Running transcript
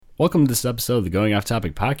Welcome to this episode of the Going Off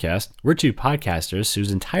Topic podcast. We're two podcasters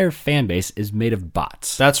whose entire fan base is made of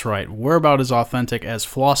bots. That's right. We're about as authentic as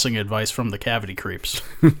flossing advice from the Cavity Creeps.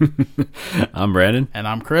 I'm Brandon. And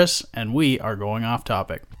I'm Chris, and we are going off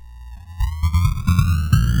topic.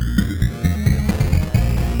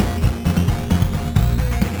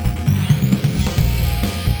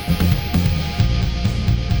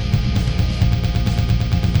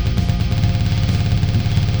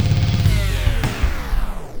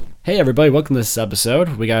 Hey everybody, welcome to this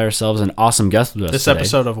episode. We got ourselves an awesome guest with us This today.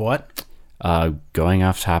 episode of what? Going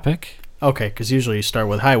Off Topic. Okay, because usually you start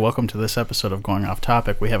with, hi, welcome to this episode of Going Off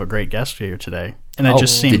Topic. We have a great guest here today. And it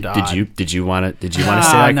just seemed odd. Did you want to say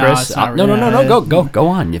that, no, Chris? it's not No, really- go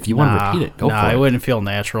on. If you want to repeat it, go for it it. wouldn't feel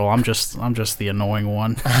natural. I'm just the annoying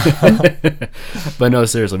one. But no,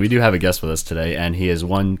 seriously, we do have a guest with us today, and he is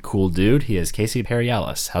one cool dude. He is Casey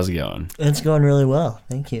Perialis. How's it going? It's going really well.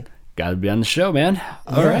 Thank you. Got to be on the show, man.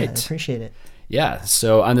 All right. I appreciate it. Yeah,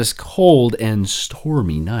 so on this cold and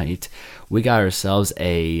stormy night, we got ourselves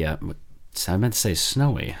I meant to say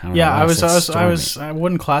snowy. I don't know why I said I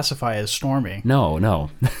wouldn't classify as stormy. No.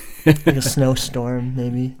 Like a snowstorm,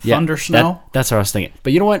 maybe. Yeah, Thunder snow? That's what I was thinking.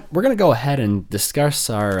 But you know what? We're going to go ahead and discuss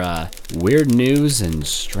our weird news and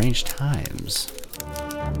strange times.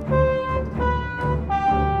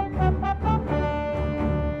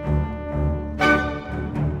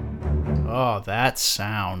 Oh, that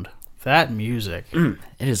sound. That music. It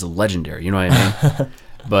is legendary, you know what I mean?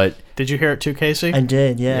 But Did you hear it too, Casey? I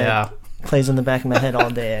did, yeah. Yeah. It plays in the back of my head all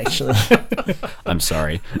day, actually. I'm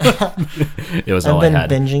sorry. It was I've all I been had.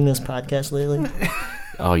 binging this podcast lately.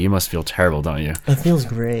 Oh, you must feel terrible, don't you? It feels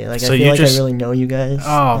great. Like, So I you feel like just- I really know you guys.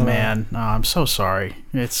 Oh man, no, I'm so sorry.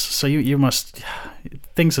 It's so you must.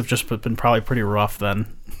 Things have just been probably pretty rough then.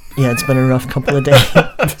 Yeah, it's been a rough couple of days.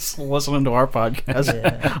 Just listening to our podcast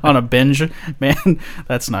Yeah. on a binge, man,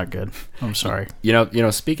 that's not good. I'm sorry. You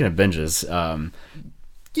know. Speaking of binges,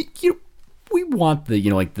 we want the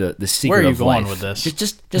secret Where are you of going life. with this?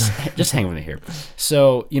 Just hang with me here.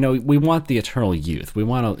 So we want the eternal youth. We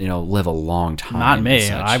want to live a long time. Not me. and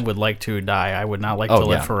such. I would like to die. I would not like Oh, to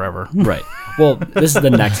live yeah. forever. Right. Well, this is the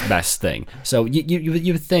next best thing. So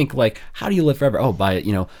you would think, like, how do you live forever? Oh, by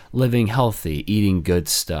living healthy, eating good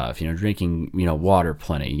stuff, drinking water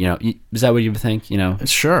plenty. Is that what you would think?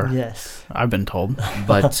 Sure. Yes. I've been told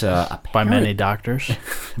But by many doctors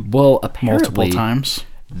apparently multiple times.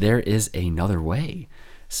 there is another way.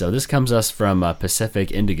 So this comes us from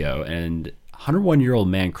Pacific Indigo, and 101-year-old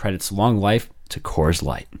man credits long life to Coors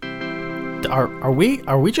Light. Are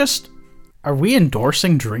we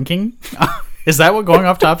endorsing drinking? Is that what Going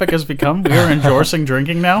Off Topic has become? We are endorsing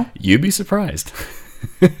drinking now? You'd be surprised.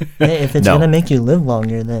 Hey, if it's No. going to make you live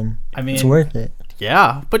longer, then I mean, it's worth it.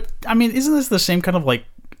 Yeah, but I mean, isn't this the same kind of like?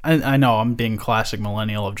 I know I'm being classic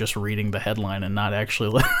millennial of just reading the headline and not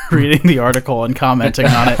actually reading the article and commenting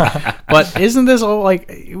on it. But isn't this all like?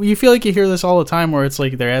 You feel like you hear this all the time, where it's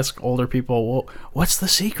like they ask older people, "Well, what's the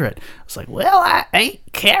secret?" It's like, "Well, I ate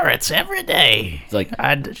carrots every day. It's like-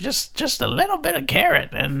 I just a little bit of carrot,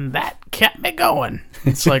 and that kept me going."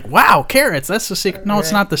 It's like, wow, carrots. That's the secret. No,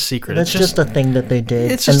 it's not the secret. That's It's just a thing that they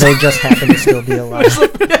did, it's and just- they just happen to still be alive.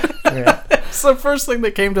 Right. It's the first thing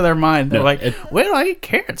that came to their mind. They're No, like, well, I eat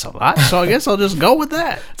carrots a lot, so I guess I'll just go with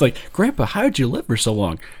that. It's like, Grandpa, how did you live for so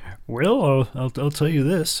long? Well, I'll tell you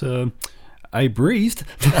this. I breathed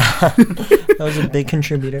That was a big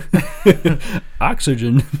contributor.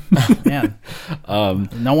 oxygen. Man,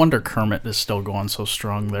 no wonder Kermit is still going so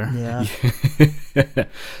strong there. Yeah.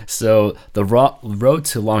 So the road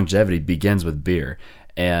to longevity begins with beer.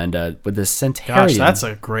 And with the Centenarian... Gosh, that's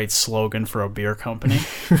a great slogan for a beer company.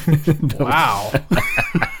 Wow.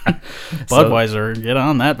 Budweiser, get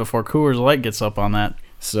on that before Coors Light gets up on that.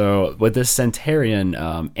 So with this Centenarian,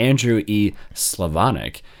 Andrew E.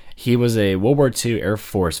 Slavonic, he was a World War II Air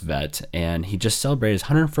Force vet, and he just celebrated his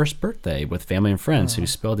 101st birthday with family and friends who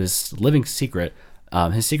spilled his secret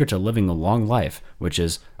to living a long life, which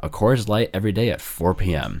is a Coors Light every day at 4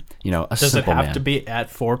 p.m. A Does it simple have man. to be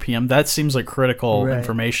at 4 p.m.? That seems like critical Right.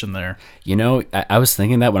 information there. I was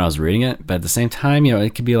thinking that when I was reading it, but at the same time,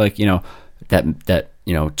 it could be like, that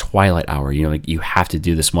twilight hour, like you have to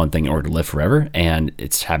do this one thing in order to live forever, and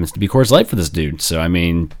it happens to be Coors Light for this dude. So I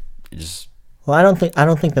mean, just Well, I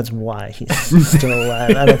don't think that's why he's still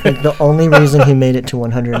alive. I don't think the only reason he made it to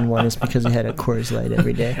 101 is because he had a Coors Light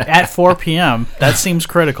every day. At 4 p.m., that seems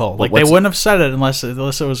critical. Like they wouldn't have said it unless it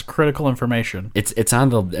was critical information. It's on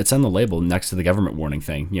the label next to the government warning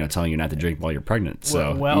thing, telling you not to drink while you're pregnant.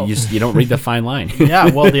 So you don't read the fine line.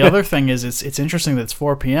 Yeah. Well, the other thing is it's interesting that it's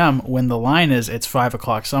 4 p.m. when the line is it's 5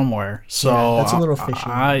 o'clock somewhere. So that's a little fishy.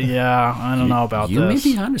 I don't know about you this.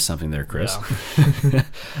 You may be onto something there, Chris. Yeah.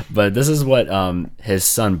 But this is what his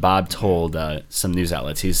son Bob told some news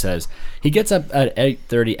outlets. He says he gets up at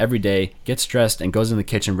 8:30 every day, gets dressed, and goes in the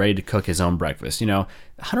kitchen ready to cook his own breakfast.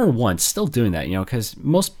 101, still doing that, because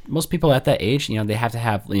most people at that age, they have to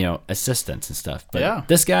have assistants and stuff. But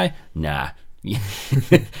this guy, nah,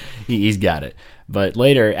 he's got it. But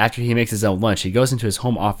later, after he makes his own lunch, he goes into his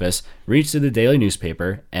home office, reads through the daily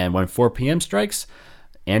newspaper, and when 4 p.m. strikes,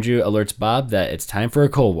 Andrew alerts Bob that it's time for a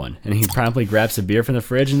cold one, and he promptly grabs a beer from the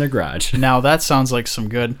fridge in the garage. Now that sounds like some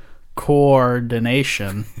good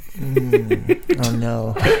coordination. Oh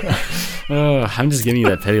no. I'm just giving you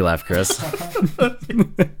that pity laugh, Chris.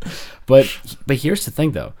 But here's the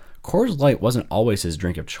thing, though. Coors Light wasn't always his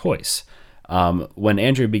drink of choice. When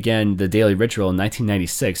Andrew began the daily ritual in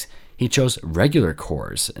 1996, he chose regular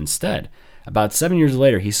Coors instead. About 7 years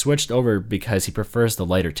later, he switched over because he prefers the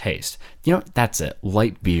lighter taste. That's it.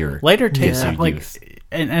 Light beer. Lighter taste, gives you like, youth.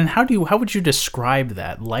 and how would you describe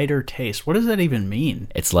that lighter taste? What does that even mean?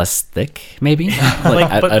 It's less thick, maybe.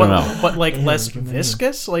 I don't know. But less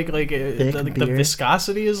viscous. The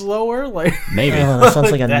viscosity is lower. Like maybe. Oh, that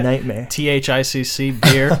sounds like a nightmare. THICC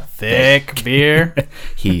beer, thick beer.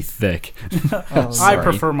 He thick. I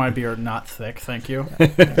prefer my beer not thick. Thank you.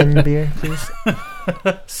 Thin beer, please.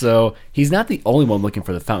 So he's not the only one looking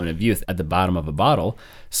for the fountain of youth at the bottom of a bottle.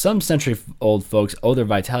 Some century-old folks owe their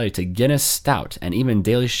vitality to Guinness Stout and even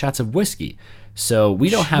daily shots of whiskey. So we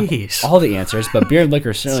don't have all the answers, but beer and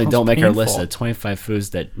liquor certainly don't make our list of 25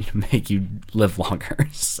 foods that make you live longer.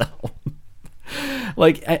 So,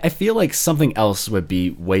 I feel like something else would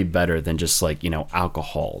be way better than just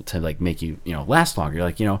alcohol to make you last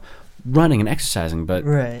longer. Running and exercising, but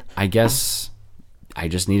right. I guess I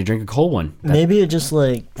just need to drink a cold one. Maybe it just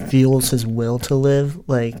fuels his will to live.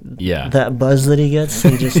 That buzz that he gets,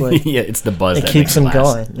 he just yeah, it's the buzz it that keeps him last.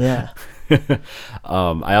 going. Yeah.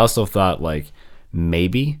 I also thought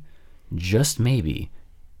maybe, just maybe,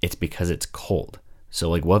 it's because it's cold. So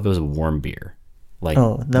what if it was a warm beer?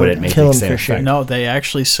 Would it make kill the him same for effect? sure. No, they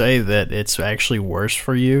actually say that it's actually worse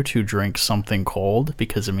for you to drink something cold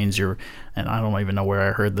because it means and I don't even know where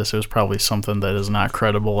I heard this. It was probably something that is not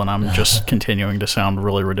credible, and I'm just continuing to sound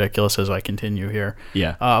really ridiculous as I continue here.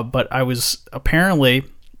 Yeah. But I was apparently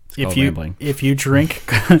if you drink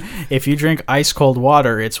ice cold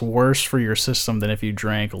water, it's worse for your system than if you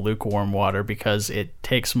drank lukewarm water because it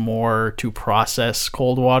takes more to process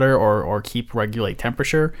cold water or regulate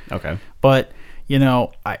temperature. Okay. But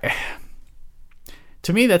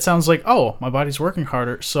to me that sounds like, my body's working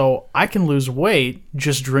harder, so I can lose weight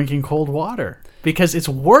just drinking cold water because it's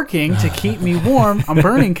working to keep me warm. I'm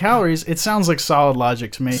burning calories. It sounds like solid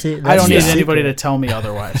logic to me. See, I don't need the anybody secret. to tell me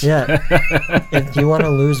otherwise. Yeah. If you want to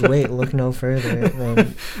lose weight, look no further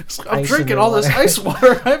than I'm drinking all this ice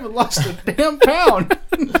water. I haven't lost a damn pound.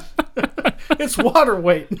 It's water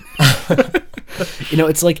weight.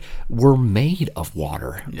 It's we're made of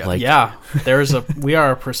water. Yeah. We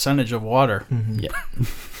are a percentage of water. Mm-hmm. Yeah.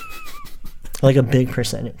 A big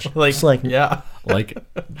percentage. Yeah.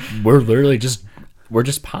 We're literally we're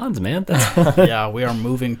just ponds, man. That's Yeah, we are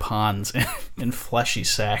moving ponds in fleshy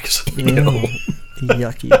sacks. Ew.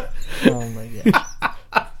 Yucky. Oh my god.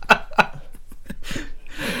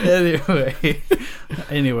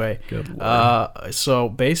 Anyway. Good Lord. So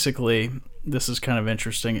basically, this is kind of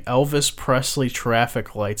interesting. Elvis Presley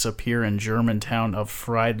traffic lights appear in German town of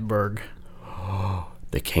Friedberg.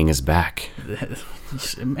 The king is back.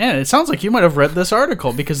 Man, it sounds like you might have read this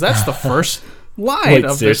article because that's the first line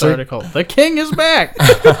of seriously? this article. The king is back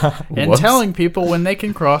and Whoops. telling people when they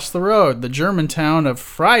can cross the road. The German town of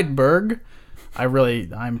Friedberg.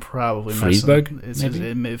 I'm probably Friedberg?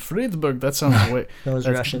 messing. Friedberg. That sounds way. That was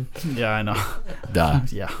Russian. Yeah, I know. Duh.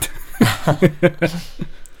 Yeah.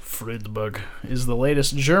 Friedberg is the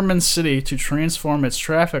latest German city to transform its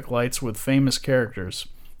traffic lights with famous characters.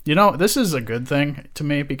 This is a good thing to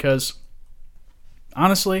me because,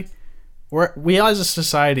 honestly, we as a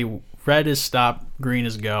society, red is stop, green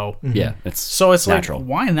is go. Yeah, it's natural.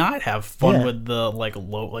 why not have fun Yeah. with the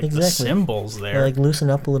the Exactly. symbols there? Loosen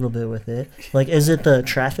up a little bit with it. Is it the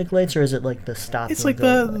traffic lights or is it the stop? It's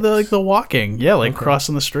and like the walking, Okay.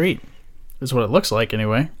 crossing the street. Is what it looks like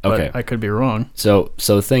anyway. But Okay. I could be wrong. So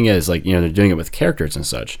the thing is, they're doing it with characters and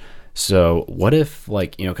such. So what if,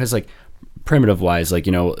 like, because like primitive wise, like,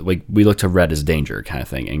 like we look to red as danger kind of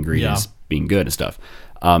thing, and green as being good and stuff.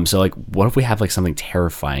 So like, what if we have like something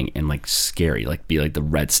terrifying and like scary, like be like the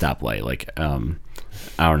red stoplight, like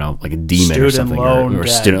I don't know, like a demon or something, or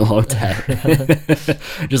student loan debt.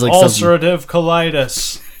 Just like ulcerative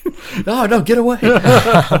colitis. Oh no, get away.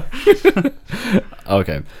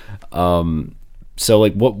 Okay. So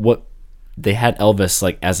like what they had Elvis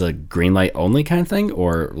like as a green light only kind of thing,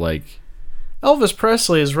 or like Elvis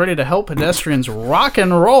Presley is ready to help pedestrians rock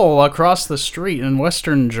and roll across the street in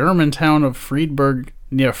western German town of Friedberg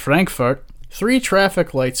near Frankfurt. 3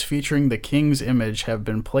 traffic lights featuring the King's image have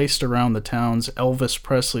been placed around the town's Elvis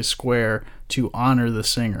Presley Square to honor the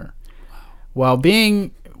singer. While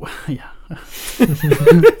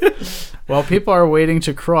people are waiting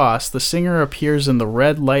to cross, the singer appears in the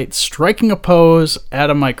red light, striking a pose at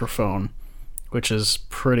a microphone, which is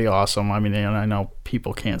pretty awesome. I mean, and I know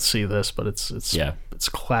people can't see this, but it's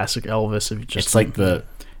classic Elvis. If you just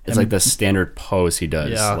it's like the standard pose he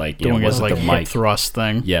does, like doing his like the hip mic thrust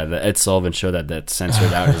thing. Yeah, the Ed Sullivan show that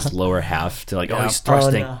censored out his lower half to like, he's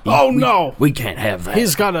thrusting. No. We can't have that.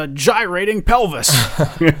 He's got a gyrating pelvis.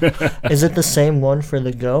 Is it the same one for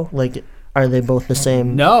the Go? Like, are they both the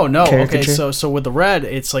same? No. Caricature? Okay, so with the red,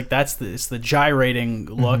 it's like it's the gyrating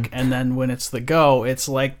look, and then when it's the Go, it's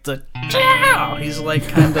like the he's like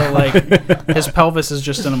kind of like his pelvis is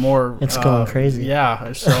just in a more it's going crazy.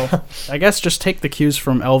 Yeah, so I guess just take the cues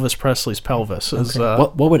from Elvis Presley's pelvis.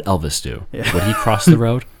 What would Elvis do? Yeah. Would he cross the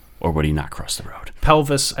road, or would he not cross the road?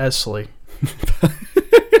 Pelvis Esley.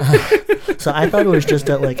 So I thought it was just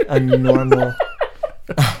at like a normal.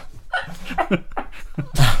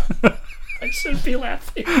 I shouldn't be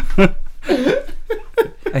laughing.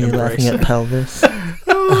 Are you laughing at pelvis?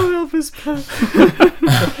 Oh, Elvis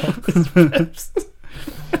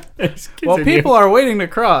pelvis. While people are waiting to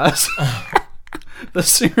cross, the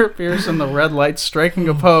singer appears in the red light, striking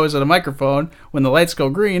a pose at a microphone. When the lights go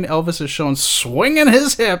green, Elvis is shown swinging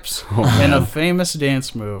his hips in a famous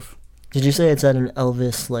dance move. Did you say it's at an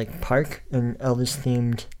Elvis like park, an Elvis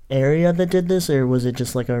themed area that did this, or was it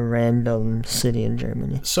just like a random city in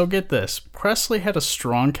Germany? So get this. Presley had a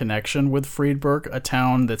strong connection with Friedberg, a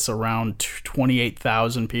town that's around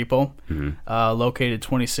 28,000 people, located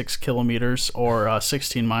 26 kilometers or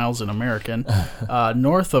 16 miles in American,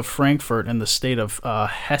 north of Frankfurt in the state of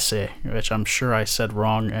Hesse, which I'm sure I said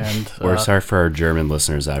wrong. And we're sorry for our German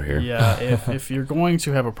listeners out here. Yeah, if you're going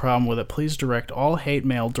to have a problem with it, please direct all hate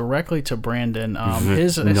mail directly to Brandon.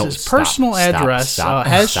 His personal address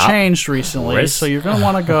has changed recently, so you're going to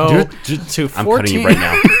want to go to 14. I'm cutting you right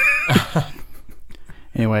now.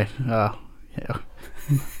 Anyway, yeah.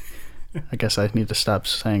 I guess I need to stop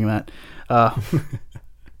saying that.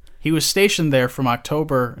 He was stationed there from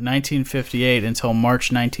October 1958 until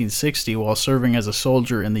March 1960 while serving as a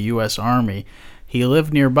soldier in the U.S. Army. He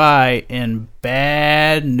lived nearby in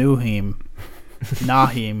Bad Nauheim.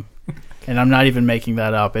 And I'm not even making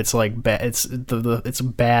that up. It's like it's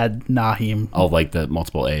Bad Nauheim. Oh, like the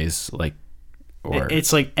multiple A's, like, or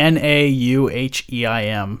it's like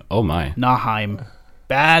Nauheim. Oh my, Nauheim,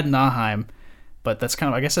 Bad Nauheim. But that's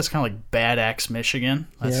kind of, I guess that's kind of like Bad Axe, Michigan.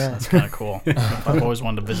 That's kind of cool. I've always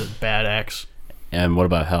wanted to visit Bad Axe. And what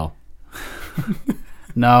about hell?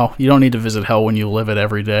 No, you don't need to visit hell when you live it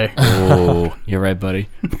every day. Oh, you're right, buddy.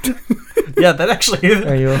 Yeah, that actually.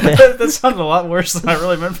 Are you okay? That sounded a lot worse than I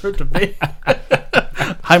really meant for it to be.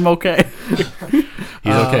 I'm okay.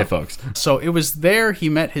 He's okay, folks. So it was there he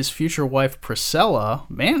met his future wife, Priscilla.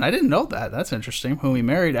 Man, I didn't know that. That's interesting. Whom he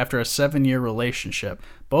married after a 7-year relationship.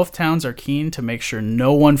 Both towns are keen to make sure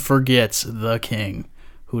no one forgets the king,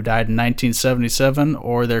 who died in 1977,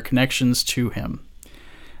 or their connections to him.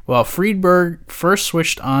 Well, Friedberg first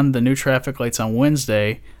switched on the new traffic lights on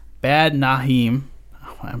Wednesday. Bad Nauheim.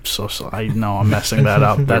 I'm so sorry. I know I'm messing that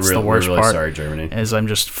up. That's the worst really part. Sorry, Germany. As I'm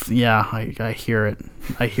just, I hear it.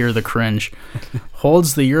 I hear the cringe.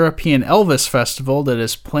 Holds the European Elvis Festival that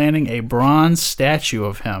is planning a bronze statue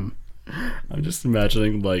of him. I'm just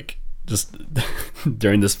imagining, like, just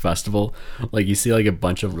during this festival, like, you see, like, a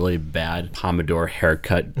bunch of really bad Pomodoro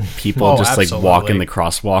haircut people just, like, walking the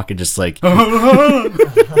crosswalk and just, like...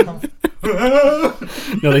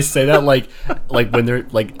 No, they say that like when they're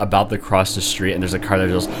like about to cross the street and there's a car that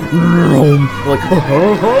just like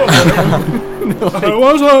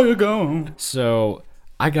where's how you going? So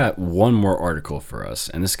I got one more article for us,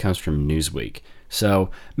 and this comes from Newsweek.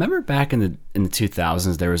 So remember back in the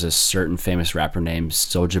 2000s, there was a certain famous rapper named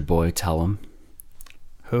Soulja Boy. Tell him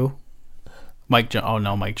who? Mike Jones. Oh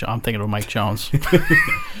no, Mike. I'm thinking of Mike Jones.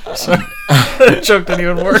 That joke didn't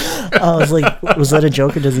even work. I was like, was that a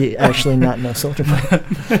joke, or does he actually not know Soldier Boy?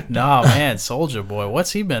 No, man, Soldier Boy.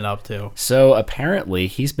 What's he been up to? So apparently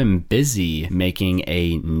he's been busy making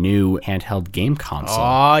a new handheld game console.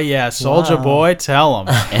 Oh yeah, Soldier Wow. Boy. Tell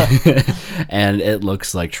him. And it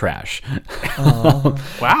looks like trash.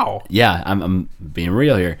 Wow. Yeah, I'm being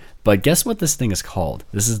real here. But guess what this thing is called?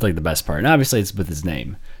 This is like the best part. And obviously it's with his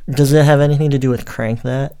name. Does it have anything to do with Crank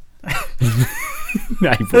That?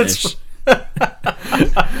 I wish.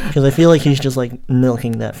 Because I feel like he's just like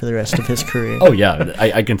milking that for the rest of his career. Oh yeah,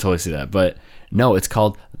 I can totally see that. But no, it's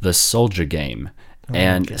called the Soldier Game.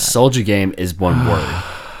 And Soldier Game is one word.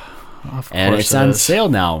 And it's on sale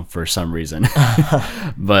now for some reason.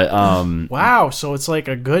 But Wow, so it's like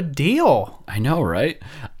a good deal. I know, right?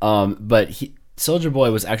 But Soldier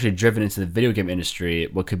Boy was actually driven into the video game industry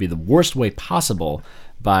what could be the worst way possible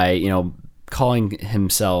by, calling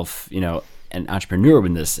himself, an entrepreneur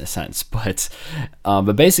in this sense. But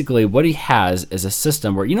basically what he has is a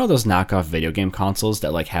system where, those knockoff video game consoles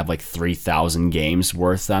that like have like 3,000 games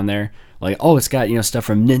worth on there. Like, oh, it's got, stuff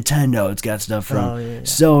from Nintendo. It's got stuff from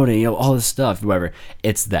Sony, all this stuff, whatever.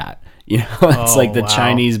 It's that. It's like the wow.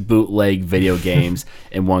 Chinese bootleg video games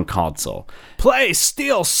in one console. Play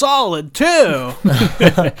Steel Solid too.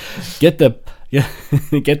 Get the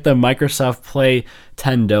Microsoft Play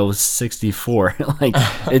Tendo 64. Like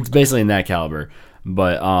it's basically in that caliber.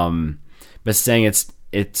 But saying it's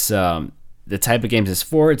the type of games it's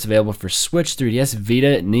for. It's available for Switch, 3DS,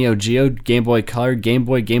 Vita, Neo Geo, Game Boy Color, Game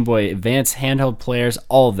Boy Advance, handheld players,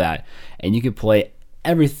 all of that. And you can play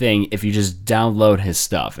everything if you just download his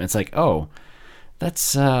stuff. And it's like, oh,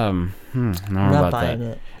 that's I don't know Not about buying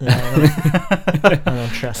that. it. Yeah, I don't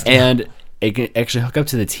trust it. And it can actually hook up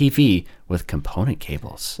to the TV with component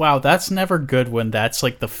cables. Wow, that's never good when that's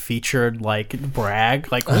like the featured like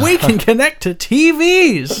brag. Like we can connect to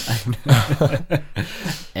TVs.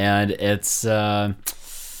 And it's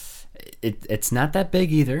not that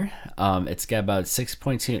big either. It's got about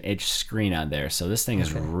 6.2 inch screen on there, so this thing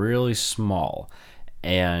is really small.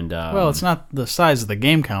 And Well, it's not the size of the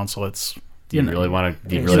game console. It's do you really want to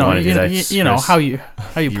do that? how you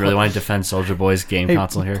You really want to defend Soldier Boy's game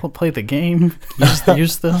console here? play the game.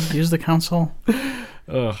 Use the console.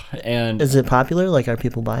 Ugh, and Is it popular? Like, are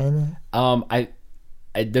people buying it? I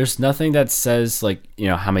there's nothing that says like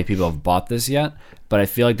how many people have bought this yet, but I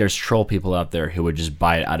feel like there's troll people out there who would just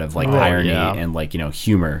buy it out of like irony yeah. and like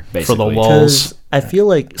humor basically. For the lull. Because I feel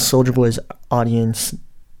like Soldier Boy's audience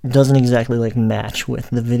doesn't exactly like match with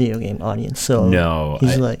the video game audience. So No,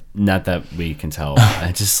 he's like, not that we can tell.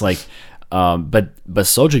 I just like, but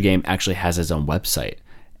Soldier Game actually has his own website,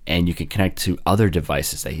 and you can connect to other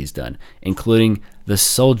devices that he's done, including the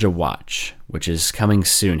Soldier Watch, which is coming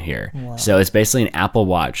soon here. Wow. So it's basically an Apple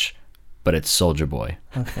Watch, but it's Soldier Boy.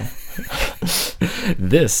 okay.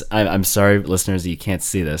 This, I'm sorry, listeners, that you can't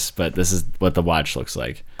see this, but this is what the watch looks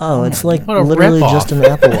like. Oh, it's like What a literally rip-off. just an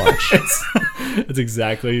Apple Watch. It's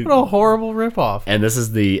exactly. What a horrible ripoff. And this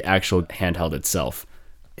is the actual handheld itself.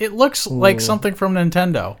 It looks like something from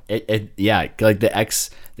Nintendo. Yeah, like the X,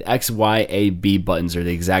 Y, A, B buttons are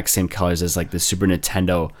the exact same colors as like the Super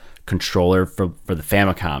Nintendo controller for the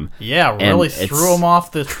Famicom. Yeah, And really it's- threw him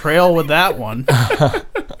off the trail with that one.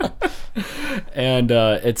 And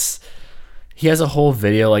he has a whole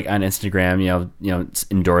video like on Instagram,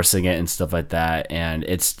 endorsing it and stuff like that. And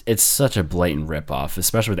it's such a blatant ripoff,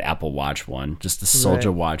 especially with the Apple Watch one, just the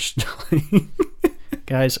Soldier Watch.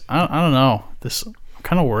 Guys, I don't know. I'm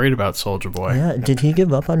kind of worried about Soldier Boy. Yeah, did he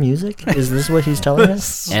give up on music? Is this what he's telling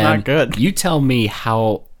us? It's not good. You tell me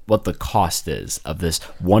what the cost is of this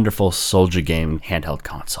wonderful Soldier Game handheld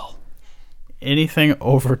console. Anything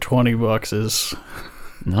over $20 is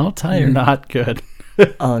No, tired. not good.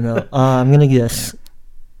 Oh no, I'm gonna guess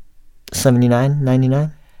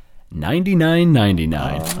 $79.99.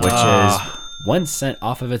 $99.99, which is 1 cent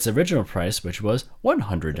off of its original price, which was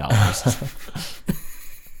 $100.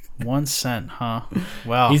 1 cent, huh?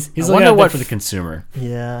 Wow. He's I looking wonder out there what for the consumer.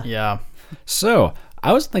 Yeah. Yeah. So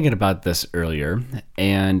I was thinking about this earlier,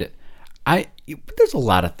 and there's a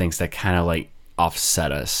lot of things that kind of like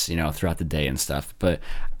offset us, throughout the day and stuff. But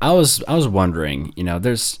I was wondering,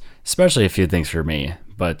 there's especially a few things for me,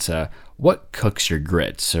 but what cooks your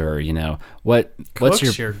grits, or what's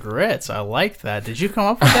Cooks your grits. I like that. Did you come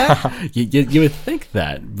up with that? you would think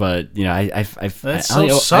that, but That's so I only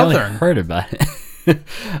Southern. heard about it.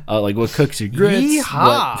 Like what cooks your grits?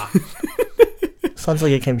 Yeehaw. Sounds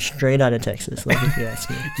like it came straight out of Texas, like if you ask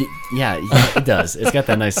me. Yeah, it does. It's got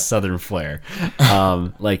that nice Southern flair.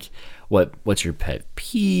 Like what's your pet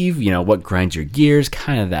peeve? What grinds your gears?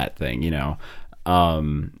 Kind of that thing.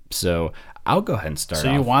 So I'll go ahead and start.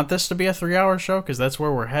 So you want this to be a 3-hour show? Because that's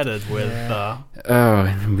where we're headed with.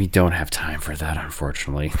 Oh, we don't have time for that,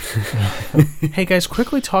 unfortunately. Hey guys,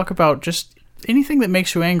 quickly talk about just anything that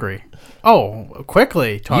makes you angry. Oh,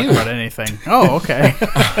 quickly talk about anything. Oh, okay.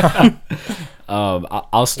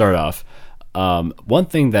 I'll start off. One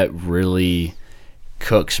thing that really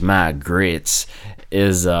cooks my grits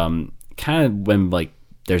is kind of when like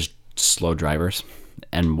there's slow drivers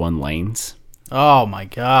and one lanes. Oh my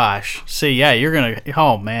gosh. See, yeah, you're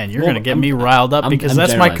gonna get me riled up because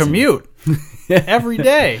that's my commute every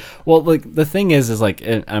day. Well, like the thing is like,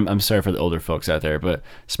 and I'm sorry for the older folks out there, but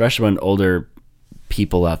especially when older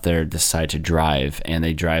people out there decide to drive and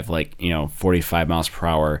they drive like 45 miles per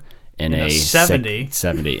hour in a 70.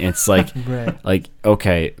 70. It's like, Right. like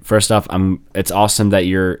okay, first off, it's awesome that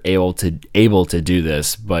you're able to do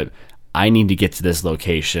this, but I need to get to this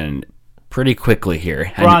location pretty quickly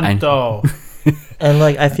here. Pronto. And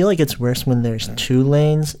like I feel like it's worse when there's 2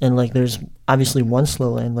 lanes and like there's obviously one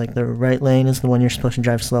slow lane. Like the right lane is the one you're supposed to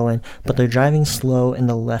drive slow in, but they're driving slow in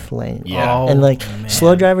the left lane. Yeah. Oh, And like man.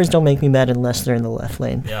 slow drivers don't make me mad unless they're in the left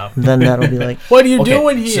lane. Yeah. Then that'll be like, What are you Okay,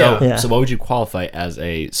 doing here? Yeah. So what would you qualify as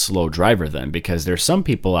a slow driver then? Because there's some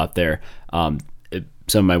people out there,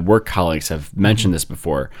 some of my work colleagues have mentioned this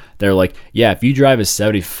before. They're like, yeah, if you drive a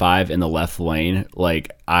 75 in the left lane,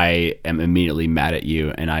 like I am immediately mad at you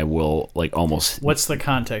and I will like almost... What's the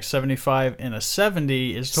context? 75 in a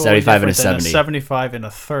 70 is totally 75 in a different than 70. 75 in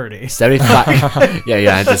a 30. 75. yeah, I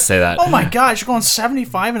had to say that. Oh my gosh, you're going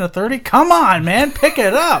 75 in a 30? Come on, man, pick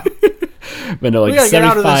it up. But no, like We gotta get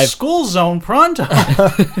out of 75, this school zone pronto.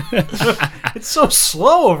 It's so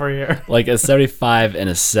slow over here. like a 75 and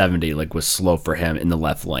a 70 like was slow for him in the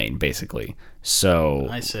left lane, basically. So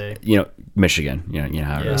I see. Michigan, you know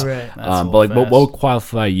how it is. Right. That's a But like, little what would fast.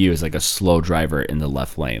 qualify you as like a slow driver in the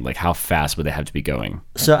left lane? Like, how fast would they have to be going?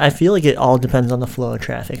 so I feel like it all depends on the flow of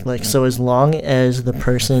traffic. Like so as long as the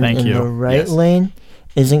person Thank in you. the right Yes. lane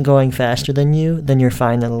isn't going faster than you, then you're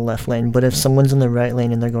fine in the left lane. But if someone's in the right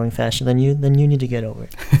lane and they're going faster than you, then you need to get over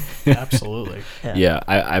it. Absolutely. Yeah,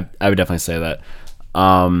 I would definitely say that.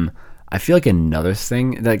 I feel like another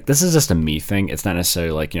thing, like this is just a me thing. It's not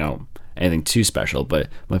necessarily like anything too special, but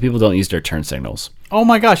when people don't use their turn signals. Oh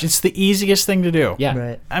my gosh, it's the easiest thing to do. Yeah,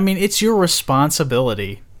 Right. I mean, it's your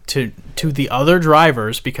responsibility to the other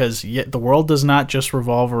drivers because the world does not just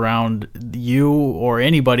revolve around you or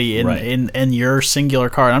anybody in, Right. in your singular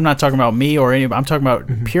car. And I'm not talking about me or anybody. I'm talking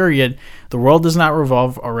about period. The world does not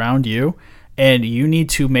revolve around you, and you need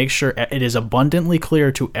to make sure it is abundantly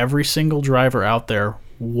clear to every single driver out there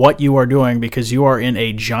what you are doing because you are in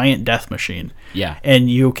a giant death machine. Yeah. And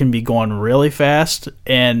you can be going really fast.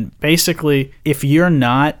 And basically, if you're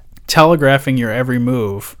not telegraphing your every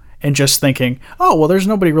move and just thinking, oh, well, there's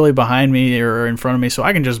nobody really behind me or in front of me, so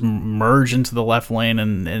I can just merge into the left lane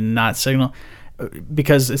and not signal.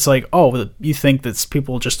 Because it's like, oh, you think that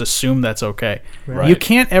people just assume that's okay. Right. You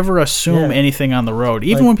can't ever assume Yeah. anything on the road.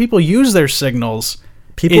 Even Like- when people use their signals,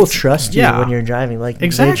 People It's- trust you yeah. when you're driving. Like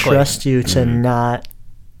Exactly. they trust you to not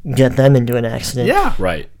get them into an accident. yeah.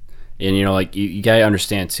 Right. And like you gotta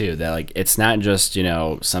understand too that like it's not just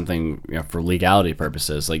something for legality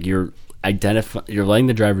purposes. Like you're letting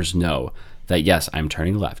the drivers know that yes, I'm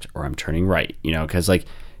turning left or I'm turning right. Because like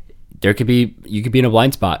you could be in a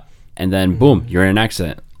blind spot and then boom, you're in an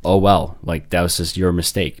accident. Oh well, like that was just your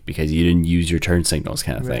mistake because you didn't use your turn signals,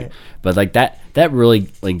 kind of thing. Right. But like that really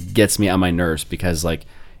like gets me on my nerves because like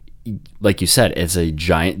you said, it's a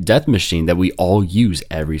giant death machine that we all use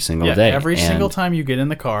every single day. Every And- single time you get in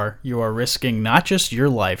the car, you are risking not just your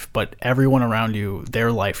life, but everyone around you,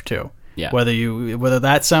 their life too. Yeah. Whether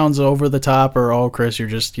that sounds over the top or oh, Chris, you're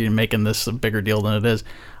just making this a bigger deal than it is.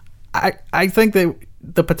 I think that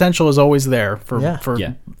the potential is always there for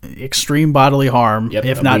Yeah. extreme bodily harm, Yep.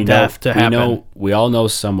 if not death, to happen. We all know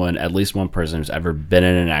someone, at least one person, who's ever been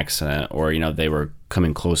in an accident, or they were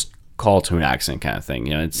coming call to an accident, kind of thing.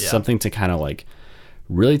 It's Yeah. something to kind of like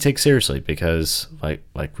really take seriously because,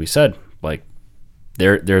 like we said, like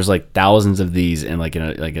there's like thousands of these in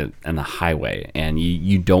in the highway, and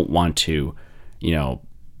you don't want to,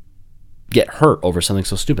 get hurt over something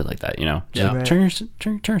so stupid like that. Yeah. Right. Turn your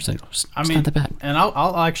signals. It's not that bad. And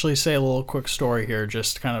I'll actually say a little quick story here,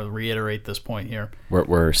 just to kind of reiterate this point here.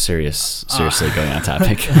 We're seriously going on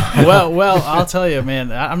topic. well, I'll tell you, man.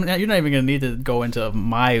 You're not even gonna need to go into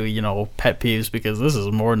my, pet peeves because this is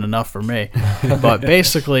more than enough for me. But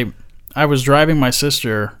basically, I was driving my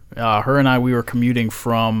sister. Her and I, we were commuting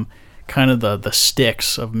from kind of the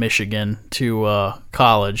sticks of Michigan to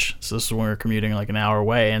college. So this is when we were commuting like an hour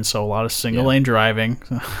away, and so a lot of single lane driving.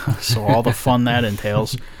 So all the fun that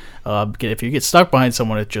entails. If you get stuck behind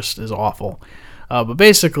someone, it just is awful. But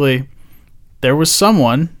basically, there was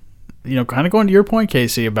someone, kind of going to your point,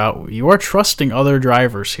 Casey, about you are trusting other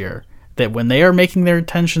drivers here, that when they are making their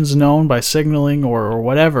intentions known by signaling or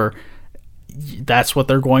whatever, that's what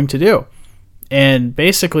they're going to do. And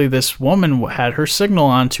basically, this woman had her signal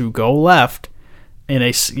on to go left in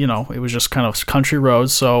it was just kind of country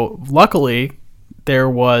roads. So luckily, there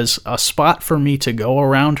was a spot for me to go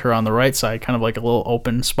around her on the right side, kind of like a little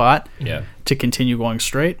open spot to continue going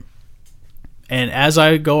straight. And as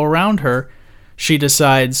I go around her, she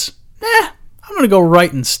decides, I'm going to go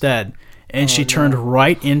right instead. And she turned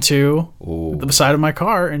right into the side of my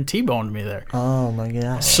car and T-boned me there. Oh, my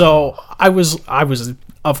gosh. So I was,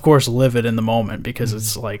 of course, livid in the moment because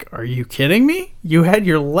it's like, are you kidding me? You had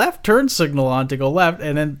your left turn signal on to go left,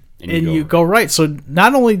 and then you go right. So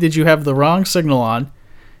not only did you have the wrong signal on,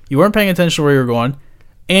 you weren't paying attention to where you were going,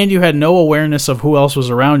 and you had no awareness of who else was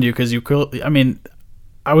around you because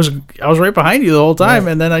I was right behind you the whole time,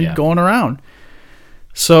 and then I'm going around.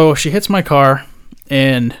 So she hits my car,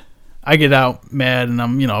 and I get out mad, and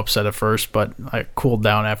I'm upset at first, but I cooled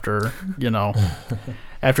down after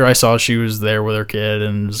after I saw she was there with her kid,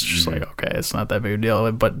 and it's just like, okay, it's not that big a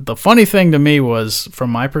deal. But the funny thing to me was, from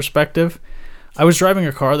my perspective, I was driving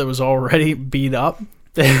a car that was already beat up,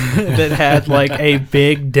 that had like a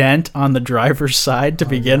big dent on the driver's side to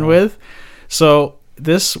begin with. So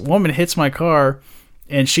this woman hits my car,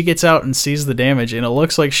 and she gets out and sees the damage, and it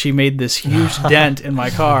looks like she made this huge dent in my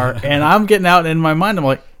car. And I'm getting out, and in my mind, I'm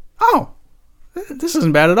like, oh, this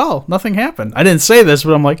isn't bad at all. Nothing happened. I didn't say this,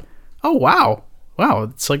 but I'm like, oh, wow,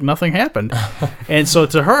 it's like nothing happened. And so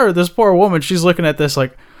to her, this poor woman, she's looking at this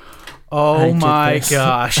like, oh my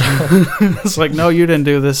gosh. It's like, no, you didn't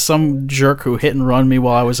do this. Some jerk who hit and run me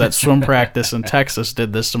while I was at swim practice in Texas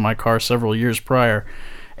did this to my car several years prior.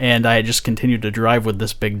 And I just continued to drive with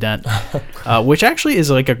this big dent, which actually is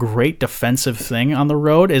like a great defensive thing on the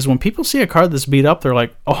road. Is when people see a car that's beat up, they're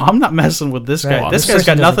like, "Oh, I'm not messing with this guy. This guy's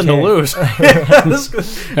got nothing to lose."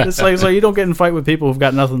 It's like, so you don't get in fight with people who've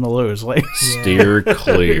got nothing to lose. Like, steer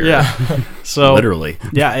clear. Yeah. So literally.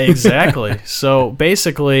 Yeah, exactly. So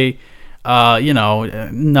basically,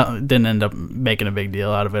 didn't end up making a big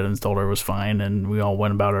deal out of it, and told her it was fine, and we all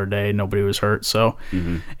went about our day. Nobody was hurt, so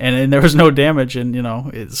and there was no damage, and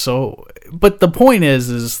but the point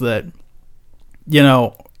is that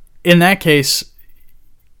in that case,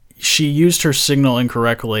 she used her signal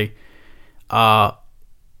incorrectly, but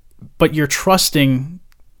you're trusting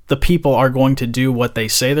the people are going to do what they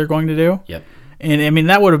say they're going to do. Yep. And I mean,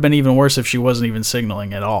 that would have been even worse if she wasn't even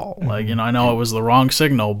signaling at all. Like, I know it was the wrong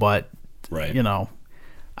signal, but right.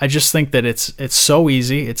 I just think that it's so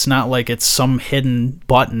easy. It's not like it's some hidden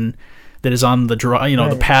button that is on the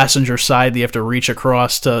the passenger side that you have to reach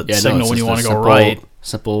across to signal when you want to go right.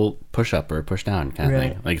 Simple push up or push down kind of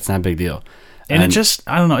thing. Like, it's not a big deal. And it just,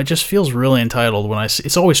 I don't know, it just feels really entitled when I see,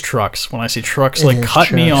 it's always trucks. When I see trucks like cut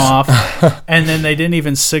trucks. me off and then they didn't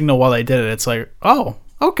even signal while they did it. It's like, oh,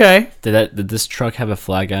 okay. Did this truck have a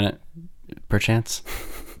flag on it, perchance?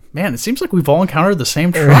 Man, it seems like we've all encountered the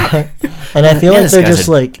same truck. And I feel like they're just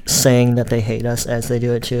like saying that they hate us as they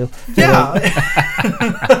do it too. Yeah.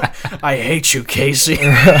 I hate you, Casey.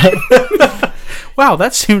 Wow,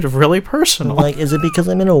 that seemed really personal. Like, is it because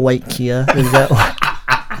I'm in a white Kia? Is that why?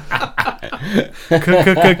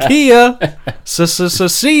 Kia.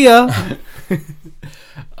 See ya.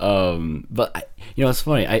 But it's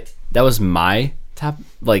funny. That was my top,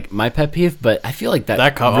 like, my pet peeve, but I feel like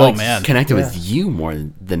that really connected with you more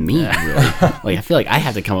than me, really. Like, I feel like I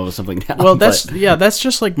had to come up with something now. Well, that's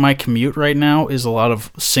just like my commute right now is a lot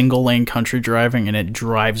of single lane country driving, and it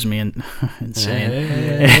drives me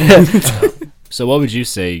insane. So what would you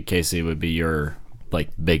say, Casey, would be your like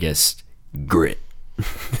biggest grit?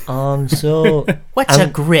 So what's a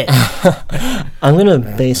grit? I'm gonna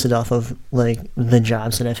base it off of like the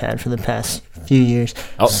jobs that I've had for the past few years.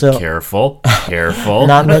 Oh, so, careful.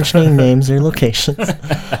 Not mentioning names or locations,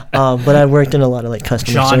 but I worked in a lot of like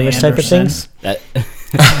customer service type of things.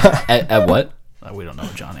 At what? We don't know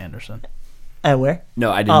John Anderson. At where?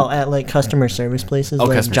 No, I didn't. Oh, at like customer service places, like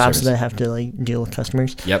jobs service. that I have to like deal with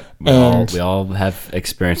customers. Yep, we all have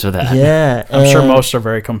experience with that. Yeah, I'm sure most are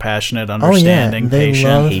very compassionate, understanding,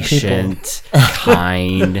 patient,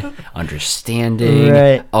 kind, understanding.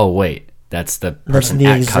 Right. Oh wait, that's the person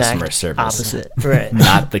at customer service. Opposite, right?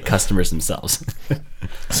 Not the customers themselves.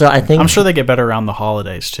 So I think I'm sure they get better around the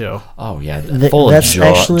holidays too. Oh yeah, full of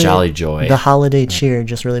jolly joy. The holiday cheer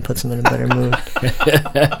just really puts them in a better mood,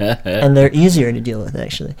 and they're easier to deal with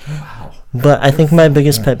actually. Wow. But I think my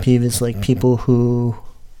biggest pet peeve is like people who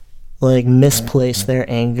like misplace their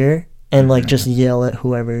anger and like just yell at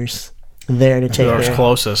whoever's there to take Whoever's their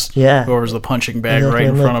closest. Yeah. Whoever's the punching bag Exactly, right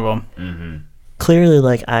in I'm front of them. clearly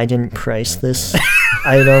like I didn't price this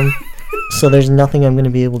item, so there's nothing I'm going to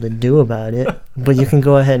be able to do about it. But you can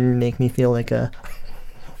go ahead and make me feel like a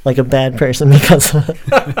bad person because of it.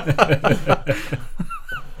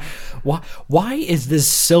 Why is this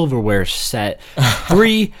silverware set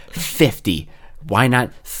 $350? Why not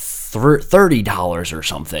 $30 or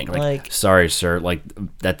something? Like- sorry, sir. Like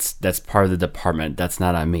that's part of the department. That's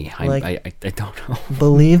not on me. I don't know.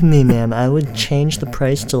 Believe me, ma'am, I would change the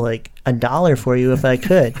price to like $1 for you if I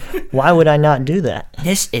could. Why would I not do that?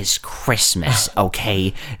 This is Christmas,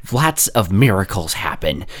 okay? Lots of miracles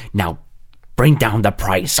happen. Now, bring down the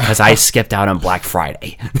price because I skipped out on Black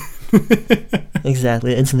Friday.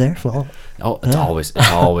 Exactly, it's their fault. Oh, it's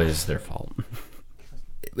always their fault.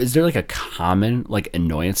 Is there like a common like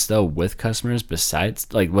annoyance though with customers besides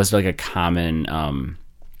like was there like a common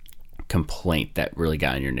complaint that really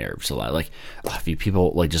got on your nerves a lot? Like a few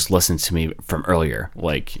people like just listen to me from earlier,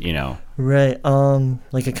 like Right,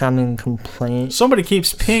 like a common complaint. Somebody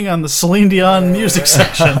keeps peeing on the Celine Dion music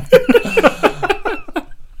section.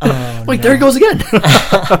 like there he goes again.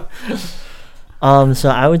 So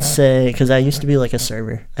I would say, because I used to be like a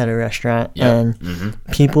server at a restaurant, Yeah. and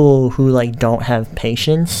people who like don't have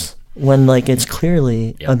patience when like it's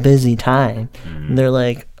clearly a busy time, they're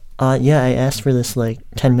like, yeah, I asked for this like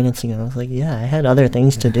 10 minutes ago. I was like, yeah, I had other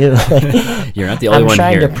things to do. Like, You're not the only I'm one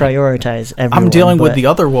trying here. to prioritize everyone. I'm dealing with but- the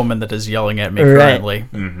other woman that is yelling at me Right. currently.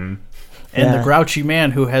 And Yeah. the grouchy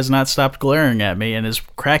man who has not stopped glaring at me and is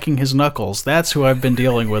cracking his knuckles. That's who I've been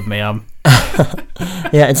dealing with, ma'am.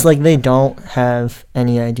 Yeah, it's like they don't have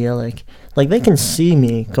any idea. Like they can see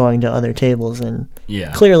me going to other tables and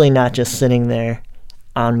Yeah. clearly not just sitting there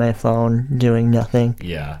on my phone doing nothing.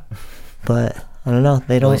 Yeah. But I don't know.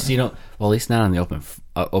 They Well, at don't. least you don't. Well, at least not on the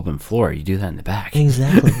open floor. You do that in the back.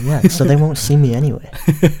 Exactly. Yeah. So they won't see me anyway.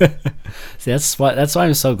 See, that's why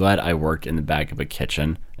I'm so glad I worked in the back of a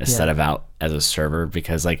kitchen instead of out as a server,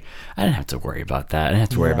 because like I didn't have to worry about that. I didn't have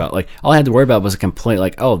to worry about like all I had to worry about was a complaint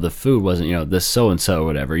like, oh, the food wasn't this so and so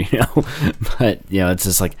whatever But it's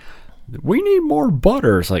just like we need more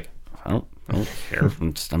butter. It's like I don't care.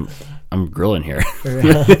 I'm grilling here.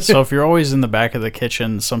 So if you're always in the back of the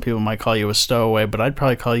kitchen, some people might call you a stowaway, but I'd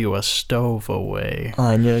probably call you a stowaway. Oh,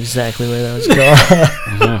 I knew exactly where that was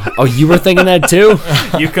going. Oh, you were thinking that too?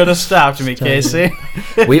 You could have stopped me, Casey.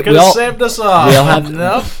 We Could have all saved us all. we all have-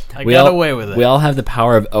 Nope. I we got all- away with it. We all have the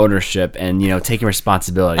power of ownership and taking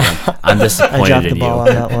responsibility. I'm I disappointed dropped the in ball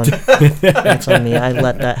you. on that one. That's on me. I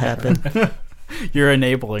let that happen. You're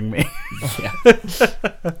enabling me.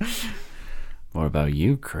 What about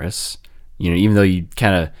you, Chris? Even though you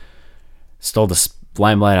kind of stole the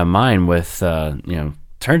limelight on mine with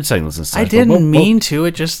turn signals and stuff. I didn't mean to.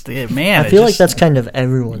 It just, man. I feel like that's kind of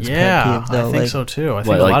everyone's yeah, pet peeve, though. I think like, so too. I think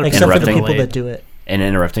What, a like lot of except for the people people can that relate. do it. And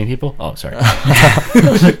interrupting people. Oh, sorry.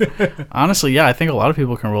 Honestly, yeah, I think a lot of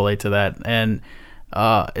people can relate to that. And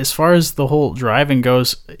as far as the whole driving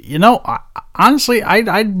goes, honestly,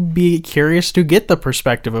 I'd be curious to get the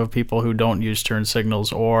perspective of people who don't use turn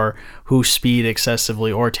signals or who speed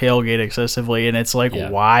excessively or tailgate excessively. And it's like,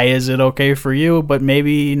 why is it okay for you, but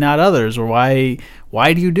maybe not others? Or why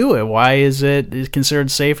do you do it? Why is it considered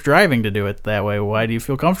safe driving to do it that way? Why do you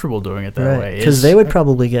feel comfortable doing it that way? Because they would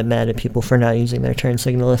probably get mad at people for not using their turn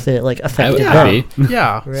signal if it like affected would them. be.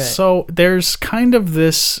 Yeah. Right. So there's kind of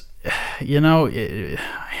this, I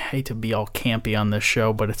hate to be all campy on this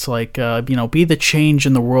show, but it's like, be the change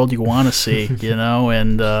in the world you want to see,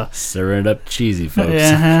 and Stirring it up cheesy, folks.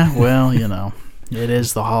 yeah, well, it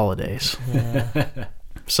is the holidays.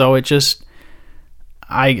 So it just,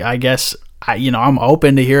 I guess, I'm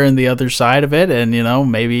open to hearing the other side of it, and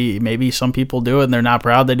maybe some people do it and they're not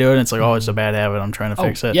proud they do it, and it's like, oh, it's a bad habit, I'm trying to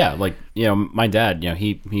fix it. Yeah, like my dad,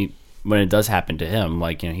 he when it does happen to him,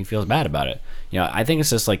 like he feels bad about it. I think it's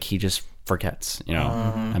just like he just forgets.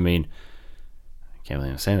 I mean, I can't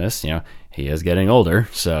believe I'm saying this. He is getting older,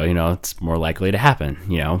 so it's more likely to happen.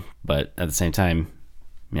 But at the same time,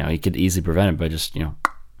 he could easily prevent it by just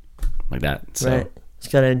like that. So. Right.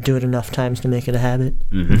 He's got to do it enough times to make it a habit.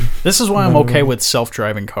 This is why I'm okay with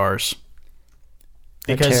self-driving cars.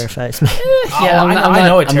 That terrifies me. I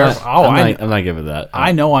know it terrifies. I'm not good with that.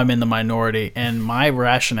 I know I'm in the minority, and my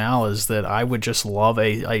rationale is that I would just love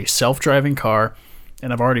a self-driving car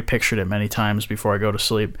and I've already pictured it many times before I go to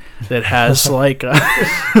sleep, that has like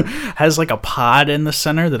has like a pod in the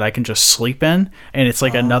center that I can just sleep in, and it's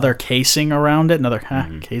like another casing around it, another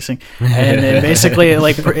casing, and then basically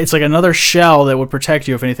it's like another shell that would protect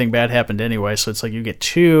you if anything bad happened anyway. So it's like you get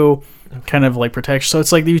two kind of like protection. So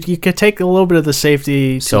it's like you could take a little bit of the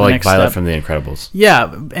safety to the next Violet step. from The Incredibles.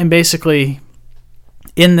 Yeah, and basically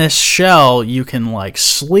in this shell, you can like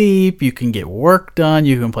sleep, you can get work done,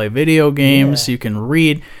 you can play video games, you can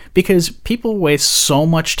read, because people waste so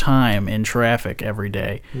much time in traffic every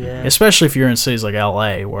day, especially if you're in cities like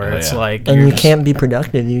LA, where it's like, and you can't be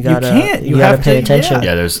productive. You gotta have pay to, attention.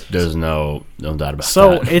 Yeah, there's no doubt about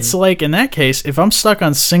so that. it's like in that case, if I'm stuck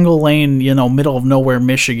on single lane, middle of nowhere,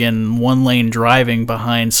 Michigan, one lane driving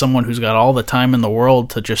behind someone who's got all the time in the world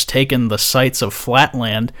to just take in the sights of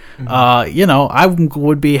flatland, I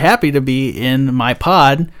would be happy to be in my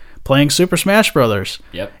pod playing Super Smash Brothers.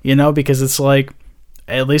 Yep. Because it's like,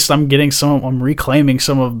 at least I'm reclaiming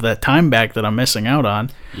some of that time back that I'm missing out on.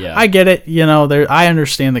 Yeah. I get it. I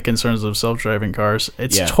understand the concerns of self-driving cars.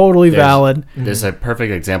 It's totally valid. There's a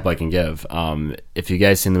perfect example I can give. If you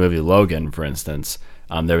guys seen the movie Logan, for instance,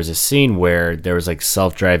 there was a scene where there was like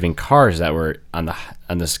self-driving cars that were on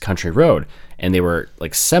this country road, and they were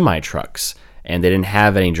like semi-trucks, and they didn't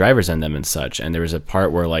have any drivers in them and such. And there was a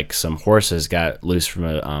part where like some horses got loose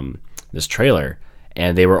from this trailer,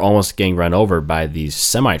 and they were almost getting run over by these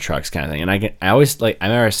semi-trucks kind of thing. And I always I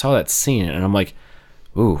remember I saw that scene, and I'm like,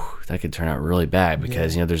 ooh, that could turn out really bad,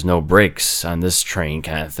 because there's no brakes on this train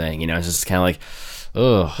kind of thing. It's just kind of like,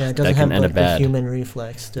 oh, it doesn't that can have end up the bad. human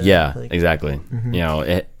reflex to, exactly.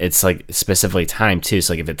 It's like specifically timed too.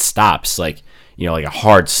 So like if it stops, like like a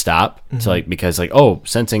hard stop, to like, because like,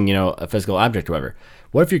 sensing a physical object or whatever.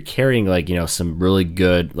 What if you're carrying like some really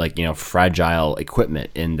good like fragile equipment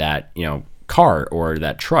in that car or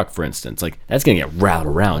that truck, for instance? Like that's gonna get rattled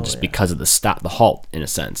around because of the halt in a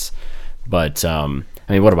sense. But I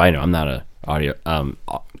mean, what do I know? I'm not a audio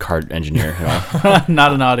car engineer at all.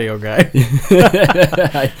 Not an audio guy.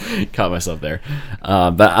 I caught myself there.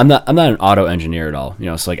 But I'm not an auto engineer at all.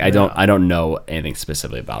 So like I don't know anything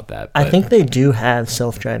specifically about that. But I think they do have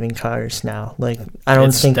self-driving cars now. Like I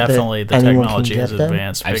don't think definitely that the anyone technology can has get them.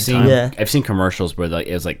 advanced big time. I've seen commercials where like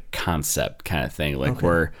it was like concept kind of thing, like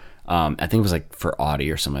where I think it was like for Audi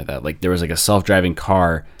or something like that. Like there was like a self-driving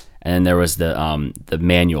car, and then there was the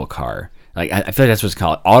manual car. Like I feel like that's what it's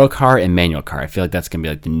called, auto car and manual car. I feel like that's gonna be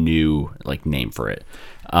like the new like name for it.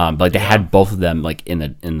 But like they had both of them like in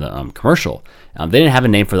the commercial. They didn't have a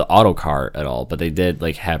name for the auto car at all, but they did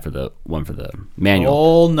like have for the one for the manual.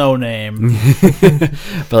 Oh, no name.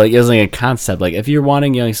 But like it was like a concept. Like if you're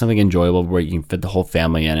wanting something enjoyable where you can fit the whole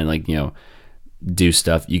family in and like do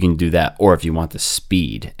stuff, you can do that. Or if you want the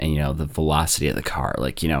speed and the velocity of the car,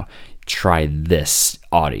 like try this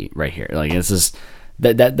Audi right here. Like it's just.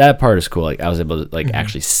 That part is cool. Like I was able to like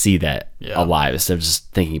actually see that alive instead of just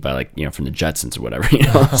thinking about like from the Jetsons or whatever.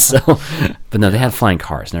 So, but no, they had flying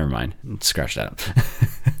cars. Never mind. Scratch that up.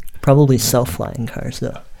 Probably self-flying cars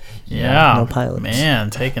though. Yeah, no pilots. Man,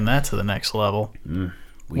 taking that to the next level.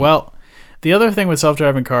 Well, the other thing with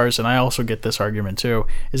self-driving cars, and I also get this argument too,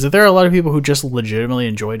 is that there are a lot of people who just legitimately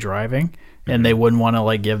enjoy driving, and they wouldn't want to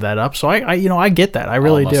like give that up. So I get that. I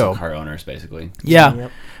really do. Muscle car owners, basically. Yeah.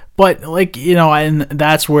 Yep. But like and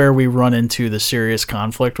that's where we run into the serious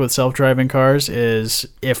conflict with self-driving cars, is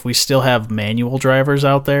if we still have manual drivers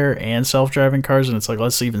out there and self-driving cars, and it's like,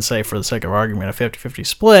 let's even say for the sake of argument a 50-50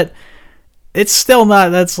 split, it's still not,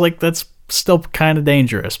 that's still kind of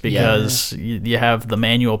dangerous, because you have the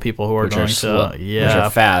manual people who are which going which are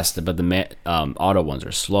fast, but the auto ones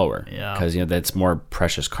are slower. Yeah, because that's more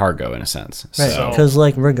precious cargo in a sense. Right, because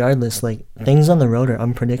like regardless, like things on the road are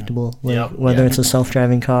unpredictable. Like whether it's a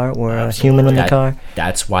self-driving car or a human in the car.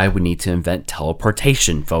 That's why we need to invent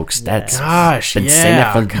teleportation, folks. That's been saying saying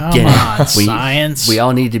that from the beginning. On, science. We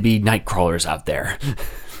all need to be night crawlers out there.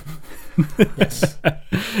 Yes.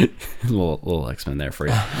 little X-Men there for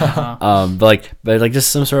you. But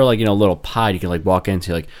just some sort of like little pod you can like walk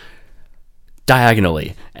into like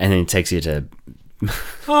diagonally, and then it takes you to.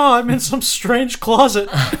 Oh, I'm in some strange closet.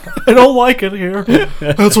 I don't like it here.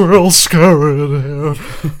 It's real scary in here.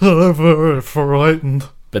 I'm very frightened.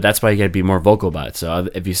 But that's why you got to be more vocal about it. So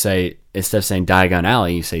if you say, instead of saying Diagon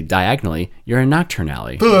Alley, you say diagonally, you're in Nocturne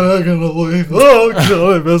Alley. Diagonally. Oh,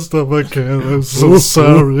 God, I messed up again. I'm so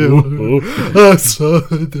sorry. I'm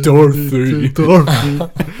sorry. Dorothy.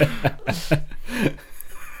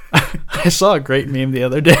 I saw a great meme the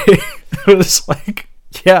other day. It was like,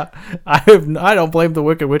 Yeah, I don't blame the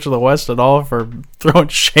Wicked Witch of the West at all for throwing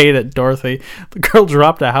shade at Dorothy. The girl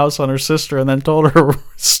dropped a house on her sister and then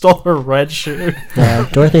stole her red shoe. Yeah,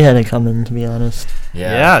 Dorothy had it coming, to be honest.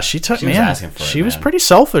 Yeah, she took. She was man, asking for it, she was man. pretty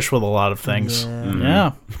selfish with a lot of things. Yeah.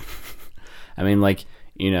 Yeah. I mean, like,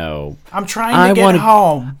 you know, I'm trying to get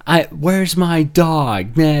home. where's my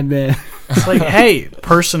dog? Man. It's like, hey,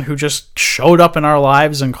 person who just showed up in our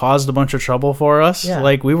lives and caused a bunch of trouble for us. Yeah.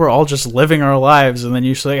 Like, we were all just living our lives, and then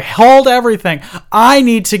you say, hold everything. I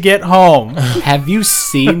need to get home. Have you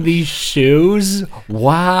seen these shoes?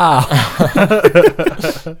 Wow.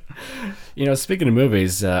 You know, speaking of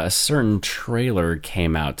movies, a certain trailer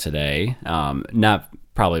came out today. Not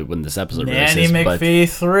probably when this episode Nanny releases, but McPhee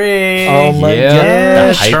 3. Oh my Yeah. god.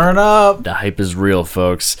 The hype. Turn up. the hype is real,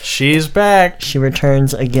 folks. She's back. She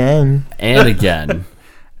returns again. And again.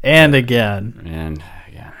 And again. And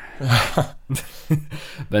again.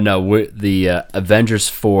 But no, the Avengers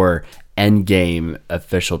 4 Endgame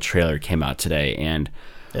official trailer came out today, and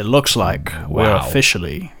It looks like we're Wow.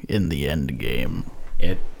 officially in the end game.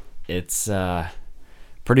 it's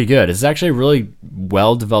pretty good. It's actually a really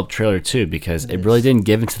well-developed trailer, too, because it really didn't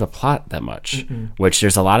give into the plot that much, which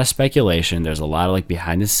there's a lot of speculation. There's a lot of, like,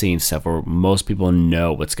 behind-the-scenes stuff where most people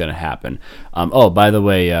know what's going to happen. Oh, by the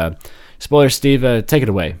way, spoiler, Steve, take it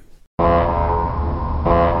away.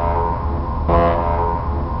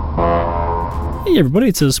 Hey everybody,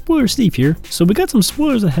 it's Spoiler Steve here. So we got some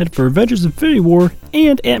spoilers ahead for Avengers Infinity War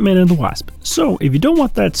and Ant-Man and the Wasp. So if you don't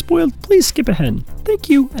want that spoiled, please skip ahead. Thank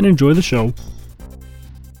you and enjoy the show.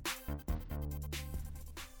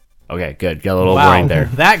 Okay, good. Got a little Wow, brain there.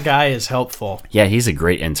 that guy is helpful. Yeah, he's a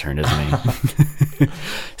great intern, isn't he?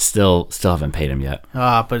 Still haven't paid him yet.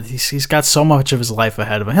 But he's got so much of his life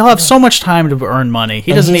ahead of him. He'll have so much time to earn money.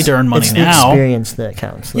 He doesn't need to earn money it's now. the experience that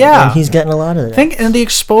counts. Yeah. And he's getting a lot of that. And the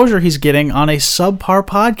exposure he's getting on a subpar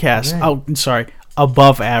podcast. Right. Oh, I'm sorry,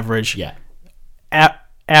 above average. Yeah.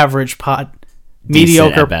 Average pod,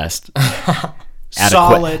 Decent mediocre, at best.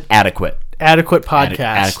 solid, Adequate podcast.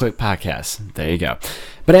 Adequate podcast. There you go.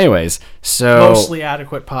 But anyways, so Mostly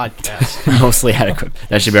adequate podcast. mostly adequate.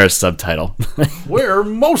 That should be our subtitle. We're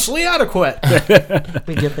mostly adequate.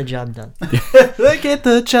 We get the job done. They get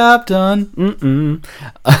the job done.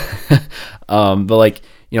 But like,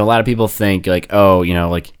 you know, a lot of people think like, oh, you know,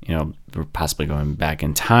 we're possibly going back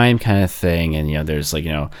in time kind of thing, and you know, there's like,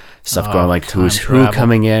 you know, stuff going like who's time who travel.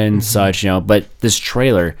 coming in and such, you know. But this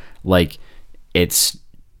trailer, like, it's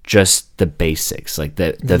just the basics, like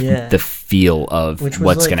the feel of Which was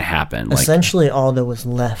what's like, going to happen. Like, Essentially, all that was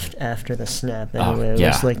left after the snap. Anyway, yeah. it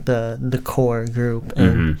was like the core group,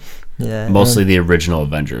 and yeah, mostly and- the original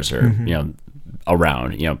Avengers are you know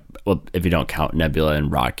around. You know, well, if you don't count Nebula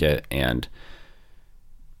and Rocket, and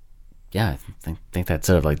yeah, I think that's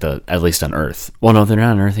it. Like at least on Earth. Well, no, they're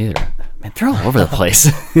not on Earth either. Man, they're all over the place.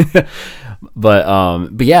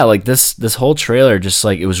 But yeah, like this whole trailer, just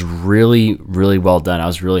like it was really, really well done. I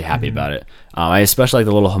was really happy about it. I especially like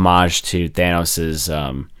the little homage to Thanos's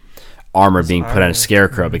armor being put on a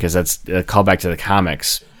Scarecrow, because that's a callback to the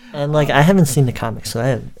comics. And like, I haven't seen the comics, so I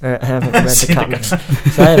haven't read the comics,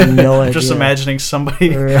 so I have no idea. Just imagining somebody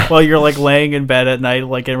Yeah. while you're like laying in bed at night,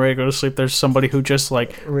 like getting ready to go to sleep. There's somebody who just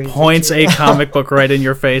like Reads it points to a you. comic book right in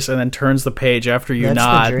your face and then turns the page after you That's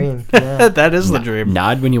nod. the dream. Yeah. That is the dream.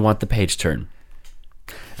 Nod when you want the page turn.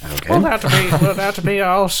 Okay. Will that to be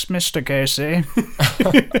us, Mr. Casey?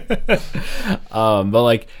 But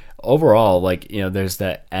like overall, like, you know, there's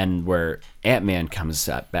that end where Ant-Man comes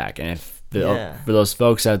back, and if for those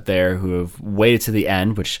folks out there who have waited to the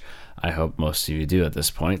end, which I hope most of you do at this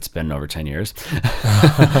point, it's been over 10 years.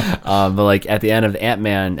 But like at the end of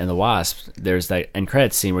Ant-Man and the Wasp, there's that end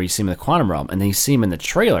credits scene where you see him in the quantum realm, and then you see him in the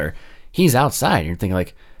trailer. He's outside, and you're thinking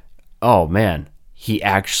like, oh man, he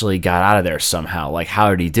actually got out of there somehow. Like,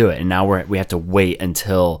 how did he do it? And now we have to wait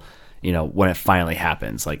until, you know, when it finally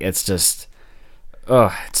happens. Like, it's just,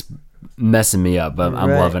 it's messing me up. But I'm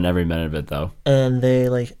Right. loving every minute of it, though. And they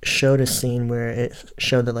like showed a scene where it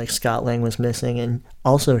showed that like Scott Lang was missing, and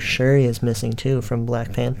also Shuri is missing too from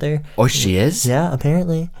Black Panther. Oh, she is? Yeah,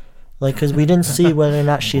 apparently. Like, because we didn't see whether or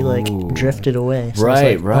not she like drifted away. So Right,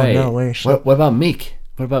 it's like, right. Oh no, where is she? What about Meek?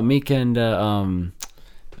 What about Meek and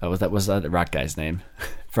was that the rock guy's name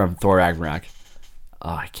from Thor Ragnarok? Oh,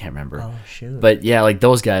 I can't remember. Oh shoot. But yeah, like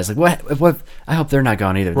those guys, like what? I hope they're not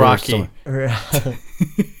gone either. They were Rocky.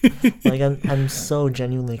 Like, I'm so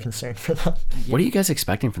genuinely concerned for them. What are you guys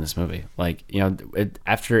expecting from this movie? Like, you know,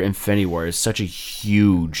 after Infinity War is such a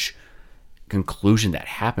huge conclusion that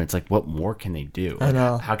happened. It's like, what more can they do? I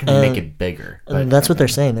know. How can they make it bigger? And that's what they're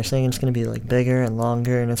saying. They're saying it's going to be like bigger and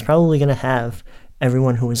longer, and it's probably going to have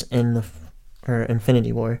everyone who was in or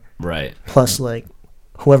Infinity War. Right. Plus, like,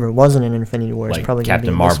 whoever wasn't in Infinity War is Like probably going to be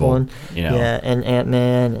Captain in Marvel, this one. you know. Yeah, and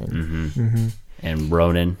Ant-Man. And, And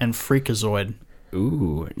Ronan. And Freakazoid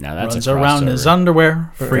Ooh, now that's runs a around in crossover. his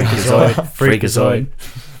underwear. Freakazoid. Freakazoid.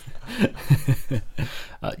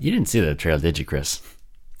 You didn't see the trailer, did you, Chris?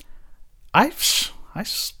 I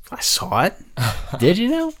saw it. Did you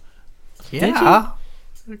know? Yeah.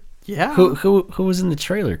 Yeah. Who was in the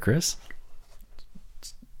trailer, Chris?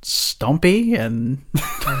 Stumpy and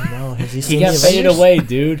I don't know. Has he He seen got the faded Avengers? away,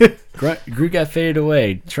 dude. Groot got faded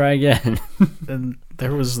away. Try again. and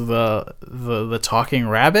there was the talking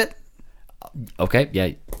rabbit. Okay, yeah.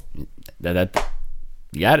 That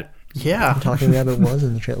you got it. Yeah. Talking Rabbit was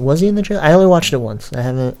in the trailer. Was he in the trailer? I only watched it once. I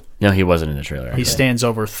haven't. No, he wasn't in the trailer. He stands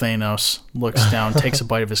over Thanos, looks down, takes a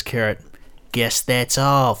bite of his carrot. Guess that's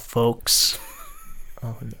all, folks.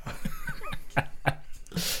 Oh, no.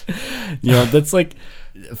 You know, that's like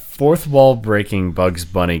fourth wall breaking Bugs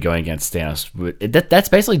Bunny going against Thanos. That's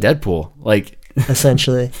basically Deadpool. Like,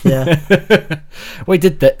 Essentially, yeah. wait,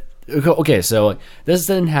 did that? Okay, so like, this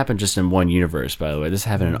didn't happen just in one universe, by the way. This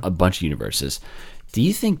happened in a bunch of universes. Do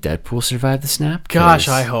you think Deadpool survived the snap? Gosh,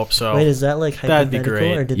 'Cause- I hope so. Wait, is that like That'd be hypothetical,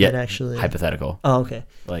 great. or did Yeah, that actually? hypothetical. Oh, okay.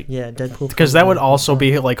 Like, Yeah, Deadpool. Because that would probably- also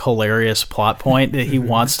be like hilarious plot point that he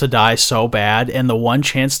wants to die so bad, and the one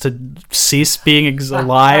chance to cease being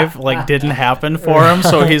alive like didn't happen for him.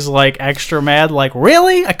 So he's like extra mad. Like,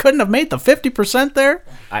 really? I couldn't have made the 50% there.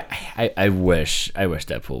 I wish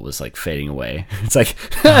Deadpool was like fading away. It's like,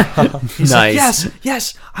 He's nice. like,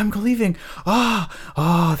 yes, I'm leaving.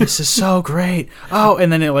 Oh, this is so great. Oh,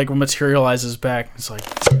 and then it like materializes back. It's like,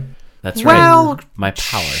 That's well, right. My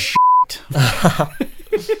power.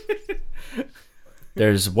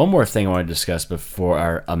 There's one more thing I want to discuss before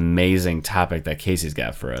our amazing topic that Casey's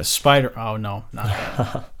got for us. Spider. Oh no, not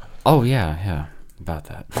that. Oh yeah, about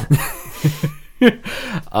that.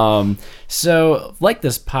 So like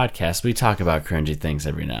this podcast, we talk about cringy things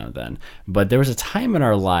every now and then. But there was a time in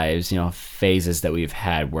our lives, you know, phases that we've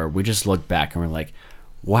had where we just look back and we're like,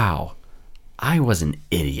 wow, I was an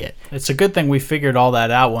idiot. It's a good thing we figured all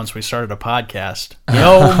that out once we started a podcast.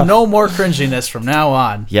 No more cringiness from now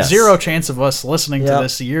on. Yes. Zero chance of us listening to Yep.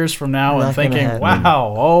 this years from now Not and gonna thinking, happen.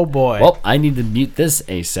 wow, oh boy. Well, I need to mute this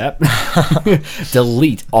ASAP.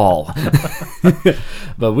 Delete all.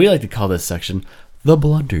 But we like to call this section the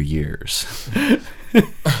blunder years.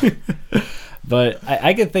 But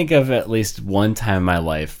I could think of at least one time in my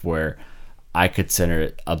life where I consider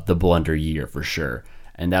it the blunder year for sure.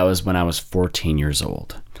 And that was when I was 14 years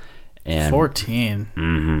old. And 14.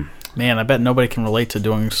 Mm-hmm. Man, I bet nobody can relate to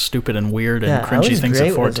doing stupid and weird and Yeah, I cringy was things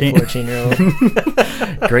great at as a 14.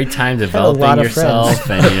 14-year-old. great time lot developing of yourself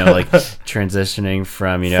and, you know, like transitioning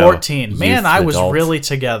from, you know, 14. Man, youth I to was adult. really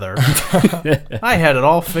together. I had it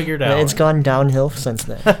all figured out. It's gone downhill since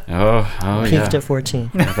then. Oh Peaked yeah. at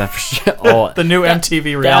 14. Yeah, that for sure. Oh, the new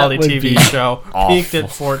MTV reality would TV be show peaked awful.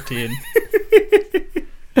 at 14.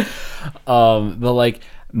 but like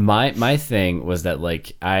my thing was that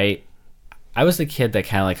like I was the kid that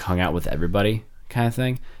kind of like hung out with everybody kind of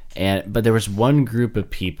thing, but there was one group of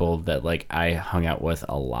people that like I hung out with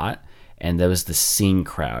a lot, and that was the scene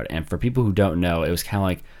crowd. And for people who don't know, it was kind of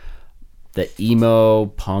like the emo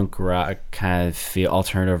punk rock kind of feel,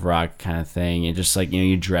 alternative rock kind of thing, and just like, you know,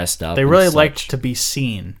 you dressed up. They and really such. liked to be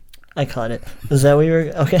seen. I caught it. Is that what you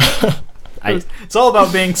were? Okay. It's all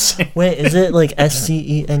about being seen. Wait, is it like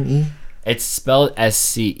SCENE? It's spelled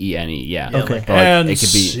SCENE, yeah. Okay. Like, But, like, and it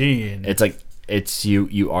could be. seen. It's like it's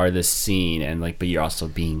you are the scene, and like, but you're also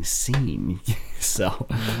being seen. So,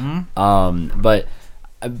 but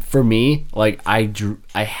for me, like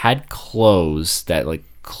I had clothes that like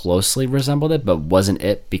closely resembled it, but wasn't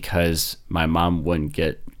it because my mom wouldn't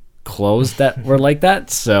get clothes that were like that,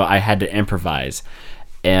 so I had to improvise.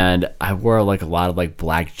 And I wore like a lot of like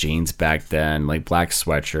black jeans back then, like black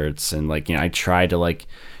sweatshirts, and like, you know, I tried to like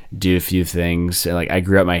do a few things. And, like, I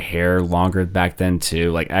grew up my hair longer back then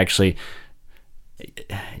too. Like, actually,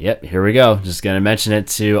 yep, here we go. Just gonna mention it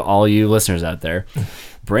to all you listeners out there.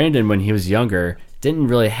 Brandon, when he was younger, didn't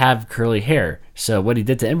really have curly hair, so what he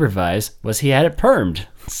did to improvise was he had it permed.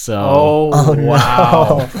 So Oh, no.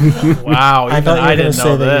 wow. Wow. I Even thought you were I going to didn't say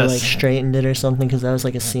know that you like this. straightened it or something because that was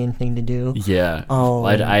like a scene thing to do. yeah. Oh.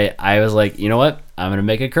 I was like, you know what? I'm gonna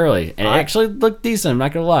make it curly, and it actually looked decent. I'm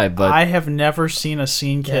not gonna lie, but I have never seen a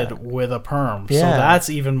scene kid Yeah. with a perm, so Yeah. that's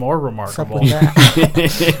even more What's up remarkable. with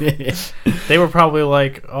that? They were probably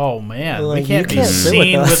like, "Oh man, Like, we can't you be can't sit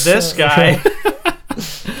seen with with, us." this guy."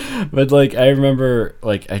 But like, I remember,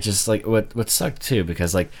 like, I just like what sucked too,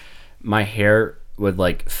 because like my hair would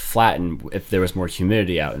like flatten if there was more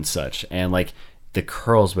humidity out and such, and like the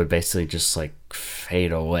curls would basically just like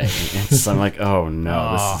fade away. I'm like, oh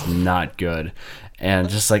no, this is not good. And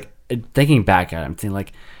just like thinking back at it, I'm thinking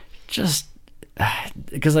like, just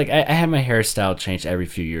because like I had my hairstyle changed every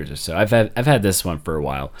few years or so. I've had this one for a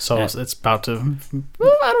while. So it's about to.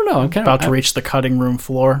 Well, I don't know. I'm kind of about to reach the cutting room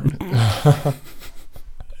floor.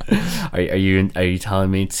 Are you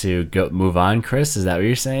telling me to go move on, Chris? Is that what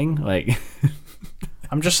you're saying? Like,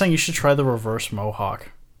 I'm just saying you should try the reverse mohawk.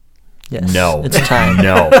 Yes. no, It's time.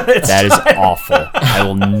 no, that is awful. I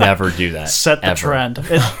will never do that. Set the ever. trend.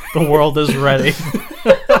 The world is ready.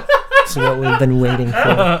 That's what we've been waiting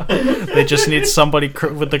for. They just need somebody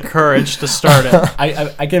with the courage to start it.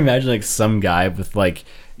 I can imagine like some guy with like,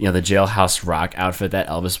 you know, the Jailhouse Rock outfit that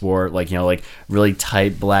Elvis wore, like, you know, like really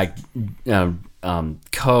tight black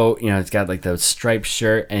coat. You know, it's got like the striped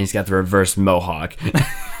shirt and he's got the reverse mohawk.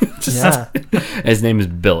 Yeah. His name is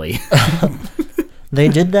Billy. They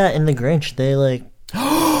did that in The Grinch. They like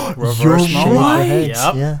Reverse shaved mohawk. their heads.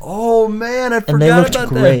 Yep. Yeah. Oh man, I forgot And they looked about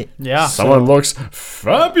great. Yeah. Someone looks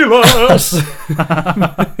fabulous.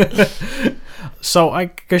 So I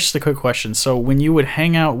guess the quick question. So when you would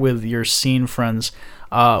hang out with your scene friends,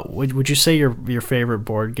 would you say your favorite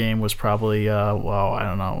board game was probably well, I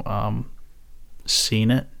don't know,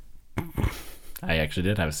 Seen It? I actually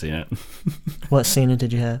did have seen it. What scene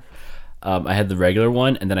did you have? I had the regular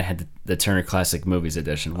one, and then I had the Turner Classic Movies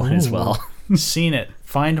Edition one as well. Seen It.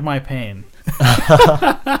 Find My Pain.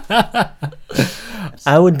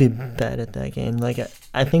 I would be bad at that game. Like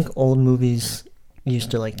I think old movies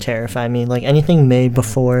used to like terrify me. Like anything made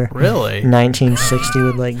before Really? 1960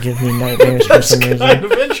 would like give me nightmares for some reason. Kind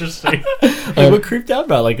of interesting. Like, what creeped out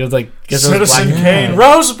about it? Like, it was like, because it was Citizen black. Kane.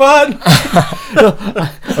 Rosebud.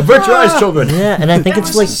 Avert your eyes, children. Yeah, and I think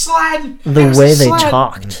it's like the way they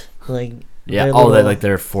talked. Like Yeah. their Oh, little- like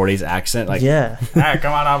their 40s accent. Like, yeah, Hey,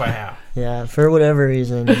 come on over here. yeah. For whatever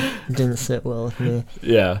reason, it didn't sit well with me.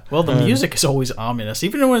 yeah. Well, the music is always ominous,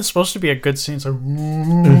 even when it's supposed to be a good scene. It's like,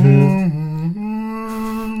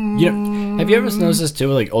 You know, have you ever noticed this too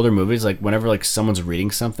with like older movies? Like whenever like someone's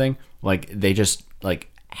reading something, like they just like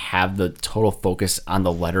have the total focus on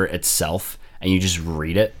the letter itself, and you just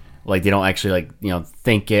read it. Like they don't actually like, you know,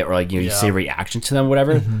 think it, or like, you know, you see a reaction to them,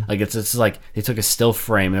 whatever. Like it's like they took a still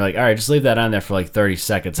frame. They're like, all right, just leave that on there for like 30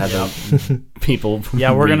 seconds. Have the people.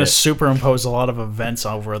 yeah, we're read gonna it. superimpose a lot of events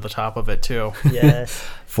over the top of it too. Yes,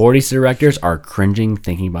 40s directors are cringing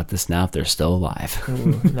thinking about this now if they're still alive.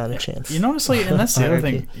 ooh, not a chance. You know, honestly, and that's the other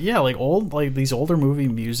Hierarchy. thing. Yeah, like these older movie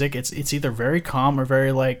music, it's either very calm or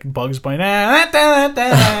very like Bugs Bunny.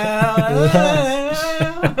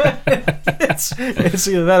 It's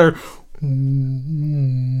either that or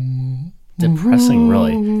Depressing,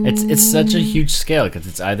 really. It's such a huge scale because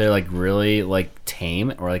it's either like really like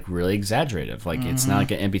tame or like really exaggerative. Like it's not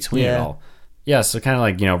like an in between at Yeah. all. Yeah, so kind of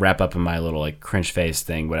like, you know, wrap up in my little like cringe face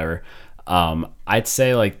thing, whatever. I'd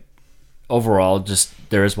say like overall, just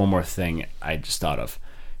there is one more thing I just thought of.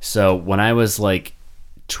 So when I was like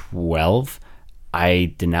 12,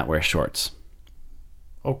 I did not wear shorts.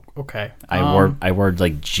 oh, okay. I wore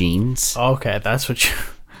like jeans. Okay, that's what you.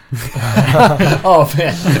 Oh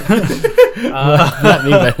man, not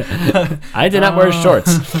me, but I did not wear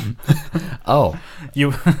shorts. Oh,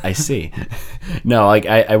 You I see. No, like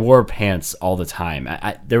I wore pants all the time.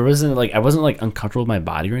 There wasn't like I wasn't like uncomfortable with my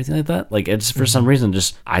body or anything like that. Like it's for some reason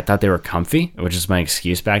just I thought they were comfy, which is my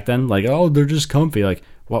excuse back then. Like, oh, they're just comfy. Like,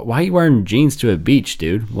 why are you wearing jeans to a beach,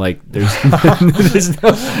 dude? Like, there's there's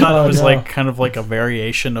no. thought it was no. like kind of like a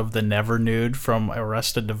variation of the Never Nude from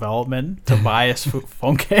Arrested Development. Tobias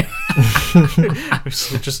Funke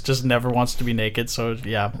just never wants to be naked. So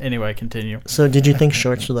yeah. Anyway, continue. So did you think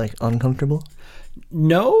shorts were like uncomfortable?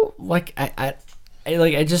 No, like I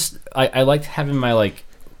liked having my like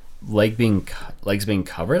legs being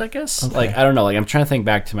covered, I guess. Okay. Like I don't know, like I'm trying to think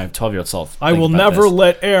back to my 12-year-old self. I thinking will about never this.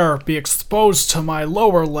 let air be exposed to my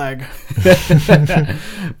lower leg.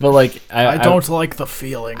 But like I don't like the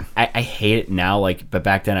feeling. I hate it now, like, but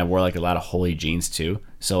back then I wore like a lot of holey jeans too.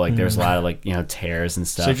 So like there's a lot of like, you know, tears and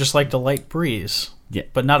stuff. So you just like the light breeze, Yeah.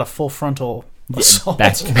 but not a full frontal assault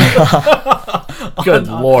Back- Good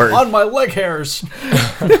lord. on my leg hairs.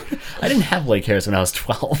 I didn't have leg hairs when I was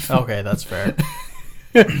 12. Okay, that's fair.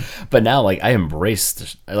 But now like I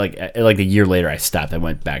embraced like a year later I stopped. I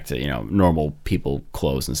went back to, you know, normal people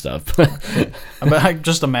clothes and stuff. But I'm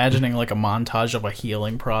just imagining like a montage of a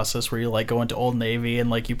healing process where you like go into Old Navy and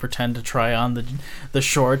like you pretend to try on the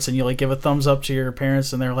shorts and you like give a thumbs up to your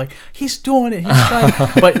parents and they're like, he's doing it, he's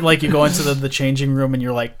trying. But like you go into the changing room and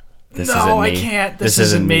you're like, This no, isn't I me. can't. This This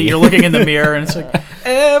isn't isn't me. me. You're looking in the mirror and it's like,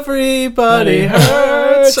 everybody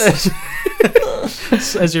hurts.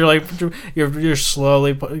 As you're like, you're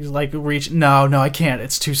slowly like reach. No, I can't.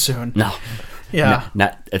 It's too soon. No. Yeah.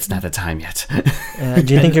 It's not the time yet.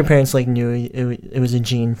 Do you think your parents like knew it was a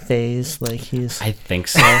Gene phase? Like I think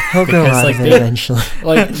so. he'll grow Because, out like, of it eventually.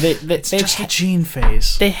 Like they It's just a Gene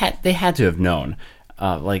phase. they had to have known,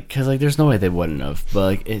 like, because like there's no way they wouldn't have. But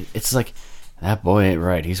like it's like that boy ain't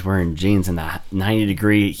right. He's wearing jeans in the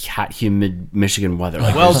 90-degree hot, humid Michigan weather.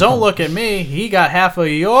 Like, Well, don't look at me. He got half of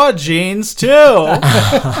your genes too.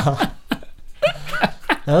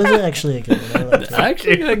 That was actually a good one. I liked it.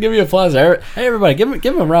 actually, give me applause. Hey, everybody, give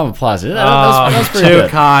him a round of applause. That's pretty too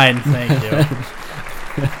good. kind. Thank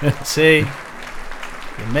you. See,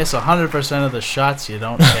 you miss 100% of the shots you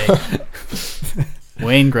don't take.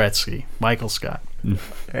 Wayne Gretzky, Michael Scott. All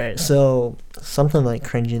right, so something like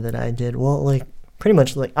cringy that I did. Well, like pretty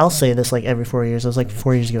much like I'll say this like every 4 years. I was like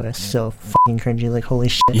 4 years ago. I was so fucking cringy. Like holy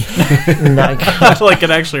shit. Not good. Like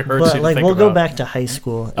it actually hurts you But to like think we'll about. go back to high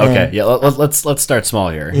school. Okay, and- yeah. Let's start small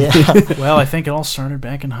here. Yeah. Well, I think it all started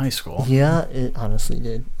back in high school. Yeah, it honestly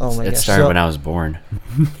did. Oh my It gosh. started So when I was born.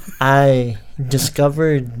 I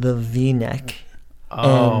discovered the V-neck.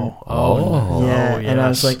 Oh, Yeah, and I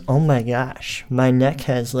was yes. like, oh my gosh, my neck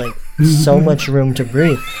has like so much room to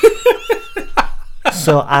breathe.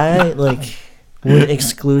 So I like would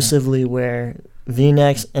exclusively wear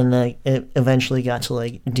V-necks, and like it eventually got to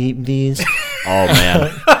like deep V's, Oh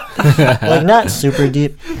man. like not super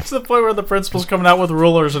deep. It's the point where the principal's coming out with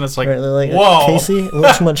rulers, and it's like, Right, they're like, whoa. Casey, a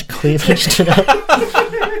little too much cleavage today.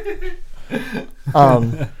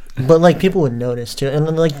 But like people would notice too, and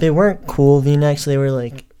then, like they weren't cool V-necks; they were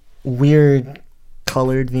like weird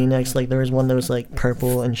colored V-necks. Like there was one that was like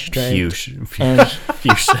purple and striped. Fuchsia. And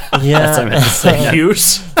Fuchsia. yeah, That's what I meant to say.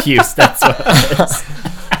 Hughes. Fuchsia. That's what it is.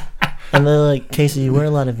 and they're like, Casey, you wear a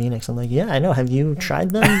lot of V-necks. I'm like, yeah, I know. Have you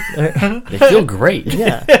tried them? Or- They feel great.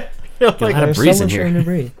 yeah, Get a lot of there's breeze so in much here. room to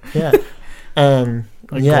breathe. Yeah,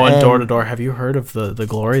 Like yeah, going and door to door. Have you heard of the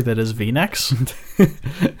glory that is V-necks?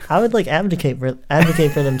 I would like advocate for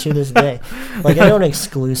them to this day. Like I don't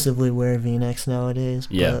exclusively wear V-necks nowadays,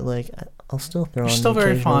 Yeah. but like I'll still throw You're on still the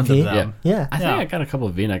very occasional fond V. of them. Yeah, I think Yeah. I got a couple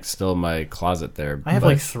of V-necks still in my closet there. I have but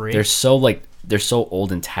like 3. They're so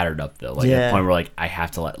old and tattered up though. Like at Yeah. the point where like I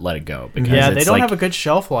have to let it go because Yeah, it's they don't like, have a good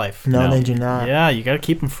shelf life. no, No. they do not. Yeah, you got to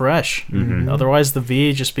keep them fresh. Mhm. Otherwise, the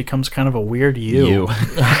V just becomes kind of a weird U. you.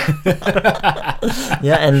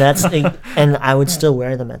 Yeah, and that's and I would still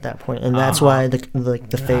wear them at that point, and that's why the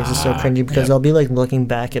phase is so cringy because I'll be like looking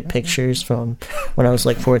back at pictures from when I was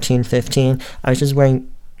like 14, 15. I was just wearing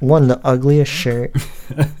the ugliest shirt,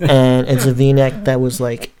 and it's a V-neck that was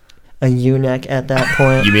like a U-neck at that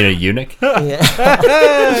point. You mean a eunuch? Yeah.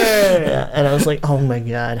 Yeah, and I was like, oh my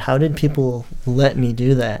god, how did people let me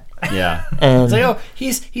do that? Yeah. And It's like, oh,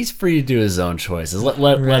 he's free to do his own choices. Let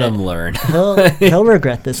Right. him learn. he'll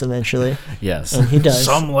regret this eventually, Yes. and he does.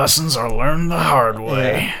 Some lessons are learned the hard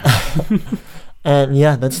way. And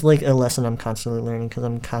yeah, that's like a lesson I'm constantly learning because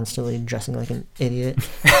I'm constantly dressing like an idiot.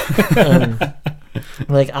 And,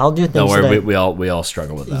 like I'll do things. Don't worry, that we all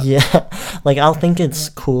struggle with that. yeah, like I'll think it's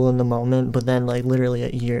cool in the moment, but then like literally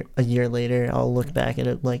a year later, I'll look back at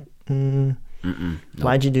it like,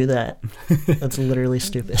 why'd you do that? That's literally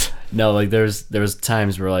stupid. No, like there was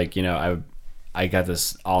times where like, you know, I got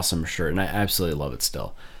this awesome shirt and I absolutely love it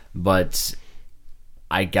still. But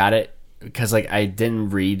I got it because like I didn't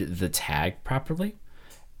read the tag properly.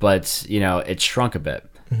 But, you know, it shrunk a bit.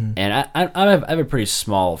 And I have a pretty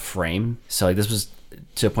small frame, so like this was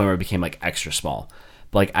to a point where it became like extra small.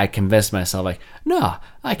 But like I convinced myself like, no,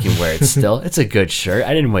 I can wear it still. It's a good shirt.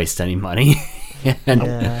 I didn't waste any money. And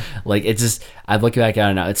Yeah. like it just, I look back at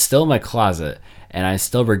it now. It's still in my closet, and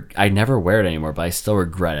I never wear it anymore. But I still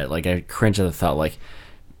regret it. Like I cringe at the thought like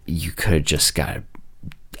you could have just got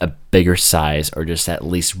a bigger size or just at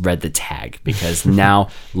least read the tag, because now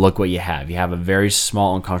look what you have. You have a very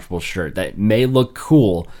small, uncomfortable shirt that may look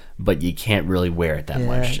cool, but you can't really wear it that Yeah,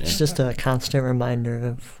 much. it's just a constant reminder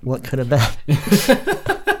of what could have been.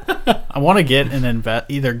 I want to get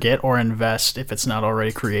either get or invest, if it's not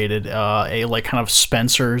already created, a like kind of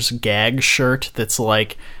Spencer's gag shirt that's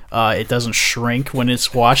like it doesn't shrink when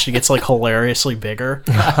it's washed. It gets like hilariously bigger.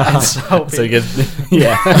 And so So you get,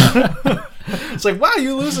 yeah. it's like, wow,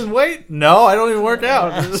 you losing weight? No, I don't even work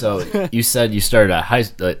out. So you said you started a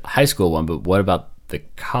high school one, but what about the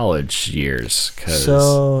college years? Because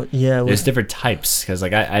So yeah, there's different types. Because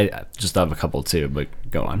like I just have a couple too, but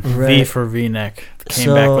go on. V right. for V-neck came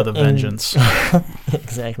So back with a in- vengeance.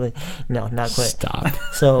 Exactly. No, not quite. Stop.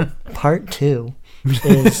 So part 2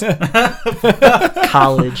 is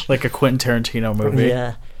college. Like a Quentin Tarantino movie.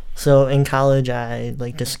 Yeah. So in college, I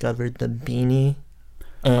like discovered the beanie.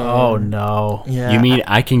 And, Oh no. Yeah. You mean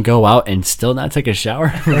I can go out and still not take a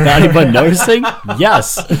shower without anyone noticing?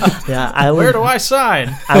 Yes. Yeah, I would. Where do I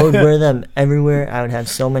sign? I would wear them everywhere. I would have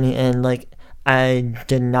so many, and like I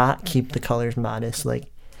did not keep the colors modest.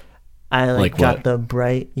 Like I Like got what? the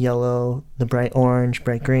bright yellow, the bright orange,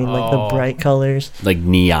 bright green, like Oh. the bright colors. Like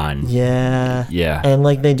neon. Yeah. Yeah. And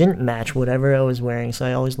like they didn't match whatever I was wearing, so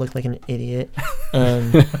I always looked like an idiot.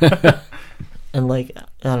 And and like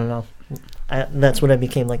I don't know. That's what I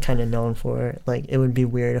became like kind of known for. Like it would be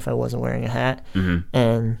weird if I wasn't wearing a hat. Mhm.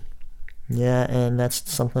 And yeah, and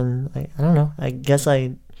that's something I don't know. I guess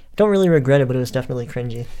I don't really regret it, but it was definitely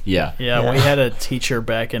cringy. Yeah. Yeah, Yeah. we had a teacher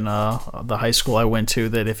back in the high school I went to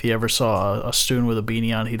that if he ever saw a student with a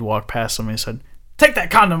beanie on, he'd walk past him and he said, "Take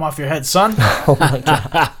that condom off your head, son." Oh my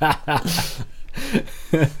god.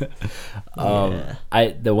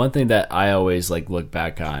 Yeah. The one thing that I always like look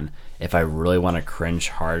back on if I really want to cringe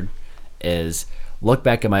hard is look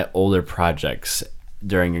back at my older projects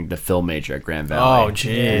during the film major at Grand Valley. Oh,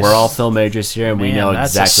 jeez. We're all film majors here, and we Man, know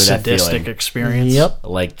that's exactly a that sadistic feeling. experience. Yep.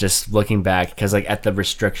 Like just looking back, because like at the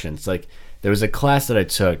restrictions, like there was a class that I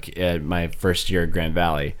took at my first year at Grand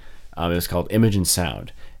Valley. It was called Image and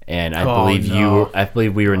Sound, and I Oh, believe no. I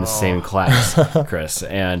believe we were in the same class, Chris,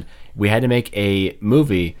 and we had to make a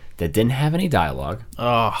movie that didn't have any dialogue.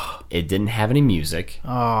 Oh, It didn't have any music.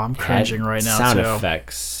 I'm Had cringing right now, sound too.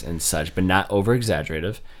 effects and such, but not over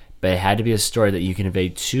exaggerative. But it had to be a story that you can convey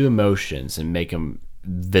two emotions and make them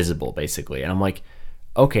visible, basically. And I'm like,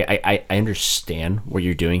 okay, I understand what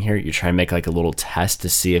you're doing here. You're trying to make like a little test to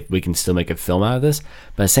see if we can still make a film out of this.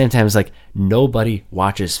 But at the same time, it's like nobody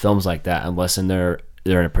watches films like that unless they're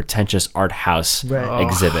in a pretentious art house Right.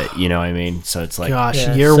 exhibit. You know what I mean? So it's like, Gosh,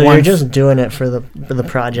 Yeah. year So one. you're just doing it for the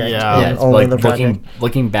project. Yeah. and yeah, it's only like the project.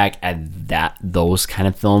 looking back at those kind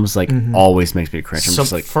of films, like always makes me cringe. I'm So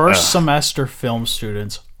just like, first ugh. semester film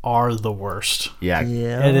students are the worst. Yeah,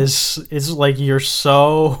 Yeah. It's like you're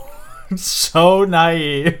so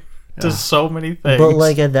naive to so many things. But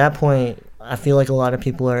like at that point, I feel like a lot of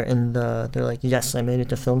people are they're like, yes, I made it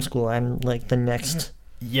to film school. I'm like the next.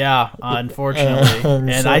 yeah, unfortunately, And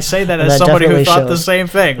and so- I say that and as that somebody who definitely thought the shows. same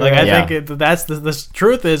thing. Like Right. I think that's the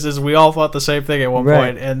truth is we all thought the same thing at one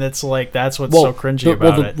Right. point, and it's like that's what's so cringy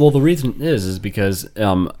about it. Well, the reason is because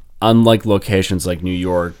unlike locations like New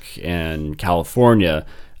York and California,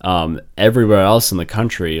 everywhere else in the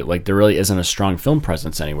country, like there really isn't a strong film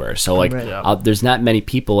presence anywhere. So like, Right. Yeah. there's not many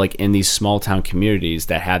people like in these small town communities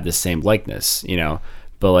that have the same likeness, you know.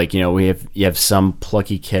 But like, you know, you have some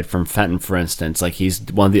plucky kid from Fenton, for instance. Like he's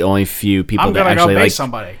one of the only few people I'm that gonna go actually base like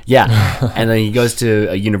somebody. Yeah, and then he goes to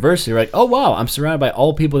a university. Like, oh wow, I'm surrounded by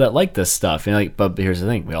all people that like this stuff. And like, but here's the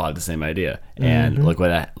thing: we all have the same idea, and look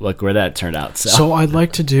where that turned out. So I'd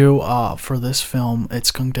like to do for this film.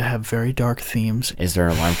 It's going to have very dark themes. is there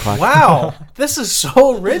an alarm clock? Wow, this is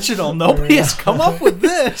so original. Nobody has come up with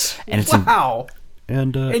this. And it's wow.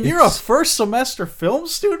 And And you're a first semester film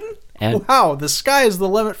student? And- Wow, the sky is the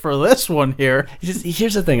limit for this one here.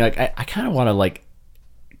 here's the thing: like, I kind of want to like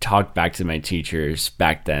talk back to my teachers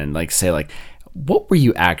back then, like say like, what were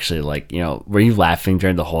you actually like? You know, were you laughing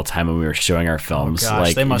during the whole time when we were showing our films? gosh,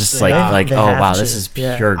 like they must- just like yeah. like They oh have wow, to. this is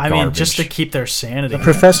Yeah. pure I garbage. mean, just to keep their sanity.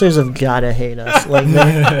 Professors have gotta hate us, like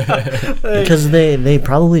because they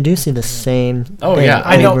probably do see the same. Oh thing yeah,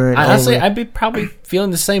 I know. over and Honestly, over. I'd be probably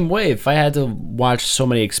feeling the same way if I had to watch so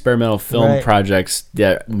many experimental film Right. projects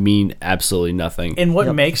that mean absolutely nothing. And what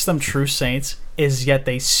Yep. makes them true saints is yet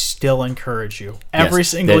they still encourage you. Every Yes,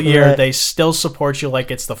 single they- year, Right. they still support you like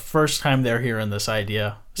it's the first time they're hearing this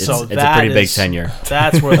idea. So it's a that pretty big is- tenure.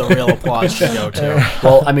 That's where the real applause should go to.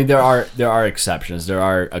 Well, I mean, there are exceptions. There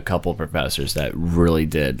are a couple professors that really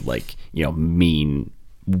did like mean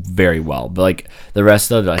very well, but like the rest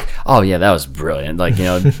of them, like, oh yeah, that was brilliant. Like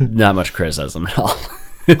not much criticism at all.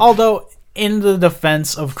 Although, in the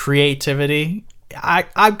defense of creativity,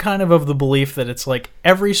 I'm kind of the belief that it's like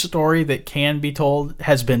every story that can be told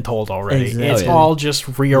has been told already. Exactly. It's Oh, yeah. all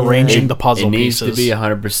just rearranging the puzzle it needs pieces. to be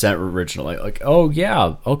 100% original. Like, oh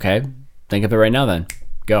yeah, okay, think of it right now. Then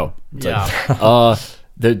go. It's like, Yeah.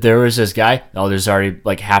 there was this guy. Oh, there's already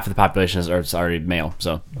like half of the population is it's already male.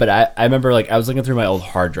 So, but I remember like I was looking through my old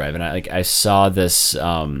hard drive and I saw this.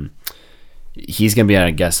 He's gonna be on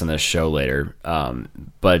a guest on this show later.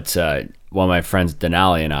 But one of my friends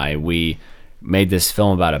Denali and we made this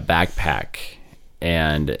film about a backpack,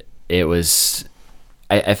 and it was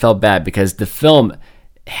I felt bad because the film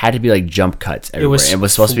had to be like jump cuts everywhere. It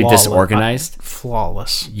was supposed to be flawless. disorganized.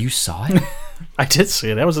 Flawless. You saw it? I did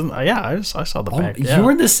see it. That was I saw the back. Yeah. You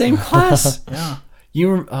were in the same class. Yeah. You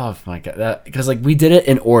were, oh my god, because like we did it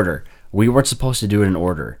in order. We weren't supposed to do it in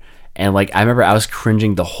order, And like I remember I was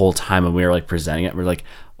cringing the whole time when we were like presenting it. We're like,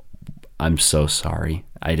 I'm so sorry.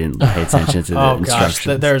 I didn't pay attention to the Oh instructions.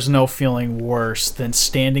 gosh, there's no feeling worse than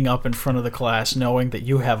standing up in front of the class knowing that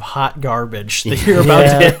you have hot garbage that you're about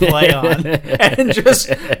to hit play on, and just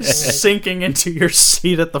sinking into your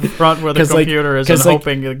seat at the front where the 'Cause, like- computer is, 'cause, and like-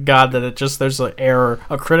 hoping to God that there's an error,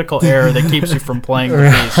 a critical error that keeps you from playing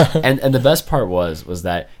the piece. and the best part was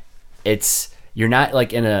that you're not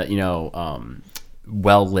like in a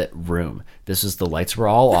well lit room. This is the lights were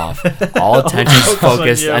all off. All attention's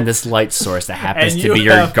focused you. on this light source that happens And to you be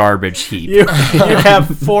your have- garbage heap. You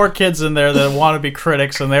have 4 kids in there that want to be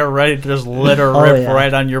critics, and they're ready to just litter rip yeah.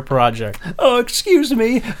 right on your project. Oh, excuse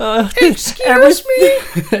me. Excuse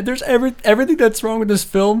me? There's everything that's wrong with this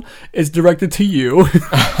film is directed to you.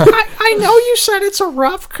 I know you said it's a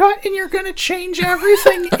rough cut and you're going to change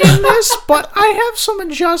everything in this, but I have some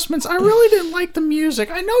adjustments. I really didn't like the music.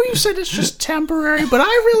 I know you said it's just temporary, but I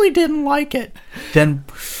really didn't like it. Then,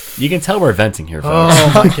 You can tell we're venting here, folks.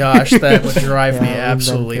 oh my gosh, that would drive me Yeah, we've been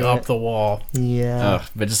absolutely through up it. the wall. Yeah. Ugh,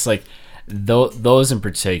 but just like those in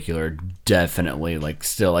particular, definitely like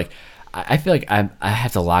still like I feel like I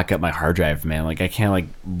have to lock up my hard drive, man. Like I can't like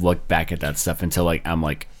look back at that stuff until like I'm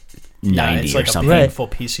like 90 it's or like something. a painful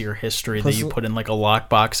piece of your history Plus- that you put in like a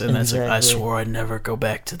lockbox, and then it's like, I Exactly. swore I'd never go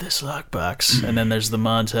back to this lockbox. And then there's the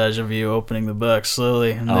montage of you opening the box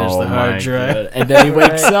slowly, and there's the hard drive. God. And then he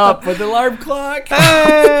wakes up with the alarm clock.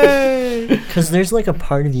 Because there's like a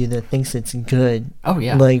part of you that thinks it's good. Oh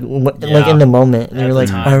yeah. Like, Yeah. like in the moment. And At you're the like,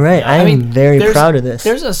 time. all right, Yeah. I'm very there's- proud of this.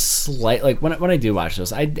 There's a slight like when I do watch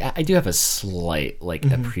those, I do have a slight like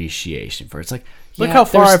appreciation for it. It's like Look yeah, how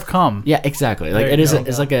far there's- I've come. Yeah, exactly. Like There it you is. go.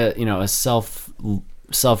 It's like a a self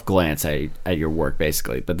glance at your work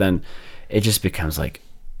basically. But then it just becomes like,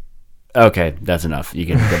 okay, that's enough. You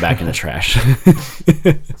can go back in the trash.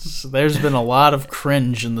 So there's been a lot of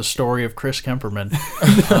cringe in the story of Chris Kemperman.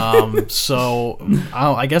 So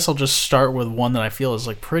I guess I'll just start with one that I feel is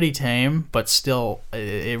like pretty tame, but still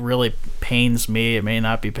it really pains me. It may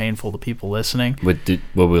not be painful to people listening.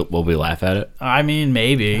 Will we laugh at it? I mean,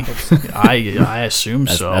 maybe. I assume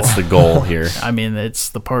so. That's the goal here. I mean, it's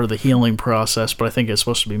the part of the healing process, but I think it's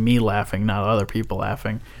supposed to be me laughing, not other people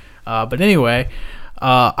laughing. But anyway,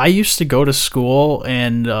 I used to go to school,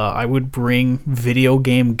 and I would bring video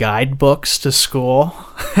game guidebooks to school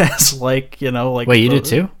as like. Wait, you did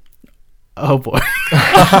too? Oh boy.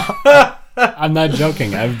 I'm not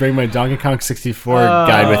joking. I would bring my Donkey Kong 64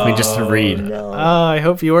 guide with me just to read. No. I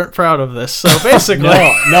hope you weren't proud of this. So basically,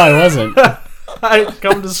 No, I wasn't. I'd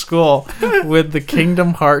come to school with the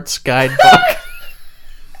Kingdom Hearts guidebook.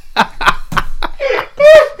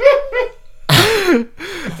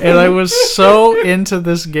 And I was so into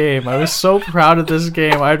this game. I was so proud of this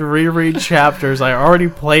game. I'd reread chapters I already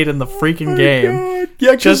played in the freaking game.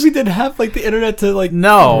 Yeah, because Just- we didn't have like the internet to like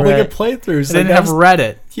No. look Right. at playthroughs. I didn't have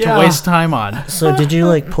Reddit Yeah. to waste time on. So did you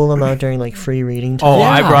like pull them out during like free reading time? Oh,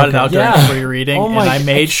 I Yeah, brought it out during yeah. free reading, Oh and my I God.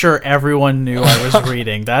 made sure everyone knew I was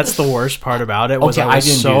reading. That's the worst part about it. Was Okay, I was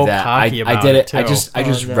didn't so do that. cocky about I did it. too. I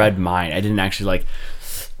just yeah. read mine. I didn't actually like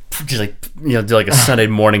just like do like a Sunday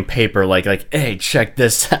morning paper like hey, check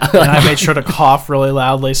this out. And I made sure to cough really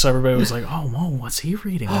loudly so everybody was like, "Oh, whoa, what's he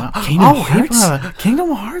reading? Wow. Kingdom he Hearts? brought a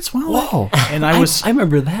Kingdom Hearts? Wow." Whoa. And I was I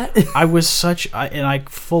remember that. I was such, and I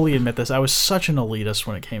fully admit this, I was such an elitist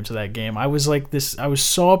when it came to that game. I was like this, I was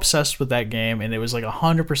so obsessed with that game, and it was like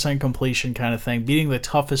 100% completion kind of thing, beating the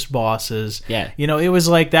toughest bosses. Yeah. It was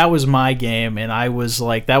like, that was my game, and I was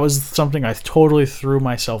like, that was something I totally threw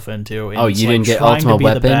myself into. And Oh, it's you like didn't get trying to Ultimate be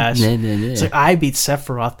the Weapon? best. Nah, nah, nah. It's like, I beat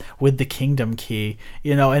Sephiroth with the Kingdom Key,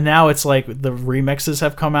 and now it's like the remixes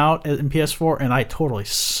have come out in PS4, and I totally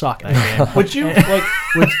suck at that game. Would you like?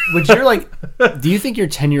 Would you like? Do you think your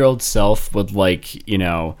 10-year-old self would like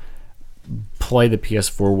play the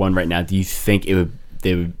PS4 one right now? Do you think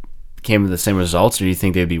they would came with the same results, or do you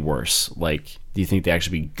think they'd be worse? Like, do you think they'd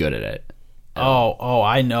actually be good at it? Oh,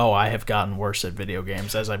 I know I have gotten worse at video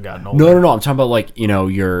games as I've gotten older. No. I'm talking about like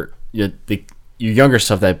your younger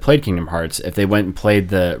self that played Kingdom Hearts. If they went and played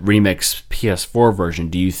the remix PS4 version,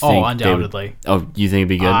 do you think? Undoubtedly. You think it'd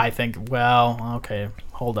be good? I think, well, okay,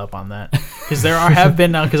 hold up on that. Because there have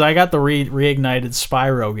been, because I got the reignited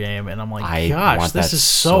Spyro game, and I'm like, I gosh, want this that is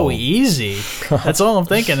so so- easy. That's all I'm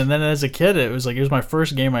thinking. And then as a kid, it was my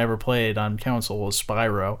first game I ever played on console was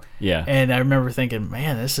Spyro. Yeah. And I remember thinking,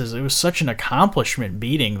 man, it was such an accomplishment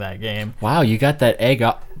beating that game. Wow, you got that egg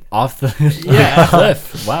off the Yeah.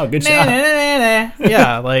 cliff. Wow, good job.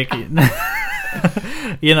 Yeah, like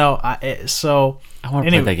So I want to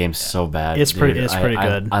anyway, play that game so bad. it's pretty dude. pretty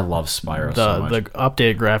good. I love Spyro so much. The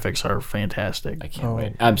updated graphics are fantastic. I can't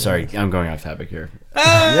wait. I'm sorry. I'm going off topic here.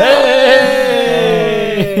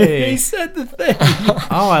 Yay! He said the thing.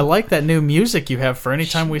 Oh, I like that new music you have for any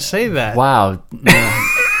time we say that. Wow.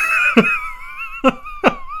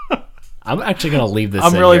 I'm actually going to leave this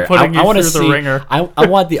I'm in really here. putting you wanna through the ringer. I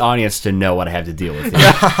want the audience to know what I have to deal with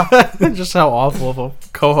here. Just how awful of a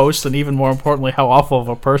co-host, and even more importantly, how awful of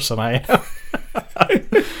a person I am.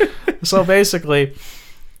 So basically,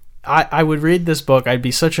 I would read this book. I'd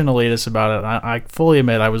be such an elitist about it. I fully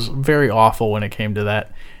admit I was very awful when it came to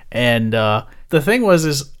that. And the thing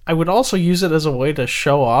is I would also use it as a way to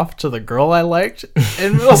show off to the girl I liked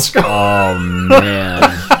in middle school. Oh, man.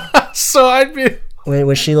 So I'd be... Wait,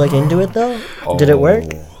 was she like into it though? Did it work?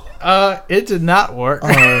 It did not work.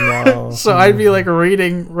 Oh no. So I'd be like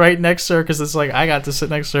reading right next to her because it's like I got to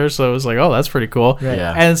sit next to her, so it was like, oh, that's pretty cool. Right.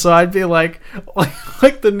 Yeah. And so I'd be like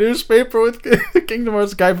the newspaper with Kingdom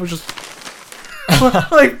Hearts guy was just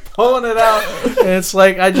like pulling it out, and it's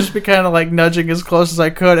like I'd just be kind of like nudging as close as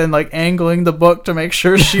I could and like angling the book to make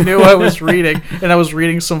sure she knew I was reading, and I was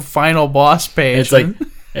reading some final boss page. It's like,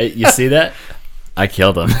 hey, you see that? I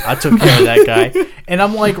killed him. I took care of that guy. And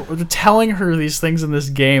I'm like telling her these things in this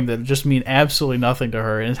game that just mean absolutely nothing to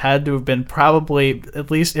her. And it had to have been probably,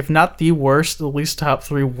 at least, if not the worst, at least top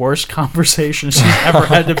 3 worst conversations she's ever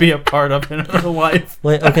had to be a part of in her life.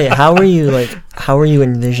 Wait, okay, how were you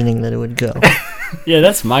envisioning that it would go? Yeah,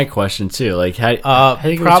 that's my question too. Like, how do you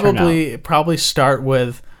think it would turn out? Probably start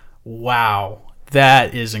with, wow,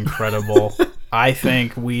 that is incredible. I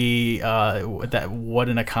think what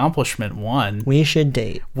an accomplishment. One, We should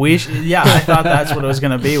date. yeah, I thought that's what it was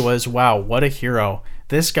going to be, was, wow, what a hero.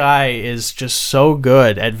 This guy is just so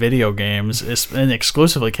good at video games, and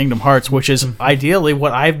exclusively Kingdom Hearts, which is ideally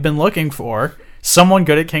what I've been looking for, someone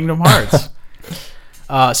good at Kingdom Hearts.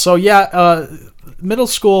 Middle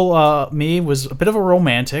school me was a bit of a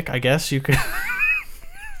romantic, I guess you could...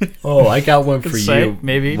 Oh, I got one for say, you.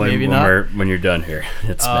 maybe when not. When you're done here.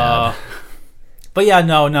 It's bad. But yeah,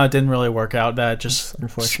 no, it didn't really work out. That just,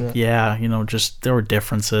 Unfortunate. yeah, just there were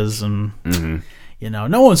differences, and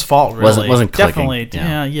no one's fault really. Wasn't clicking. Definitely,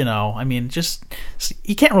 yeah. I mean, just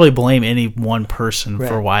you can't really blame any one person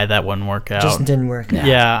for Right. why that wouldn't work out. Just didn't work out.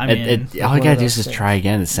 Yeah, I mean, all you one gotta of do is those just try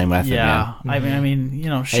again the same method, yeah. man. I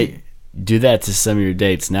mean, she. Hey, do that to some of your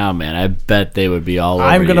dates now, man. I bet they would be all over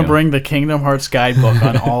I'm gonna you. bring the Kingdom Hearts guidebook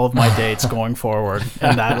on all of my dates going forward,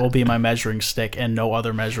 and that will be my measuring stick, and no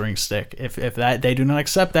other measuring stick. If that they do not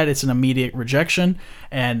accept that, it's an immediate rejection,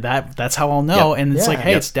 and that's how I'll know. Yep. And it's Yeah. like,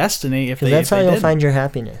 hey, it's destiny. If Because they, that's if how they you'll didn't. find your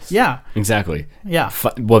happiness. Yeah, Exactly. yeah.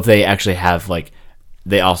 Well, if they actually have, like,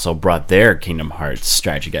 they also brought their Kingdom Hearts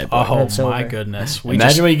strategy guidebook. Oh That's my over. goodness!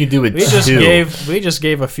 Imagine what you could do with we just two.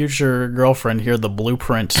 gave a future girlfriend here the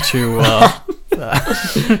blueprint to.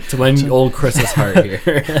 To win old Chris's heart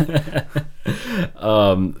here.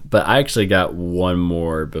 But I actually got one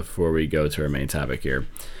more before we go to our main topic here.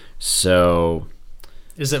 So,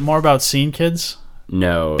 Is it more about scene kids?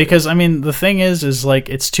 no. Because I mean, the thing is like,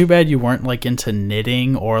 it's too bad you weren't like into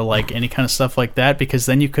knitting or like any kind of stuff like that, because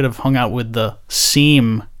then you could have hung out with the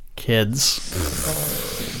seam kids.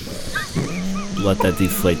 Let that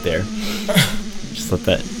deflate there. Just let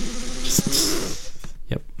that.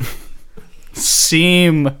 Yep.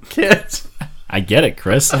 Seam kids. I get it,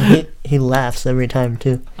 Chris. He laughs every time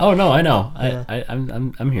too. Oh no, I know. Yeah.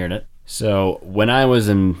 I'm hearing it. So when I was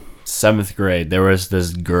in 7th grade, there was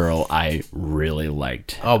this girl I really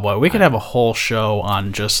liked. Oh boy, we could have a whole show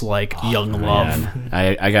on just like young love. Man,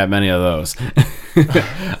 I got many of those.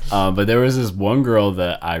 But there was this one girl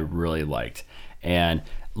that I really liked, and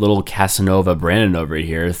little Casanova Brandon over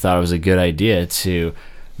here thought it was a good idea to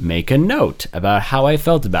make a note about how I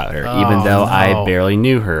felt about her, even though I barely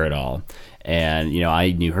knew her at all. And,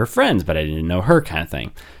 I knew her friends, but I didn't know her, kind of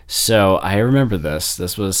thing. So I remember this.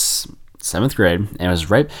 This was 7th grade, and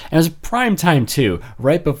it was prime time too,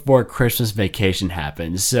 right before Christmas vacation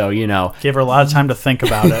happened. So, Give her a lot of time to think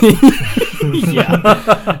about it.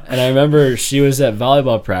 yeah. And I remember she was at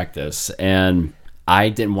volleyball practice, and I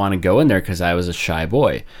didn't want to go in there because I was a shy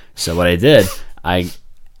boy. So what I did, I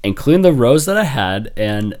included the rose that I had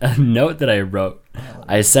and a note that I wrote.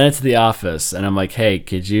 I sent it to the office, and I'm like, "Hey,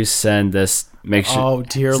 could you send this? Make sure." Oh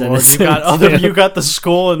dear send Lord, this you got the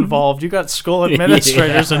school involved. You got school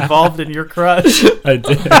administrators involved in your crush. I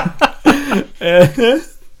did.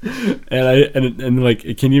 and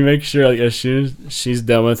like, can you make sure, like, as soon as she's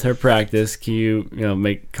done with her practice, can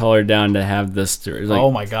you call her down to have this? Like,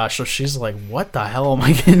 Oh my gosh! So she's like, "What the hell am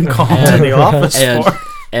I getting called to the office and for?"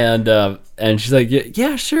 And she's like,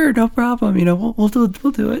 yeah, sure, no problem. You know, we'll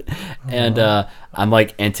do it. And I'm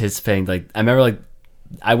like anticipating. Like I remember, like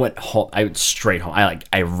I went home. I went straight home.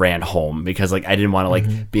 I ran home because like I didn't want to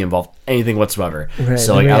like be involved in anything whatsoever. Right,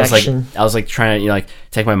 so like reaction. I was like trying to like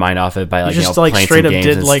take my mind off it by like You just like playing straight some up games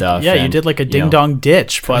did and like stuff. you and, did like a you know, ding dong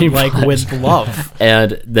ditch, but pretty like much. with love.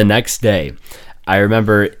 And the next day, I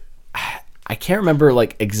remember, I can't remember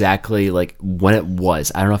like exactly like when it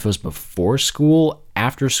was. I don't know if it was before school,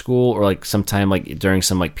 after school, or like sometime like during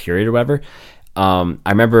some like period or whatever. I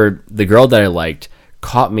remember the girl that I liked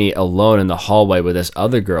caught me alone in the hallway with this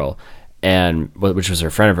other girl, and which was her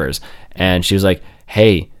friend of hers, and she was like,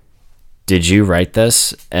 "Hey, did you write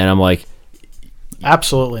this?" And I'm like,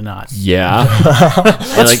 Absolutely not. "Yeah."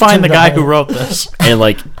 Let's find the guy who wrote this. And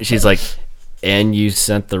like she's like, "And you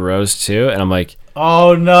sent the rose too?" And I'm like,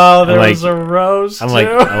 Oh no, there I'm was a rose I'm too.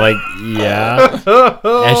 like, yeah.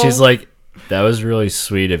 And she's like, "That was really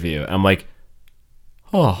sweet of you." I'm like,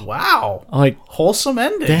 "Oh." Wow. I'm like, Wholesome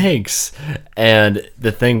ending. "Thanks." And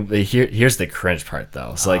the thing, here's the cringe part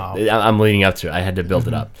though. So like, I'm leading up to it. I had to build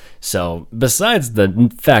it up. So besides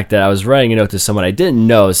the fact that I was writing a note to someone I didn't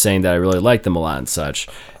know saying that I really liked them a lot and such.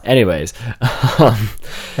 Anyways, I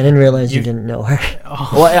didn't realize you didn't know her.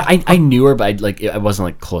 well, I knew her, but I wasn't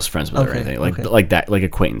like close friends with her or Okay, anything. Like okay. like that, like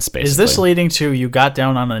acquaintance basically. Is this leading to you got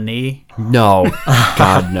down on a knee? No,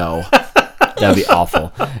 God, no. That'd be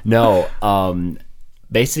awful. No,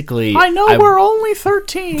 basically, I know we're only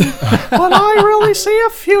 13, but I really see a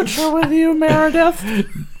future with you, Meredith.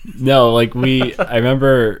 No, like I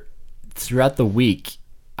remember throughout the week,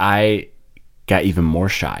 I got even more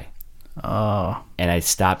shy. Oh. And I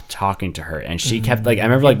stopped talking to her, and she kept like I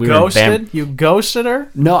remember like we were in Ghosted? You ghosted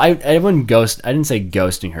her? No, I wouldn't ghost. I didn't say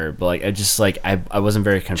ghosting her, but like I just like I wasn't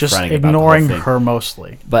very confronting Just about the whole ignoring thing. her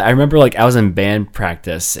mostly. But I remember like I was in band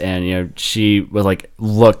practice, and you know she would like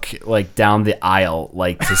look like down the aisle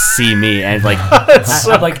like to see me, and like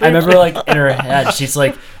I remember like in her head she's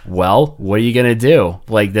like, "Well, what are you gonna do?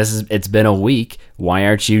 Like it's been a week. Why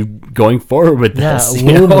aren't you going forward with Yeah, this?"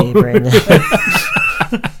 woo me, Brandon.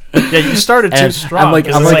 Yeah, you started too And strong. I'm like,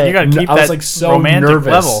 you gotta keep I was that like so romantic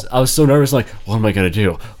nervous. level. I was so nervous. Like, what am I gonna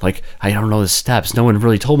do? Like, I don't know the steps. No one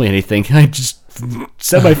really told me anything. I just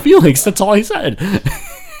said my feelings. That's all I said.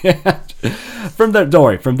 From there, don't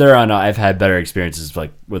worry. From there on, I've had better experiences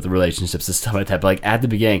like with relationships and stuff like that. But like at the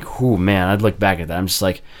beginning, oh man, I'd look back at that. I'm just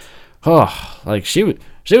like, oh, like she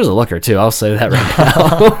was a looker too. I'll say that right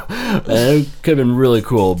now. It could have been really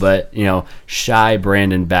cool, but you know, shy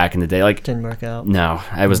Brandon back in the day, like Didn't work out. no,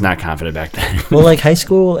 I was not confident back then. Well, like high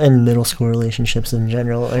school and middle school relationships in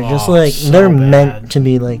general are just Oh, like so they're bad. meant to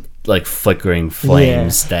be like Like flickering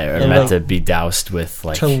flames that are And, meant like, to be doused with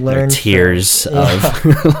like to learn tears from-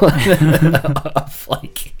 of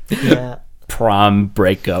like yeah. prom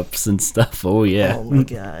breakups and stuff. Oh yeah. Oh my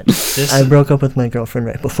god. This- I broke up with my girlfriend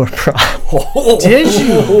right before prom. Did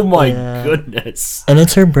you? Oh my Yeah. goodness. And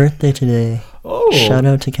it's her birthday today. Oh. Shout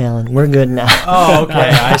out to Callan. We're good now. Oh, okay,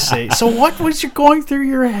 I see. So what was going through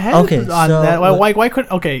your head Okay, on so that? what- Why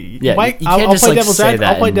couldn't? Okay, Yeah, why? you can't I'll just, play like, devil's say that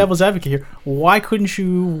I'll play and- devil's advocate here. Why couldn't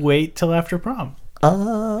you wait till after prom?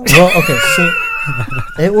 Well, okay, so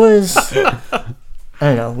it was, I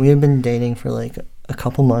don't know, we had been dating for like a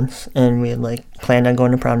couple months, and we had like planned on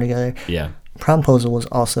going to prom together. Yeah. Promposal was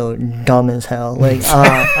also dumb as hell. Like,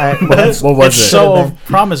 What was It's it? so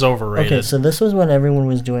prom is overrated. okay, so this was when everyone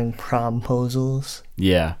was doing promposals,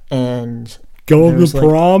 Yeah. and Going There was, to like,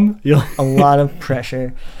 prom? Yeah. a lot of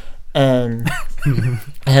pressure. And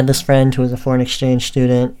I had this friend who was a foreign exchange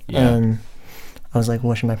student, Yeah. and I was like,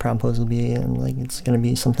 what should my promposal be? And like, it's going to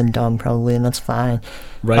be something dumb probably, and that's fine.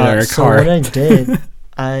 Right on our So car. what I did,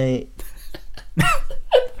 I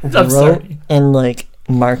wrote sorry. in like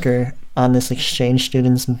marker on this exchange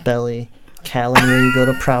student's belly, Callan, will you go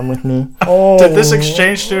to prom with me? Did this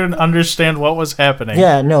exchange student understand what was happening?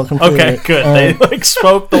 Yeah, no, completely. Okay, good. And They like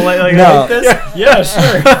spoke the like No. this. Yeah,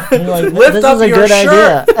 sure. you're like, Lift this up is a your good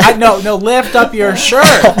shirt. idea. No, lift up your shirt.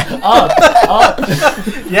 Up.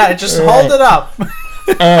 Yeah, just Right. hold it up.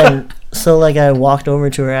 And so like I walked over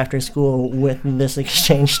to her after school with this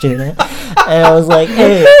exchange student, and I was like,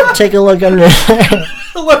 hey, take a look under there.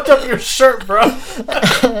 Lift up your shirt, bro.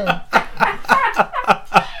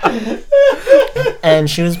 And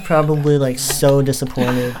she was probably like so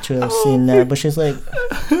disappointed to have seen that, but she's like,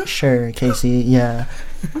 sure, Casey, yeah,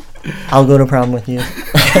 I'll go to prom with you.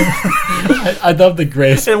 I love the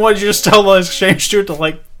grace. And what did you just tell the exchange student to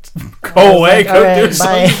like go away, like, go "Alright, do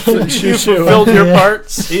something? bye." You fulfilled your part.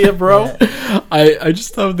 See ya, bro. I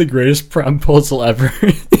just thought the greatest promposal ever.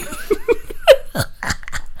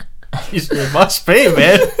 It must be,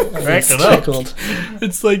 man. Crack It's it up. tickled.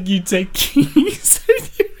 It's like you take keys and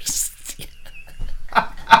you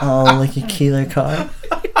Oh, like you key their car.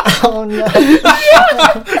 Oh no.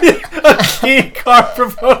 Key car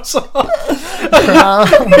proposal.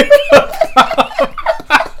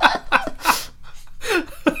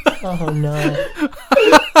 Oh no.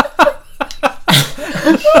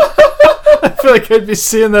 I feel like I'd be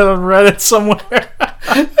seeing that on Reddit somewhere.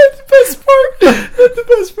 the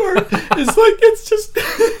best part is like it's just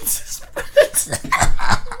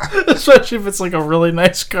Especially if it's like a really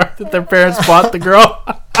nice car that their parents bought the girl.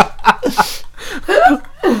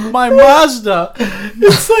 My Mazda.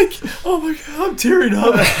 it's like, oh my god, I'm tearing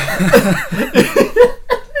up.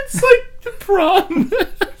 It's like the prom.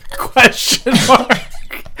 Question mark.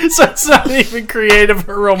 So it's not even creative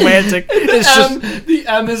or romantic. It's just The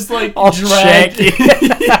M is like all dragged. shaky.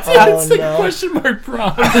 Oh It's like no. question mark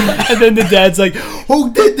prom. And then the dad's like,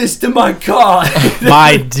 who did this to my car?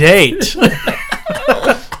 My date.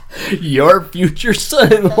 Your future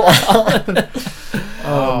son-in-law.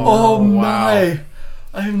 Oh my.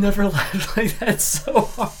 I've never laughed like that so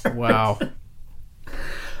hard. Wow.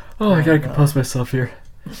 Oh, I gotta compose myself here.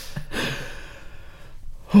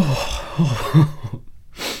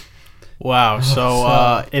 Wow.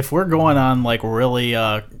 So if we're going on like really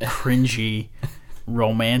cringy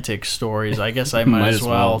romantic stories, I guess I might as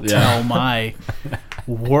well tell my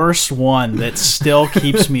worst one that still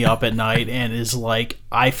keeps me up at night and is like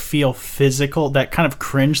I feel physical, that kind of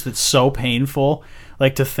cringe that's so painful,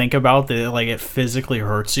 like to think about that like it physically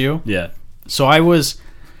hurts you. Yeah. So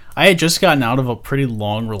I had just gotten out of a pretty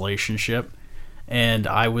long relationship and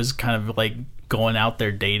I was kind of like going out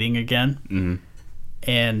there dating again. Mm-hmm.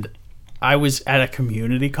 And I was at a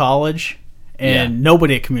community college and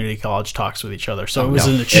nobody at community college talks with each other. So it was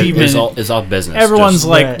an achievement. It's all business. Everyone's Just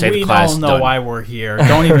like, take the we class, don't know done. why we're here.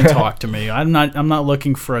 Don't even talk to me. I'm not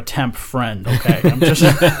looking for a temp friend, okay? I'm just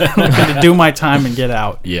looking to do my time and get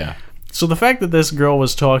out. Yeah. So the fact that this girl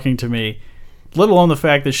was talking to me, let alone the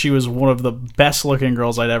fact that she was one of the best looking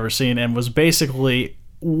girls I'd ever seen and was basically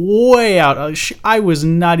way out. I was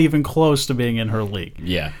not even close to being in her league.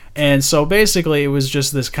 Yeah. And so basically it was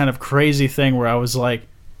just this kind of crazy thing where I was like,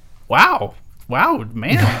 wow,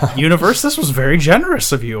 man, universe, this was very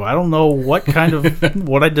generous of you. I don't know what kind of,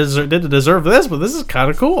 what I did to deserve this, but this is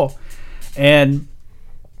kind of cool. And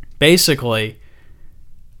basically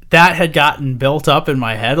that had gotten built up in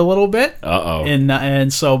my head a little bit. Uh-oh.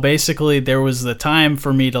 And so basically there was the time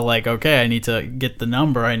for me to like, okay, I need to get the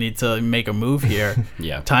number. I need to make a move here.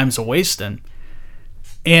 Yeah. Time's a wasting.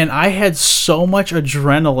 And I had so much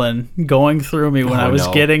adrenaline going through me when I was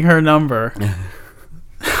getting her number.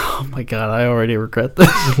 Oh my God, I already regret this.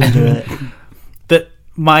 You can do it. That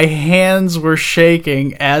my hands were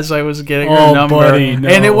shaking as I was getting her number. buddy, no.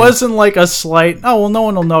 And it wasn't like a slight, oh, well, no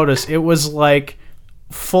one will notice. It was like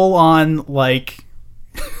full on, like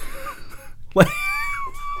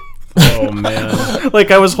Oh man.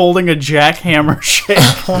 like I was holding a jackhammer shake.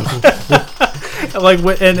 Like,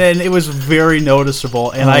 and it was very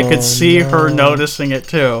noticeable, and I could see her noticing it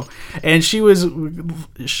too. And she was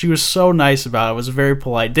so nice about it. It was very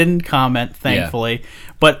polite. Didn't comment, thankfully.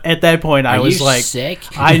 But at that point, I was like, sick?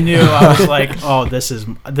 I knew. I was like, oh, this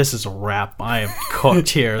is a wrap. I am cooked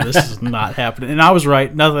here. This is not happening. And I was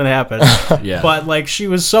right. Nothing happened. Yeah. But like, she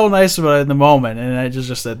was so nice about it in the moment, and I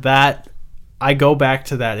just said that. I go back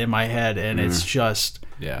to that in my head, and it's just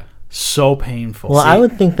Yeah. so painful. Well, I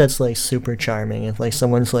would think that's like super charming if like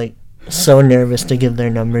someone's like so nervous to give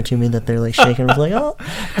their number to me that they're like shaking. It's like, oh,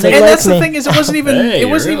 they And like that's the me. thing is, it wasn't even Hey, it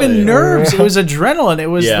wasn't really? even nerves. It was adrenaline. It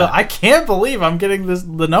was Yeah. I can't believe I'm getting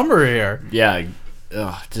the number here. Yeah.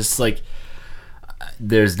 Just like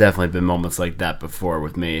there's definitely been moments like that before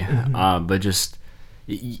with me.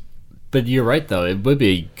 But you're right though. It would be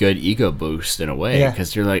a good ego boost in a way Yeah.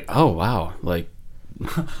 because you're like, oh wow, like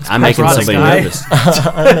I'm making brought this somebody guy. nervous.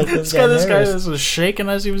 I make this guy This guy nervous. was shaking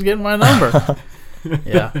as he was getting my number.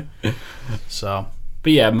 Yeah. So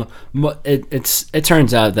But yeah, it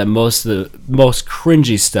turns out that most of the most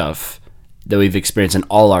cringy stuff that we've experienced in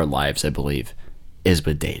all our lives, I believe, is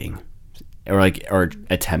with dating, or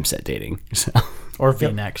attempts at dating, so, or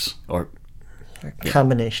V-necks. or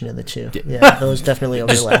Combination of the two. Yeah, those definitely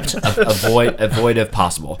overlapped. avoid if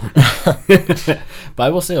possible. But I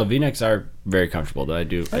will say, V-necks are very comfortable. Though I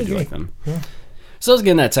do agree. like them. Yeah. So it's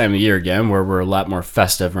getting that time of year again where we're a lot more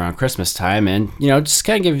festive around Christmas time, and just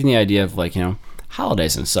kind of giving the idea of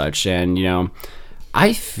holidays and such. And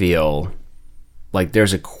I feel like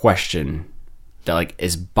there's a question that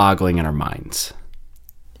is boggling in our minds.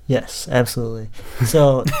 Yes, absolutely.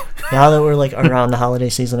 So now that we're around the holiday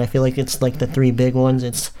season, I feel like it's the three big ones.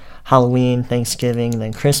 It's Halloween, Thanksgiving,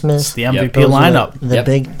 then Christmas. The MVP Those are lineup. the Yep.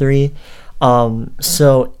 big three.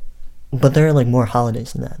 So, but there are like more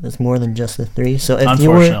holidays than that. There's more than just the three. So if you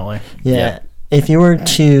were, Unfortunately. yeah, if you were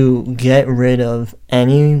to get rid of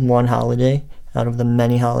any one holiday out of the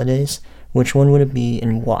many holidays, which one would it be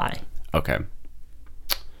and why? Okay.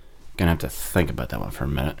 Gonna have to think about that one for a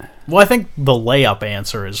minute. Well, I think the layup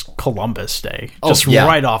answer is Columbus Day. Oh, Just yeah.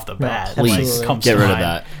 right off the bat. Please, like, comes Get to rid of mind.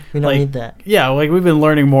 that. We don't Like, need that. Yeah, like we've been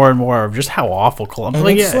learning more and more of just how awful Columbus. And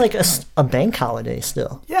Like, it's yeah, like a bank holiday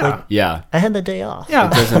still. yeah, Like, Yeah. I had the day off. yeah.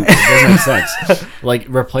 It doesn't make sense. Like,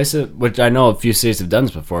 replace it, which I know a few cities have done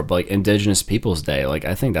this before, but like Indigenous Peoples Day. Like,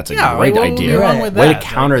 I think that's a Yeah, great like, what would idea. be wrong with Way that? to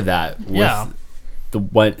counter that with Yeah. the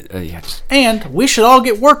what? Just, And we should all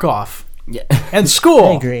get work off yeah. and school.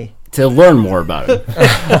 I agree. to learn more about it.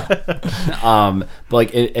 But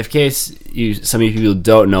like, if case some of you people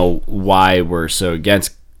don't know why we're so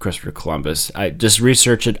against Christopher Columbus, I just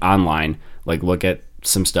research it online. Like, look at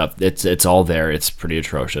some stuff. It's all there. It's pretty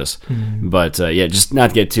atrocious. But yeah, just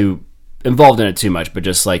not to get too involved in it too much. But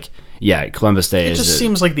just like, yeah, Columbus Day It is just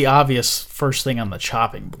seems like the obvious first thing on the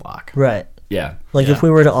chopping block. Right. yeah. Like if we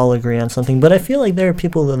were to all agree on something, but I feel like there are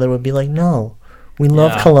people that would be like, no, we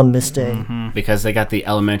love Yeah. Columbus Day. Because they got the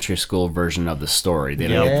elementary school version of the story. They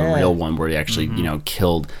don't get the Yeah. real one where they actually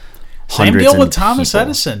killed Same hundreds deal of with Thomas people.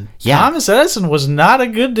 Edison. Yeah. Thomas Edison was not a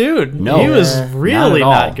good dude. No. He was Yeah. really at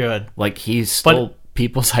all. not good. Like, he stole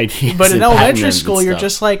people's ideas. But in and patented elementary them and school, you're stuff.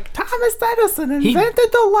 just like, Thomas Edison invented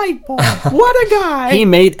the light bulb. What a guy. He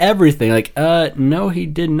made everything. Like, no, he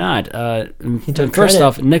did not. took First credit.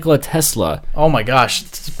 off, Nikola Tesla. Oh my gosh.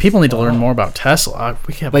 People need to learn more about Tesla.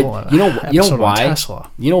 We can't But pull a you know episode on why? Tesla.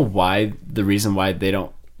 You know why? The reason why they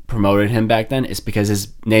don't promoted him back then is because his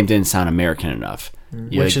name didn't sound American enough.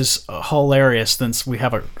 Which is hilarious since we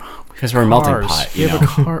have a because we're a melting cars. pot. We You have know? a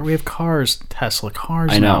car. We have cars. Tesla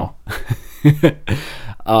cars. I know. now.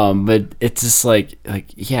 But it's just like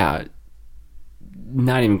yeah,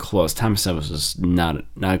 not even close. Thomas Edison was just not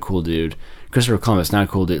a cool dude. Christopher Columbus, not a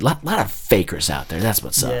cool dude. Lot of fakers out there. That's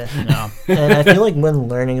what's up. Yeah. Yeah. And I feel like when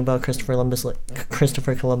learning about Christopher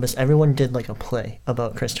Columbus, everyone did like a play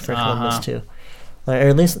about Christopher Columbus too. Like, or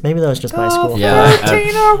at least maybe that was just my school. Yeah,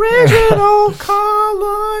 13 original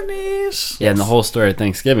colonies. Yeah, and the whole story of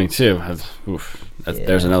Thanksgiving too.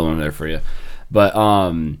 There's another one there for you. But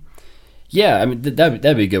yeah, I mean that'd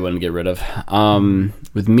be a good one to get rid of.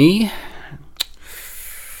 With me,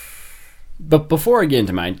 but before I get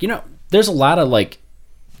into mine, there's a lot of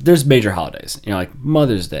there's major holidays. Like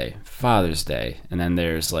Mother's Day, Father's Day, and then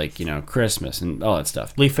there's Christmas and all that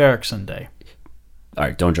stuff. Leif Erikson Day. All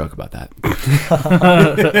right, don't joke about that.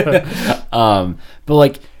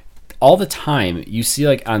 But all the time, you see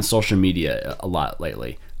on social media a lot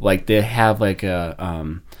lately. They have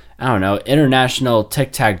I don't know, International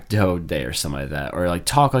Tic-Tac-Toe Day or something like that, or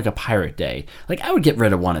Talk Like a Pirate Day. I would get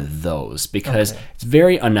rid of one of those because it's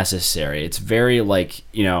very unnecessary. It's very a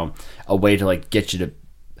way to get you to.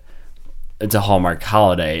 It's a Hallmark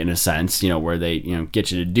holiday in a sense, where they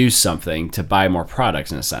get you to do something to buy more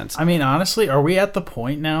products in a sense. I mean, honestly, are we at the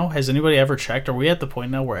point now? Has anybody ever checked? Are we at the point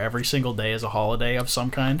now where every single day is a holiday of some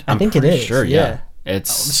kind? I think it Pretty is. sure, Yeah.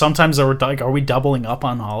 It's Sometimes are we doubling up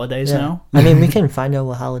on holidays Yeah. now? I mean, we can find out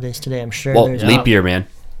what holidays today. I'm sure there's leap year, man.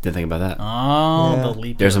 Didn't think about that. Oh, Yeah. the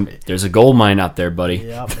leap. There's a gold mine out there, buddy.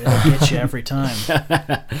 Yep, it'll get you every time.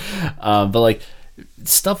 But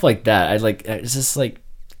stuff like that, it's just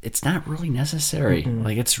it's not really necessary.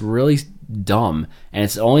 It's really dumb, and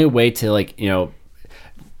it's the only way to like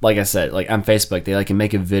I said, on Facebook they can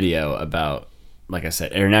make a video about I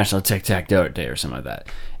said International Tic-Tac-Toe Day or something like that,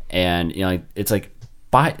 and it's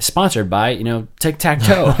sponsored by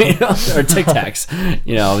Tic-Tac-Toe or Tic Tacs,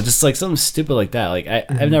 just something stupid like that.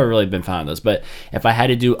 I've never really been fond of those, but if I had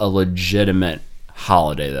to do a legitimate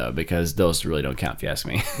holiday though, because those really don't count if you ask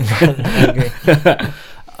me. I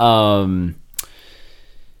agree.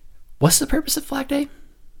 What's the purpose of Flag Day?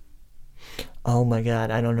 Oh my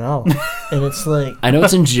god, I don't know. And it's I know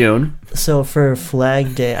it's in June. so for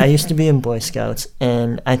Flag Day, I used to be in Boy Scouts,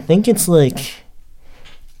 and I think it's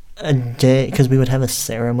a day because we would have a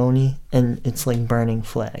ceremony, and it's burning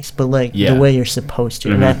flags, but Yeah. the way you're supposed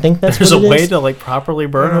to. And I think that's There's what a it way is. to properly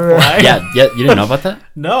burn a flag. Yeah, you didn't know about that?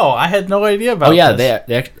 No, I had no idea about. Oh yeah,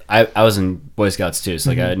 this. I was in Boy Scouts too,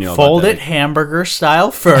 so I knew Fold about it that. hamburger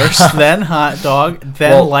style first, then hot dog,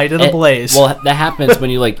 then Well, light it ablaze. Well, that happens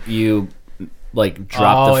when you like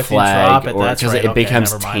drop Oh, the if you flag, drop it, or that's because right. it Okay,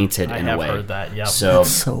 becomes never mind. tainted I in a have way. heard that, yep. So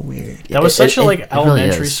So weird. That was such a like it really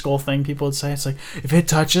elementary is. school thing people would say. It's like, if it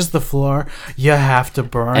touches the floor, you have to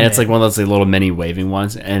burn and it's it. like one of those like, little mini waving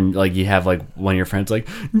ones, and like you have like one of your friends like,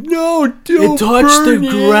 no, don't it touched the burn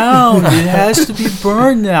it." ground. It has to be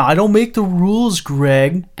burned now. I don't make the rules,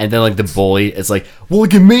 Greg. And then like the bully is like, well,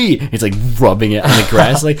 look at me. He's like rubbing it on the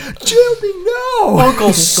grass, like, Jimmy, no.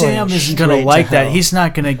 Uncle Sam isn't going to straight like to that. hell. He's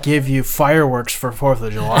not going to give you fireworks for 4th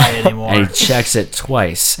of July anymore. And he checks it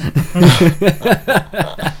twice.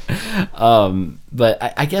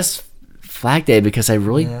 But I guess Flag Day, because I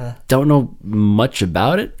really Yeah. don't know much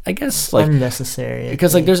about it. I guess like Unnecessary. I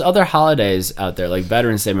because like think. there's other holidays out there like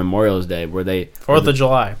Veterans Day, Memorial Day, where they 4th of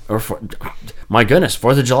July. my goodness,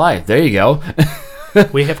 4th of July. There you go.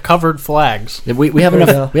 We have covered flags. We have There you enough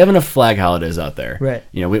go. we have enough flag holidays out there. Right.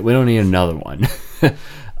 You know, we don't need another one.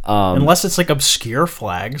 Unless it's like obscure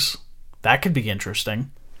flags. That could be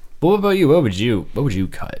interesting. But what about you? What would you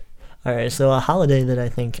cut? All right, so a holiday that I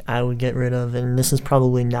think I would get rid of, and this is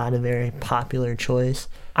probably not a very popular choice.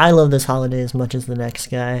 I love this holiday as much as the next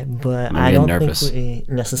guy, but I'm I getting don't nervous. think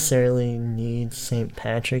we necessarily need St.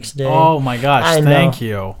 Patrick's Day. Oh my gosh, I know. thank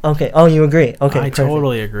you. Okay. Oh, you agree? Okay, I perfect.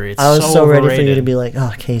 totally agree. It's I was so ready for you overrated. to be like,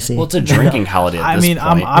 "Oh, Casey." Well, it's a drinking holiday at I this mean,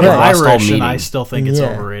 point. I'm It lost all Irish, and meaning. I still think it's Yeah.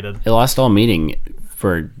 overrated. It lost all meaning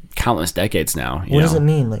for countless decades now. You What know? does it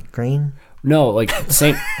mean? Like green? No, like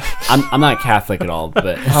Saint. I'm not Catholic at all,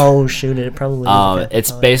 but Oh shoot! It probably. is a Catholic it's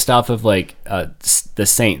holiday. based off of like the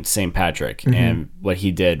Saint Patrick Mm-hmm. and what he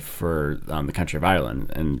did for the country of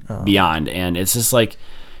Ireland and Oh. beyond. And it's just like,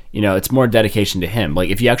 you know, it's more dedication to him. Like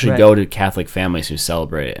if you actually Right. go to Catholic families who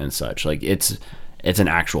celebrate it and such, like it's an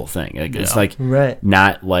actual thing. Like it's like Right.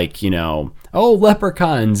 not like, you know, oh,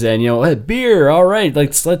 leprechauns and, you know, hey, beer, all right,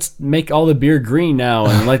 let's make all the beer green now,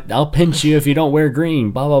 and like I'll pinch you if you don't wear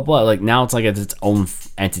green, blah blah blah. Like now it's like it's its own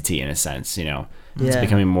entity in a sense, you know. It's Yeah.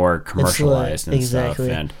 becoming more commercialized and exactly.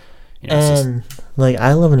 stuff, and you know, it's just, And like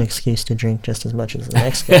I love an excuse to drink just as much as the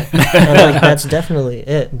next guy, and like that's definitely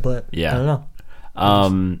it. But Yeah. I don't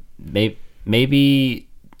know. maybe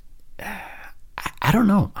I don't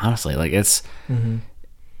know, honestly. Like it's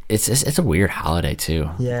a weird holiday too.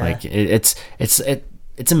 Yeah. Like it's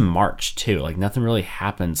in March too. Like nothing really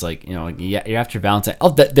happens. Like, you know, like you're after Valentine. Oh,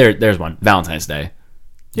 there's one. Valentine's Day.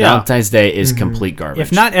 Yeah. Valentine's Day is complete garbage.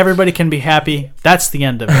 If not everybody can be happy, that's the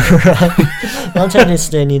end of it. Valentine's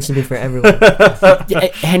Day needs to be for everyone. Yeah,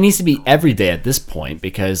 it needs to be every day at this point,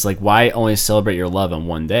 because like why only celebrate your love on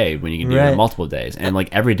one day when you can do it Right. on multiple days? And like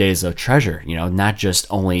every day is a treasure, you know, not just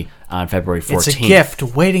only on February 14th. It's a gift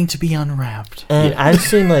waiting to be unwrapped. And I've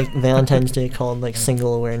seen like Valentine's Day called like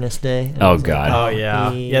Single Awareness Day. And Oh, I was like, God. Oh yeah,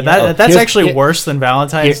 Yeah. yeah. That's Here's- actually here- worse than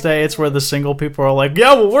Valentine's Day. It's where the single people are like,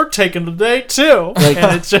 "Yeah, well, we're taking the day too,"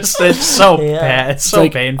 and it's so Yeah. bad. It's It's so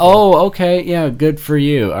like, painful. oh, okay, yeah, good for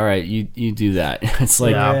you. All right, you do that. It's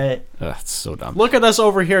like, Yeah. Right. ugh, it's so dumb. Look at us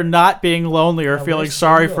over here not being lonely or feeling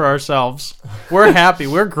sorry single. for ourselves. We're happy.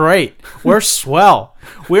 We're great. We're swell.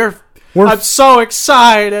 I'm so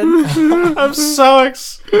excited. I'm so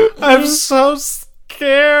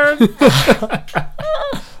scared.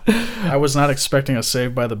 I was not expecting a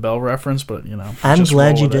Saved by the Bell reference, but you know. I'm just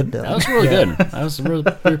glad roll you with it. did though. That was really good. I was really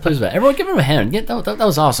pleased with that. Everyone give him a hand. Yeah, that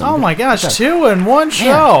was awesome. Oh my gosh, 2 in one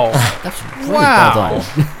show. That's really Wow. well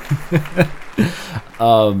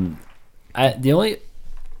done.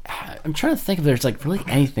 I'm trying to think if there's like really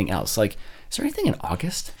anything else. Like, is there anything in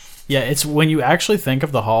August? Yeah, it's when you actually think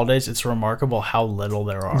of the holidays, it's remarkable how little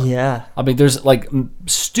there are. Yeah. I mean, there's like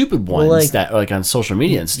stupid ones like- that are like on social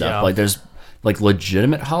media and stuff. Yeah. Like there's like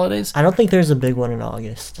legitimate holidays, I don't think there's a big one in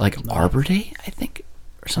August. like Arbor Day, I think,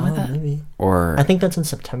 or something Oh, like that. maybe. Or I think that's in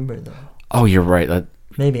September though. oh, you're right. That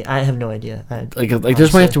Maybe. I have no idea. like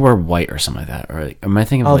there's one you have to wear white or something like that. Or like, am I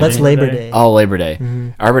thinking? Of Oh, that's Labor Day. Day. Oh, Labor Day.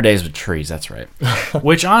 Arbor Day is with trees. That's right.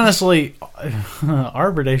 Which honestly,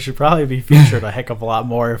 Arbor Day should probably be featured a heck of a lot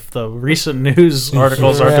more if the recent news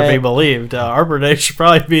articles are to be Right. believed. Arbor Day should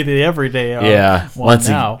probably be the everyday Yeah. one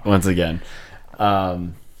now. Once again.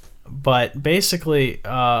 But basically,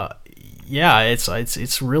 yeah,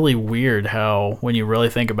 it's really weird how when you really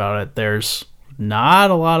think about it, there's not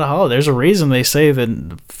a lot of holidays. There's a reason they say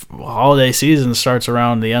that holiday season starts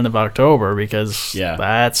around the end of October, because Yeah.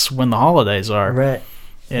 that's when the holidays are. Right.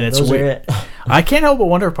 And it's Those are weird. it. I can't help but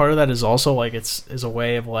wonder if part of that is also like is a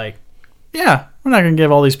way of like, yeah, we're not gonna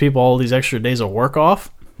give all these people all these extra days of work off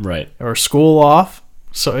Right. or school off.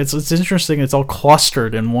 So it's interesting. It's all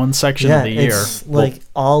clustered in one section of the year. It's like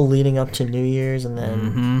all leading up to New Year's, and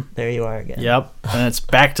then there you are again. Yep, and it's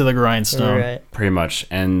back to the grindstone. Right. Pretty much.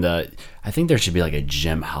 And I think there should be like a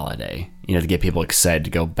gym holiday, to get people excited to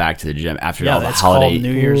go back to the gym after all the that's holiday. called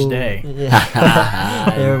New Year's Ooh, Day.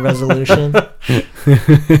 Yeah. Their resolution.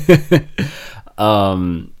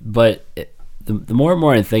 But the more and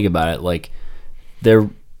more I think about it, like there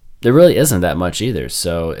really isn't that much either.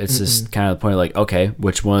 So it's just kind of the point of like, okay,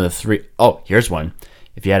 which one of the three? Oh, here's one.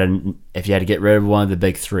 If you had to get rid of one of the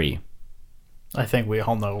big three, I think we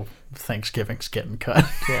all know Thanksgiving's getting cut.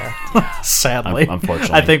 Yeah. Sadly,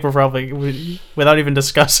 unfortunately, I think we're probably without even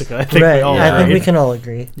discussing it. I think Right. we all I think agree. we can all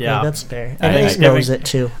agree. Yeah. That's fair. And And Ace knows it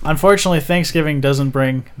too. Unfortunately, Thanksgiving doesn't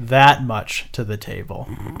bring that much to the table.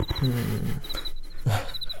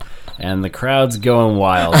 and the crowd's going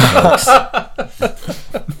wild, folks.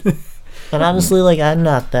 And honestly, like, I'm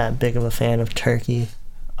not that big of a fan of turkey.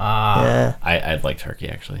 Yeah. I'd like turkey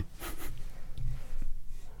actually.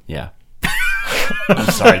 Yeah. I'm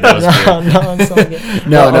sorry, that was weird. No, it's all good.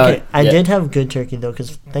 No, no, Okay. I yeah. did have good turkey though,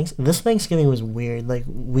 because this Thanksgiving was weird. Like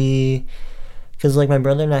because like my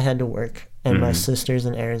brother and I had to work, and my sister's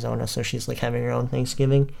in Arizona, so she's like having her own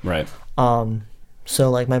Thanksgiving. Right.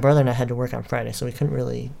 So like my brother and I had to work on Friday, so we couldn't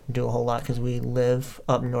really do a whole lot because we live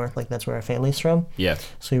up north, like that's where our family's from. Yeah.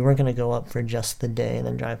 So we weren't gonna go up for just the day and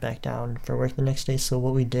then drive back down for work the next day. So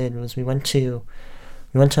what we did was we went to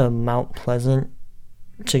Mount Pleasant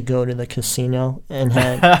to go to the casino and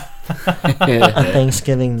had a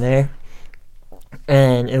Thanksgiving there.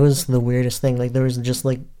 And it was the weirdest thing. Like there was just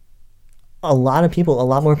like a lot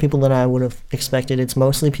more people than I would have expected. It's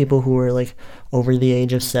mostly people who were like over the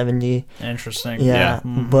age of 70. Interesting. Yeah.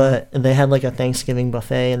 But they had like a Thanksgiving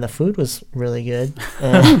buffet and the food was really good.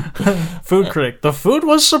 And, Food critic. The food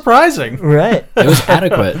was surprising. right. It was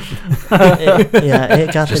adequate.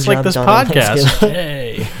 It got Just the job like this done on podcast. Thanksgiving.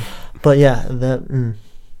 Hey. But yeah,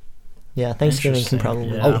 Thanksgiving can Interesting, probably.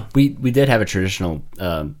 yeah. Oh, we did have a traditional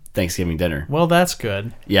Thanksgiving dinner. Well, that's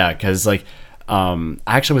good. Yeah, because like I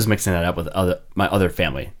actually was mixing that up with my other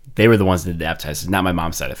family. They were the ones that did the appetizers, not my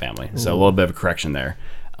mom's side of the family. So a little bit of a correction there.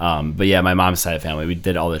 But yeah, my mom's side of the family, we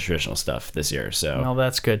did all the traditional stuff this year. So Well,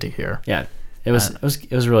 that's good to hear. yeah, it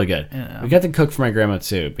was really good. Yeah. We got to cook for my grandma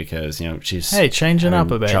too because she's Hey, changing up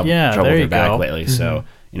having a bit. trouble Yeah, with there her you back go. lately. So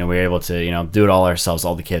we were able to do it all ourselves.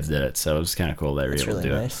 All the kids did it, so it was kind of cool that we were It's able really to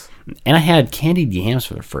do nice. it. And I had candied yams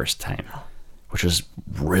for the first time, which was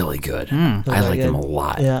really good. I that liked them a good?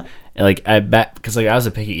 lot. Yeah. And, like I bet because I was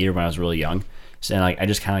a picky eater when I was really young, so and, I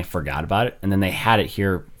just kind of forgot about it. And then they had it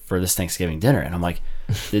here for this Thanksgiving dinner, and I'm like,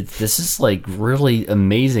 this is like really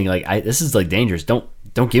amazing. Like this is like dangerous. Don't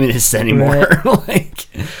give me this anymore. Right.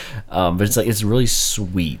 But it's like it's really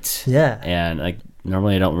sweet. Yeah. And like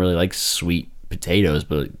normally I don't really like sweet potatoes,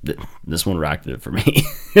 but this one rocked it for me.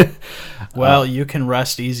 Well, you can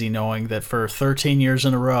rest easy knowing that for 13 years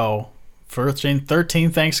in a row, 13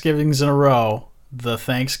 Thanksgivings in a row, the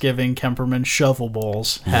Thanksgiving Kemperman Shovel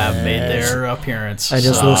Bowls have made their appearance. I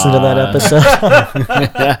just So, listened to that episode.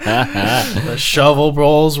 the Shovel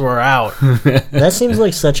Bowls were out. That seems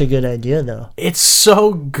like such a good idea, though. It's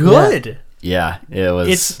so good. Yeah, it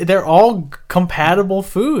was. They're all compatible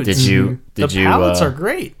foods. Did you The palates are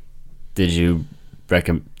great. Did you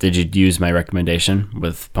use my recommendation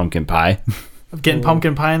with pumpkin pie? Getting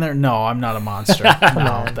pumpkin pie in there? No, I'm not a monster.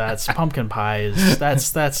 No, that's pumpkin pie is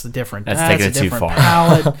that's the different. That's That's taking a it too different far.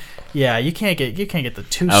 palate. Yeah, you can't get the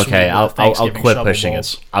too sweet. Okay, I'll Thanksgiving quit shovel pushing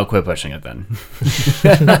bowls. it. I'll quit pushing it then.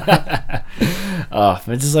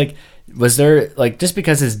 It's just like, was there like just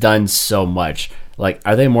because it's done so much? Like,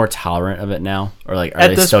 are they more tolerant of it now, or like are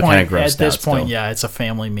they still kind of grossed out? At this point, still? yeah, it's a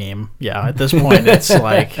family meme. Yeah, at this point, it's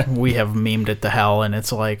like we have memed it to hell, and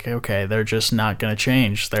it's like, okay, they're just not going to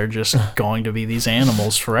change. They're just going to be these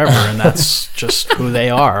animals forever, and that's just who they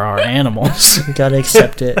are animals. You gotta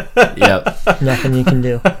accept it. Yep. Nothing you can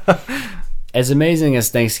do. As amazing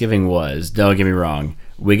as Thanksgiving was, don't get me wrong,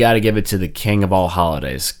 we got to give it to the king of all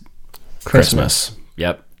holidays, Christmas.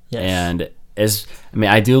 Yep. Yes. And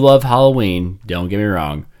I do love Halloween, don't get me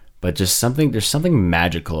wrong, but there's something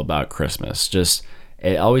magical about Christmas. Just,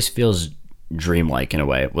 it always feels dreamlike in a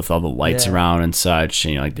way with all the lights Yeah. around and such,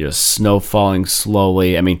 and like there's snow falling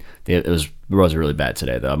slowly. I mean, the roads are really bad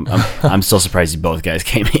today though. I'm still surprised you both guys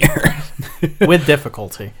came here. With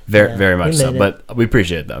difficulty. Very, Yeah, very much we so, made it. but we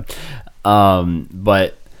appreciate it though.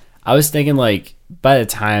 But I was thinking like by the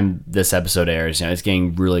time this episode airs, it's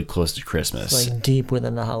getting really close to Christmas. Like deep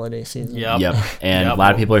within the holiday season. Yep. Yep. And Yep. a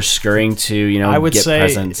lot of people are scurrying to, I would get say,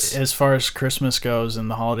 presents. as far as Christmas goes in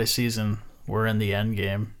the holiday season, we're in the end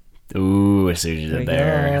game. Ooh, I see what you did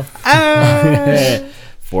there. Ah!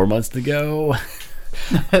 4 months to go.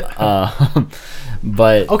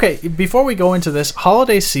 But Okay, before we go into this,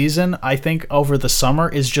 holiday season, I think over the summer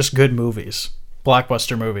is just good movies.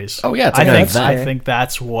 Blockbuster movies. Oh, yeah, it's I like think, an event. I think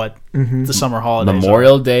that's what the summer holidays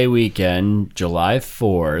Memorial Day weekend, July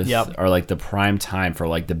 4th, Yep. are like the prime time for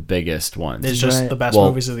like the biggest ones. It's just Right. the best Well,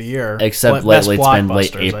 movies of the year. Except Best lately, it's been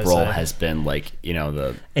late blockbusters, I April say. has been like, you know,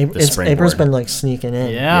 the April's springboard. been like sneaking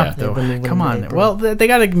in. Yeah, They've been moving come into on. April. Well, they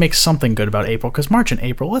got to make something good about April because March and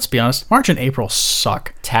April. Let's be honest, March and April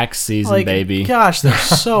suck. Tax season, Like, baby. gosh, they're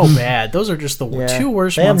so bad. Those are just the Yeah. two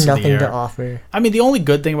worst They have months of the nothing year. to offer. I mean, the only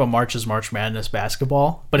good thing about March is March Madness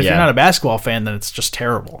basketball. But if Yeah. you're not a basketball fan, then it's just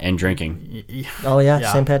terrible. And drinking. Oh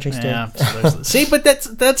yeah, St. Patrick's Day. Yeah. So see, but that's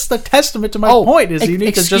the testament to my Oh, point is you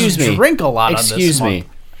need to excuse just me. drink a lot Excuse on this me. month.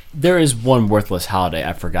 There is one worthless holiday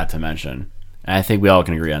I forgot to mention. And I think we all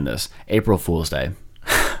can agree on this. April Fool's Day.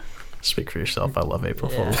 Speak for yourself. I love April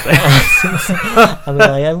Fool's Day. I mean,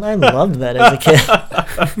 like, I loved that as a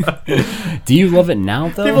kid. Do you love it now,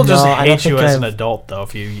 though? People just No, I don't hate you think as an I've- adult, though,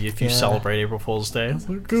 if you Yeah. celebrate April Fool's Day. It's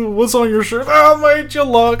like, "Ooh, what's on your shirt? Oh, made you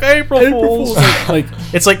look April Fool's. like,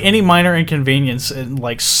 It's like any minor inconvenience and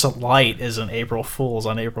like slight is an April Fool's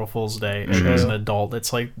on April Fool's Day as an adult.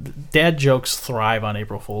 It's like dad jokes thrive on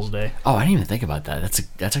April Fool's Day. oh, I didn't even think about that.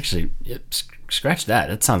 That's actually scratch that.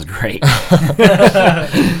 That sounds great.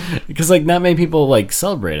 Because like not many people like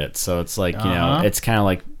celebrate it, so it's like you know it's kind of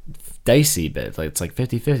like dicey, but like it's like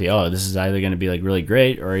 50-50. Oh, this is either going to be like really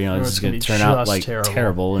great, or you know, this it's is gonna going to be turn out just like terrible.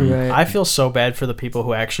 terrible. And Right. I feel so bad for the people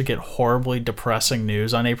who actually get horribly depressing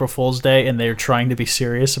news on April Fool's Day and they're trying to be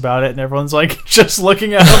serious about it and everyone's like just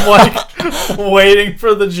looking at them like waiting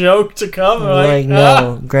for the joke to come. They're Like, "Ah."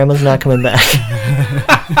 no, Grandma's not coming back.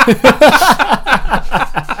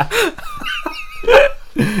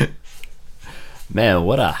 Man,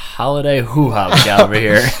 what a holiday hoo-ha we got over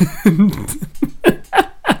here.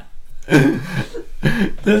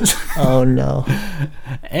 Oh no.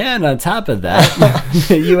 And on top of that,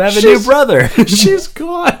 you have a new brother. She's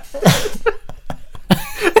gone.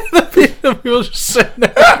 The people just sitting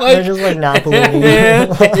there They're like, just like not believing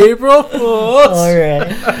and it. April Fool's. All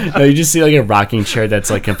right. No, you just see like a rocking chair that's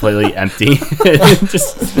like completely empty.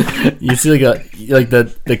 Just you see like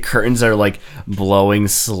the curtains are like blowing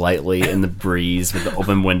slightly in the breeze with the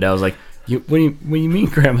open windows. Like, what do you mean,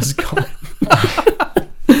 Grandma's gone?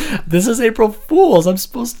 This is April Fool's. I'm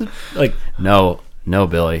supposed to like no,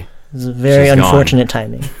 Billy. It's very She's gone. unfortunate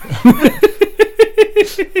timing.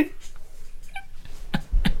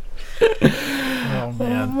 Oh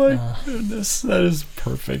man. My goodness, that is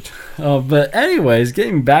perfect. But anyways,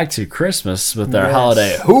 getting back to Christmas with our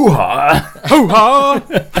holiday hoo-ha. Hoo-ha!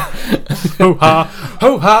 Hoo-ha!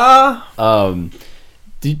 Hoo-ha!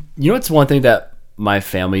 You know what's one thing that my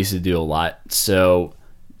family used to do a lot? So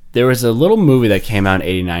there was a little movie that came out in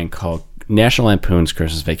 '89 called National Lampoon's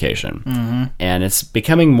Christmas Vacation, and it's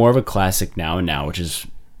becoming more of a classic now, which is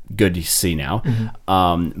good to see now.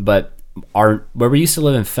 But where we used to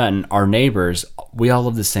live in Fenton, our neighbors, we all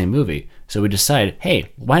love the same movie, so we decided,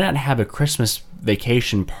 hey, why not have a Christmas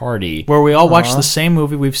vacation party? Where we all watch the same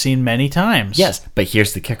movie we've seen many times. Yes, but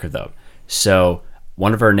here's the kicker, though. So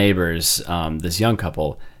one of our neighbors, this young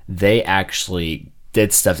couple, they actually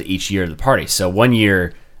did stuff each year of the party. So one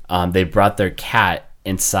year, they brought their cat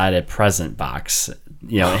inside a present box.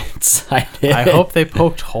 You know, inside it. I hope they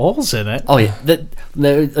poked holes in it. Oh yeah,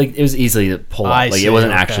 like it was easily to pull I out. Like see, it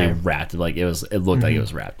wasn't okay. actually wrapped. Like it looked like it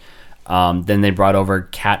was wrapped. Then they brought over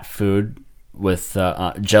cat food with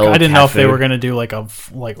Jello. I didn't cat know if they food. were gonna do like a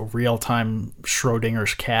real time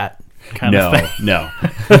Schrodinger's cat kind of thing. No.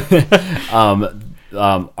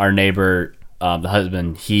 Our neighbor, the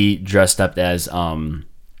husband, he dressed up as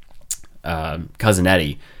Cousin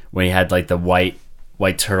Eddie when he had like the white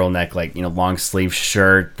turtleneck, like, you know, long sleeve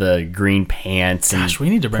shirt, the green pants, and Gosh, we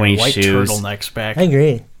need to bring pointy white shoes. turtlenecks back. I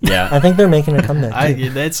agree. Yeah. I think they're making a comeback. too.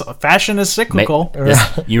 That's fashion is cyclical.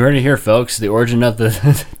 You heard it here, folks. The origin of the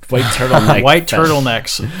white turtleneck. White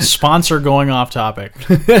turtlenecks. Sponsor going off topic.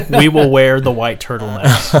 We will wear the white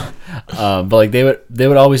turtlenecks. But like they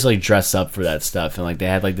would always like dress up for that stuff, and like they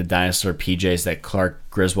had like the dinosaur PJs that Clark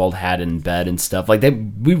Griswold had in bed and stuff. Like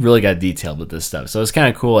we really got detailed with this stuff, so it's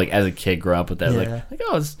kind of cool. Like as a kid, growing up with that, Yeah. like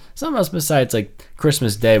oh, it's something else besides like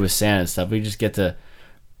Christmas Day with Santa and stuff. We just get to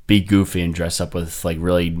be goofy and dress up with like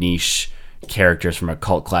really niche characters from a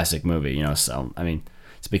cult classic movie, you know. So I mean,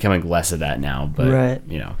 it's becoming less of that now, but Right.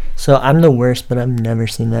 you know, So I'm the worst, but I've never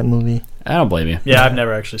seen that movie. I don't blame you. Yeah, I've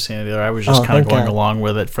never actually seen it either. I was just Oh, kind of thank going God. along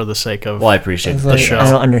with it for the sake of. Well, I appreciate It's the like, show. I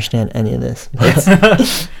don't understand any of this.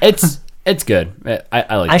 It's good.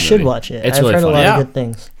 I like. I the should movie. watch it. It's I've really heard funny. a lot Yeah. of good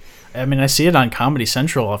things. I mean, I see it on Comedy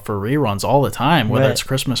Central for reruns all the time, whether Right. it's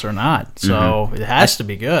Christmas or not. So it has to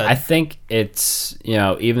be good. I think it's,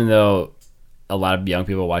 even though a lot of young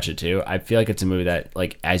people watch it too, I feel like it's a movie that,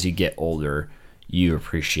 like, as you get older, you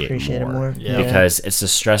appreciate Appreciate it more. more. Yeah. Because it's the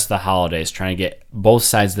stress of the holidays, trying to get both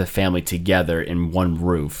sides of the family together in one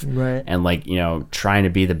roof. Right. And, like, trying to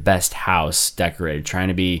be the best house decorated, trying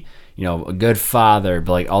to be, a good father,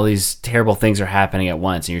 but, like, all these terrible things are happening at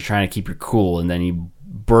once, and you're trying to keep your cool, and then you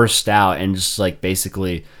burst out and just, like,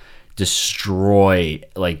 basically destroy,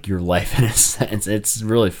 like, your life in a sense. It's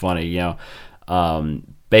really funny,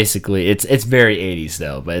 basically it's very 80s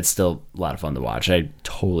though, but it's still a lot of fun to watch. I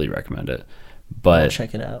totally recommend it. I'll But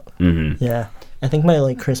check it out. Yeah. I think my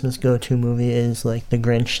like Christmas go-to movie is like The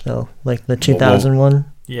Grinch though, like the 2000 one.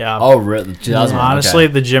 yeah. oh, really? 2000? Honestly,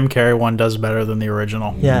 Okay. the Jim Carrey one does better than the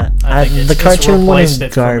original. Yeah, I think the it's cartoon one replaced is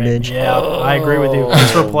it for me. garbage. Yeah, I agree with you.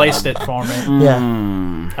 It's replaced it for me.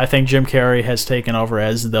 Yeah, I think Jim Carrey has taken over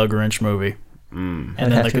as the Grinch movie, and I'd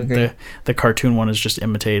then have to agree. the cartoon one is just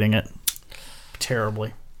imitating it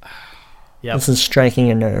terribly. Yep. This is striking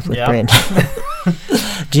a nerve with Yep. Brandon.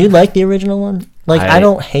 Do you like the original one? Like, I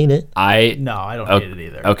don't hate it. No, I don't hate it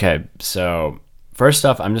either. Okay, so first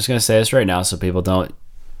off, I'm just gonna say this right now so people don't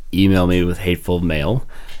email me with hateful mail.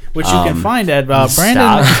 Which you can find at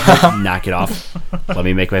Brandon. Stop. Knock it off. Let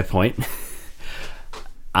me make my point.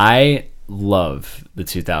 I love the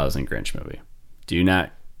 2000 Grinch movie. Do not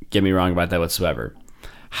get me wrong about that whatsoever.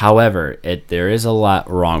 However, there is a lot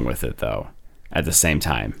wrong with it though. At the same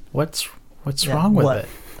time, What's Yeah, wrong with what? it?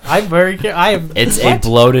 I'm very.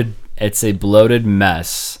 it's a bloated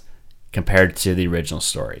mess compared to the original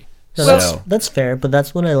story. No, So that's fair, but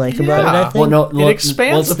that's what I like about it. I Yeah. think. It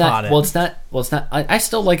expands it's upon not, it. Well, it's not. I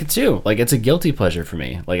still like it too. Like, it's a guilty pleasure for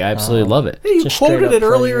me. Like, I absolutely love it. You Just quoted straight it up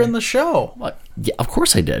earlier pleasure. in the show. What? Yeah, of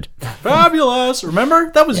course I did. Fabulous.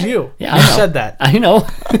 Remember? That was you. Yeah, you I know. said that. I know.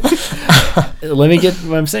 Let me get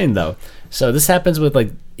what I'm saying though. So this happens with,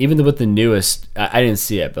 like, even with the newest. I didn't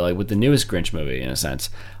see it, but, like, with the newest Grinch movie, in a sense,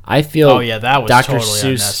 I feel. Oh, yeah, that was totally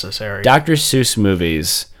unnecessary. Dr. Seuss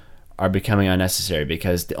movies are becoming unnecessary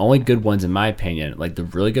because the only good ones, in my opinion, like the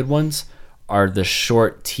really good ones, are the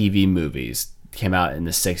short TV movies came out in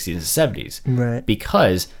the 60s and 70s. Right.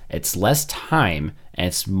 Because it's less time and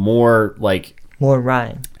it's more like, More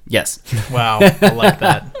rhyme. yes, Wow. I like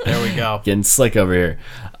that. There we go. getting slick over here.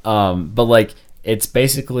 But, like, it's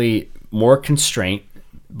basically more constraint,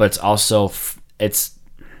 but it's also it's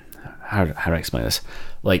how do I explain this?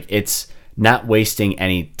 Like, it's not wasting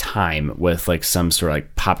any time with, like, some sort of,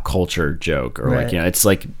 like, pop culture joke or Right. like, it's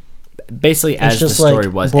like basically It's as the just story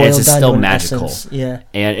like was, boiled it's down still to an magical. essence. Yeah.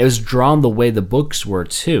 And it was drawn the way the books were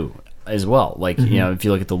too, as well. Like, Mm-hmm. if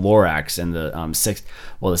you look at the Lorax and the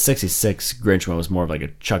 66 Grinch one was more of like a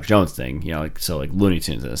Chuck Jones thing, like, so like Looney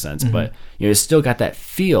Tunes in a sense, Mm-hmm. but it still got that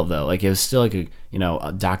feel though. Like, it was still like a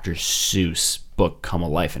Dr. Seuss book come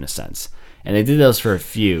alive in a sense. And they did those for a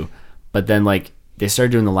few, but then, like, they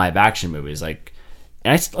started doing the live action movies, like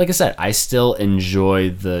I said, I still enjoy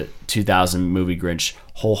the 2000 movie Grinch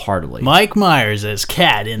wholeheartedly. Mike Myers as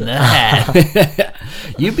Cat in the Hat.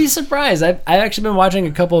 You'd be surprised. I've actually been watching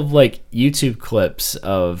a couple of, like, YouTube clips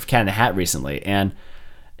of Cat in the Hat recently, and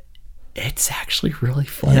it's actually really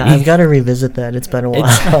funny. Yeah, I've got to revisit that. It's been a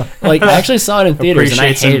while. Like, I actually saw it in theaters, and I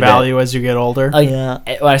Appreciates in hated value as you get older. it. Like, Yeah.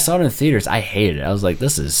 when I saw it in theaters, I hated it. I was like,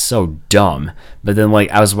 this is so dumb. But then,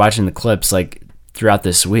 like, I was watching the clips, like, throughout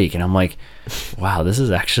this week, and I'm like, wow, this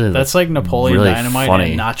is actually That's like Napoleon really Dynamite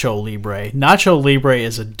funny. and Nacho Libre. Nacho Libre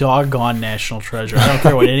is a doggone national treasure. I don't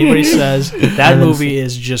care what anybody says. That movie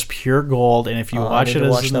is just pure gold. And if you Oh, I watch need it to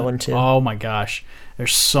as watch that one too. oh my gosh,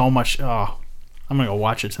 there's so much. Oh, I'm gonna go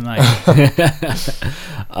watch it tonight.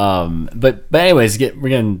 But anyways, we're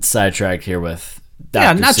getting sidetracked here with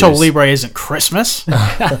Yeah, Dr. Nacho Seuss. Libre isn't Christmas. Well,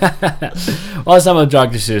 I was talking about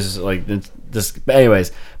Dr. Seuss, like, this. But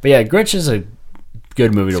anyways, yeah, Grinch is a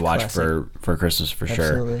good movie to watch classic. for Christmas for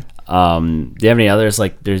Absolutely. sure. Do you have any others,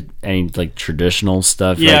 like, there's any, like, traditional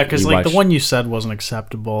stuff? Yeah, because, you like, the watch? one you said wasn't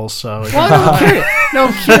acceptable. So Well, I'm curious. No,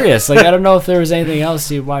 I'm curious. Like, I don't know if there was anything else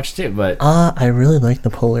you watched too, but I really like the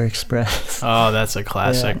Polar Express. oh, that's a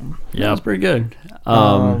classic. that Yeah. was pretty good.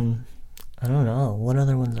 I don't know. What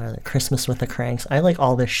other ones are there? Christmas with the Cranks. I like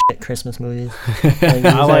all the shit Christmas movies. Like, these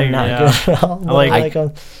are like- not yeah. good at all. but like- I like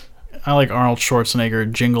them. I like Arnold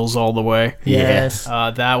Schwarzenegger, Jingles All the Way. Yes.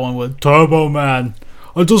 That one with Turbo Man.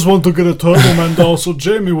 I just want to get a Turbo Man doll so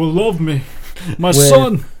Jamie will love me. My With-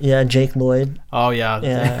 son. Yeah, Jake Lloyd. oh yeah,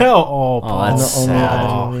 Yeah. oh Paul. that's The only sad.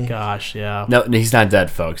 other movie. Gosh, yeah. No, he's not dead,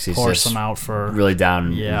 folks. He's Force just him out for. really down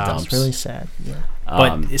in Yeah. the It's dumps. Really sad. Yeah.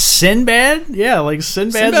 But Sinbad, yeah, like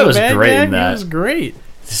Sinbad's Sinbad a was bad great guy. in that. He was great.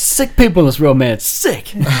 sick people in this world, man.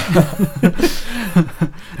 Sick.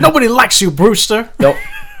 Nobody likes you, Brewster. Nope.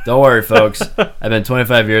 Don't worry, folks. I've been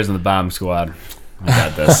 25 years in the bomb squad. I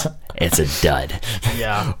got this. It's a dud.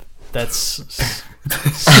 Yeah, that's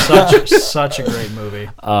such a great movie.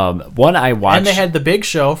 One I watched. And they had the Big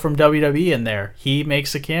Show from WWE in there. He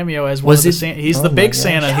makes a cameo as one Was of the it- Santa. He's Oh the my big gosh.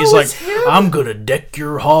 Santa. That He's was like, him? I'm gonna deck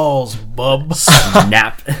your halls, bub.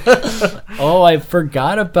 Snap. Oh, I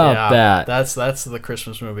forgot about that. That's the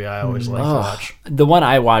Christmas movie I always like to Oh, watch. the one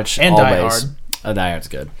I watch And Die always. Hard. Die Hard's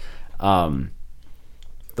good.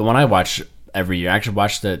 The one I watch every year. I actually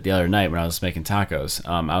watched it the other night when I was making tacos.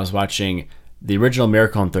 I was watching the original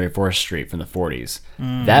Miracle on 34th Street from the 40s.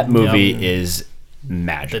 That movie is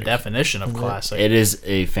magic. The definition of classic. It is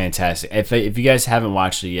a fantastic. If you guys haven't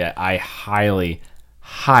watched it yet, I highly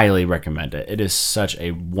recommend it. It is such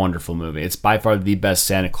a wonderful movie. It's by far the best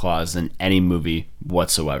Santa Claus in any movie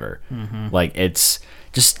whatsoever. Like, it's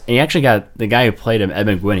just, he actually got, the guy who played him, Ed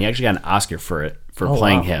McGuinn, he actually got an Oscar for it, for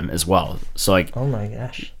playing wow. him as well. So, like, Oh my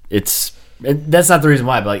gosh. that's not the reason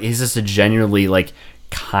why, but like, he's just a genuinely like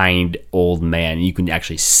kind old man. You can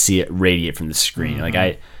actually see it radiate from the screen. Like,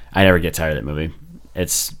 I never get tired of that movie.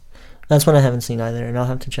 It's That's one I haven't seen either, and I'll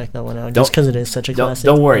have to check that one out just because it is such a classic.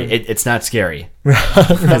 don't worry, it's not scary.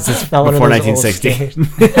 It's not one of before those old 1960. scares.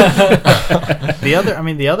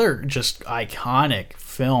 The other just iconic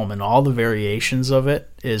film and all the variations of it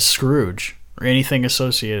is Scrooge or anything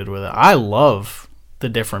associated with it. I love the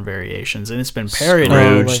different variations, and it's been parodied.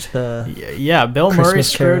 Oh, Scrooged. like the Yeah, Bill Murray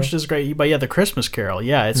Christmas Carol. Scrooged is great, but yeah, the Christmas Carol,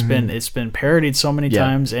 yeah, it's been parodied so many Yeah.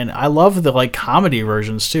 times, and I love the like comedy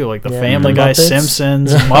versions too, like the Yeah. Family Guy, Muppets.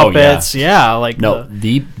 Simpsons, Oh, yeah. Muppets, yeah, like No,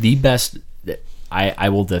 the- the best. I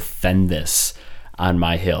will defend this on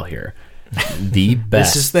my hill here. The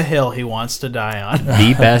best. this is the hill he wants to die on.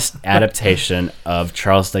 the best adaptation of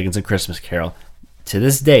Charles Dickens' A Christmas Carol to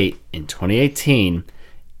this date in 2018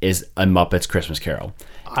 is A Muppet's Christmas Carol.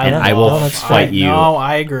 And I will love- fight you No,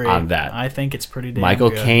 I agree on that. I think it's pretty damn Michael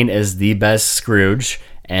good. Caine is the best Scrooge,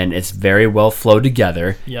 and it's very well flowed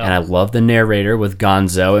together. Yeah. And I love the narrator with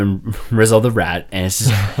Gonzo and Rizzo the Rat, and it's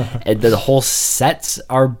just and the whole sets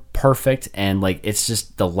are perfect, and like it's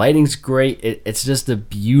just the lighting's great. It's just a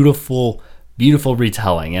beautiful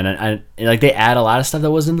retelling, and like they add a lot of stuff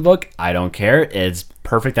that was in the book. I don't care. It's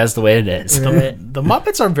perfect as the way it is. The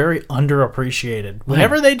Muppets are very underappreciated.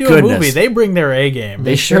 Whenever they do a goodness. movie, they bring their A game.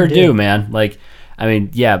 They sure sure do, do. man. Like, I mean,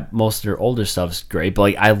 yeah, most of their older stuff's great, but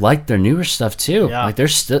like I like their newer stuff too. Yeah. Like they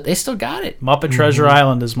still got it. Muppet Treasure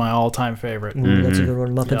Island is my all-time favorite. That's a good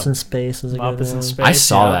one. Muppets Yep. in Space is a good Muppets one. in Space. I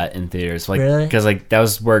saw yeah. that in theaters, like Really? because like that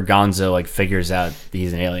was where Gonzo like figures out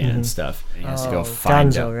he's an alien and stuff. And he has to go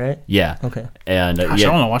find Gonzo, out. right? Yeah, Okay. and Gosh, I yeah,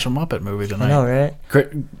 want to watch a Muppet movie I tonight. know, right?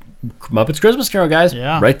 Muppets Christmas Carol, guys.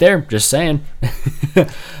 Yeah. right there. Just saying.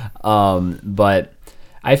 But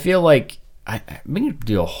I feel like we need to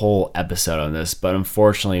do a whole episode on this, but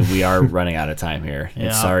unfortunately, we are running out of time here. Yeah.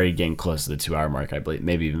 It's already getting close to the 2 hour mark, I believe,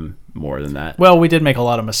 maybe even more than that. Well, we did make a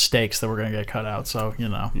lot of mistakes that we're going to get cut out, so, you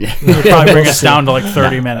know. It'll probably bring us down to like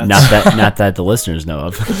 30 minutes. Not that the listeners know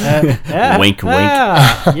of. Yeah. Wink, wink.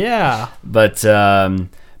 Yeah. But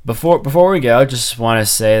before we go, just want to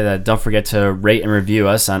say that don't forget to rate and review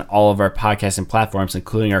us on all of our podcasting platforms,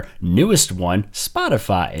 including our newest one,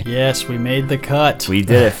 Spotify. Yes, we made the cut. We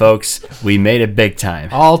did it, folks. We made it big time.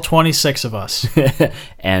 All 26 of us.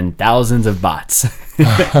 And thousands of bots.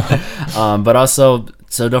 But also,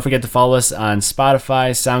 so don't forget to follow us on Spotify,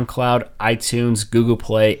 SoundCloud, iTunes, Google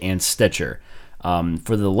Play, and Stitcher.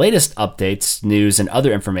 For the latest updates, news, and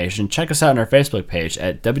other information, check us out on our Facebook page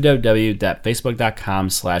at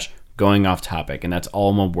www.facebook.com/goingofftopic, and that's all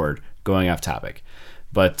in one word, going off topic.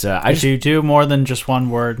 But If you do more than just one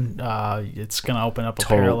word, it's going to open up a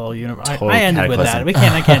parallel universe. I ended with that.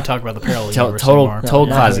 cataclysm. I can't talk about the parallel universe anymore. Total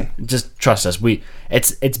No, classic. Just trust us.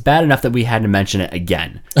 It's bad enough that we had to mention it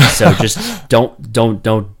again. So just don't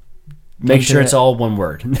make sure do it's it. all one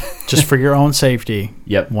word. Just for your own safety.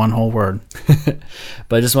 Yep. One whole word.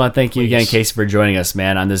 But I just want to thank you again, Casey, for joining us,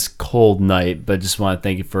 man, on this cold night. But just want to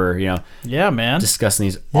thank you for Yeah, man. discussing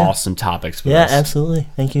these awesome topics with Yeah, us. absolutely.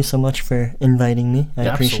 Thank you so much for inviting me. I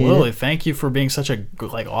appreciate Absolutely. it. Thank you for being such a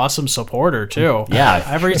awesome supporter too. Yeah,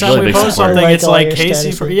 Every it's time really we big post supporter. something, Like it's all like your Casey.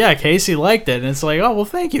 statuses. Casey liked it, and it's like, oh well,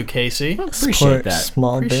 thank you, Casey. Appreciate Support that.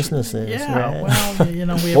 small businesses. Yeah, right? well,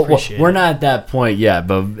 we Well, appreciate we're it. not at that point yet,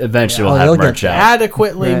 but eventually Oh, we'll you'll have get merch there. out.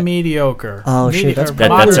 Adequately Right. mediocre. Oh shoot, that's or that's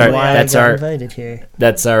probably our- why that's I got our- invited here.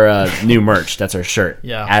 That's our new merch. That's our shirt.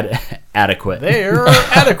 Yeah. Adequate. They're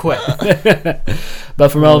adequate.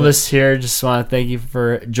 But from all of us here, just want to thank you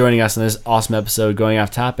for joining us on this awesome episode, Going Off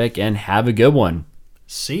Topic, and have a good one.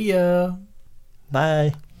 See ya.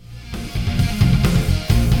 Bye.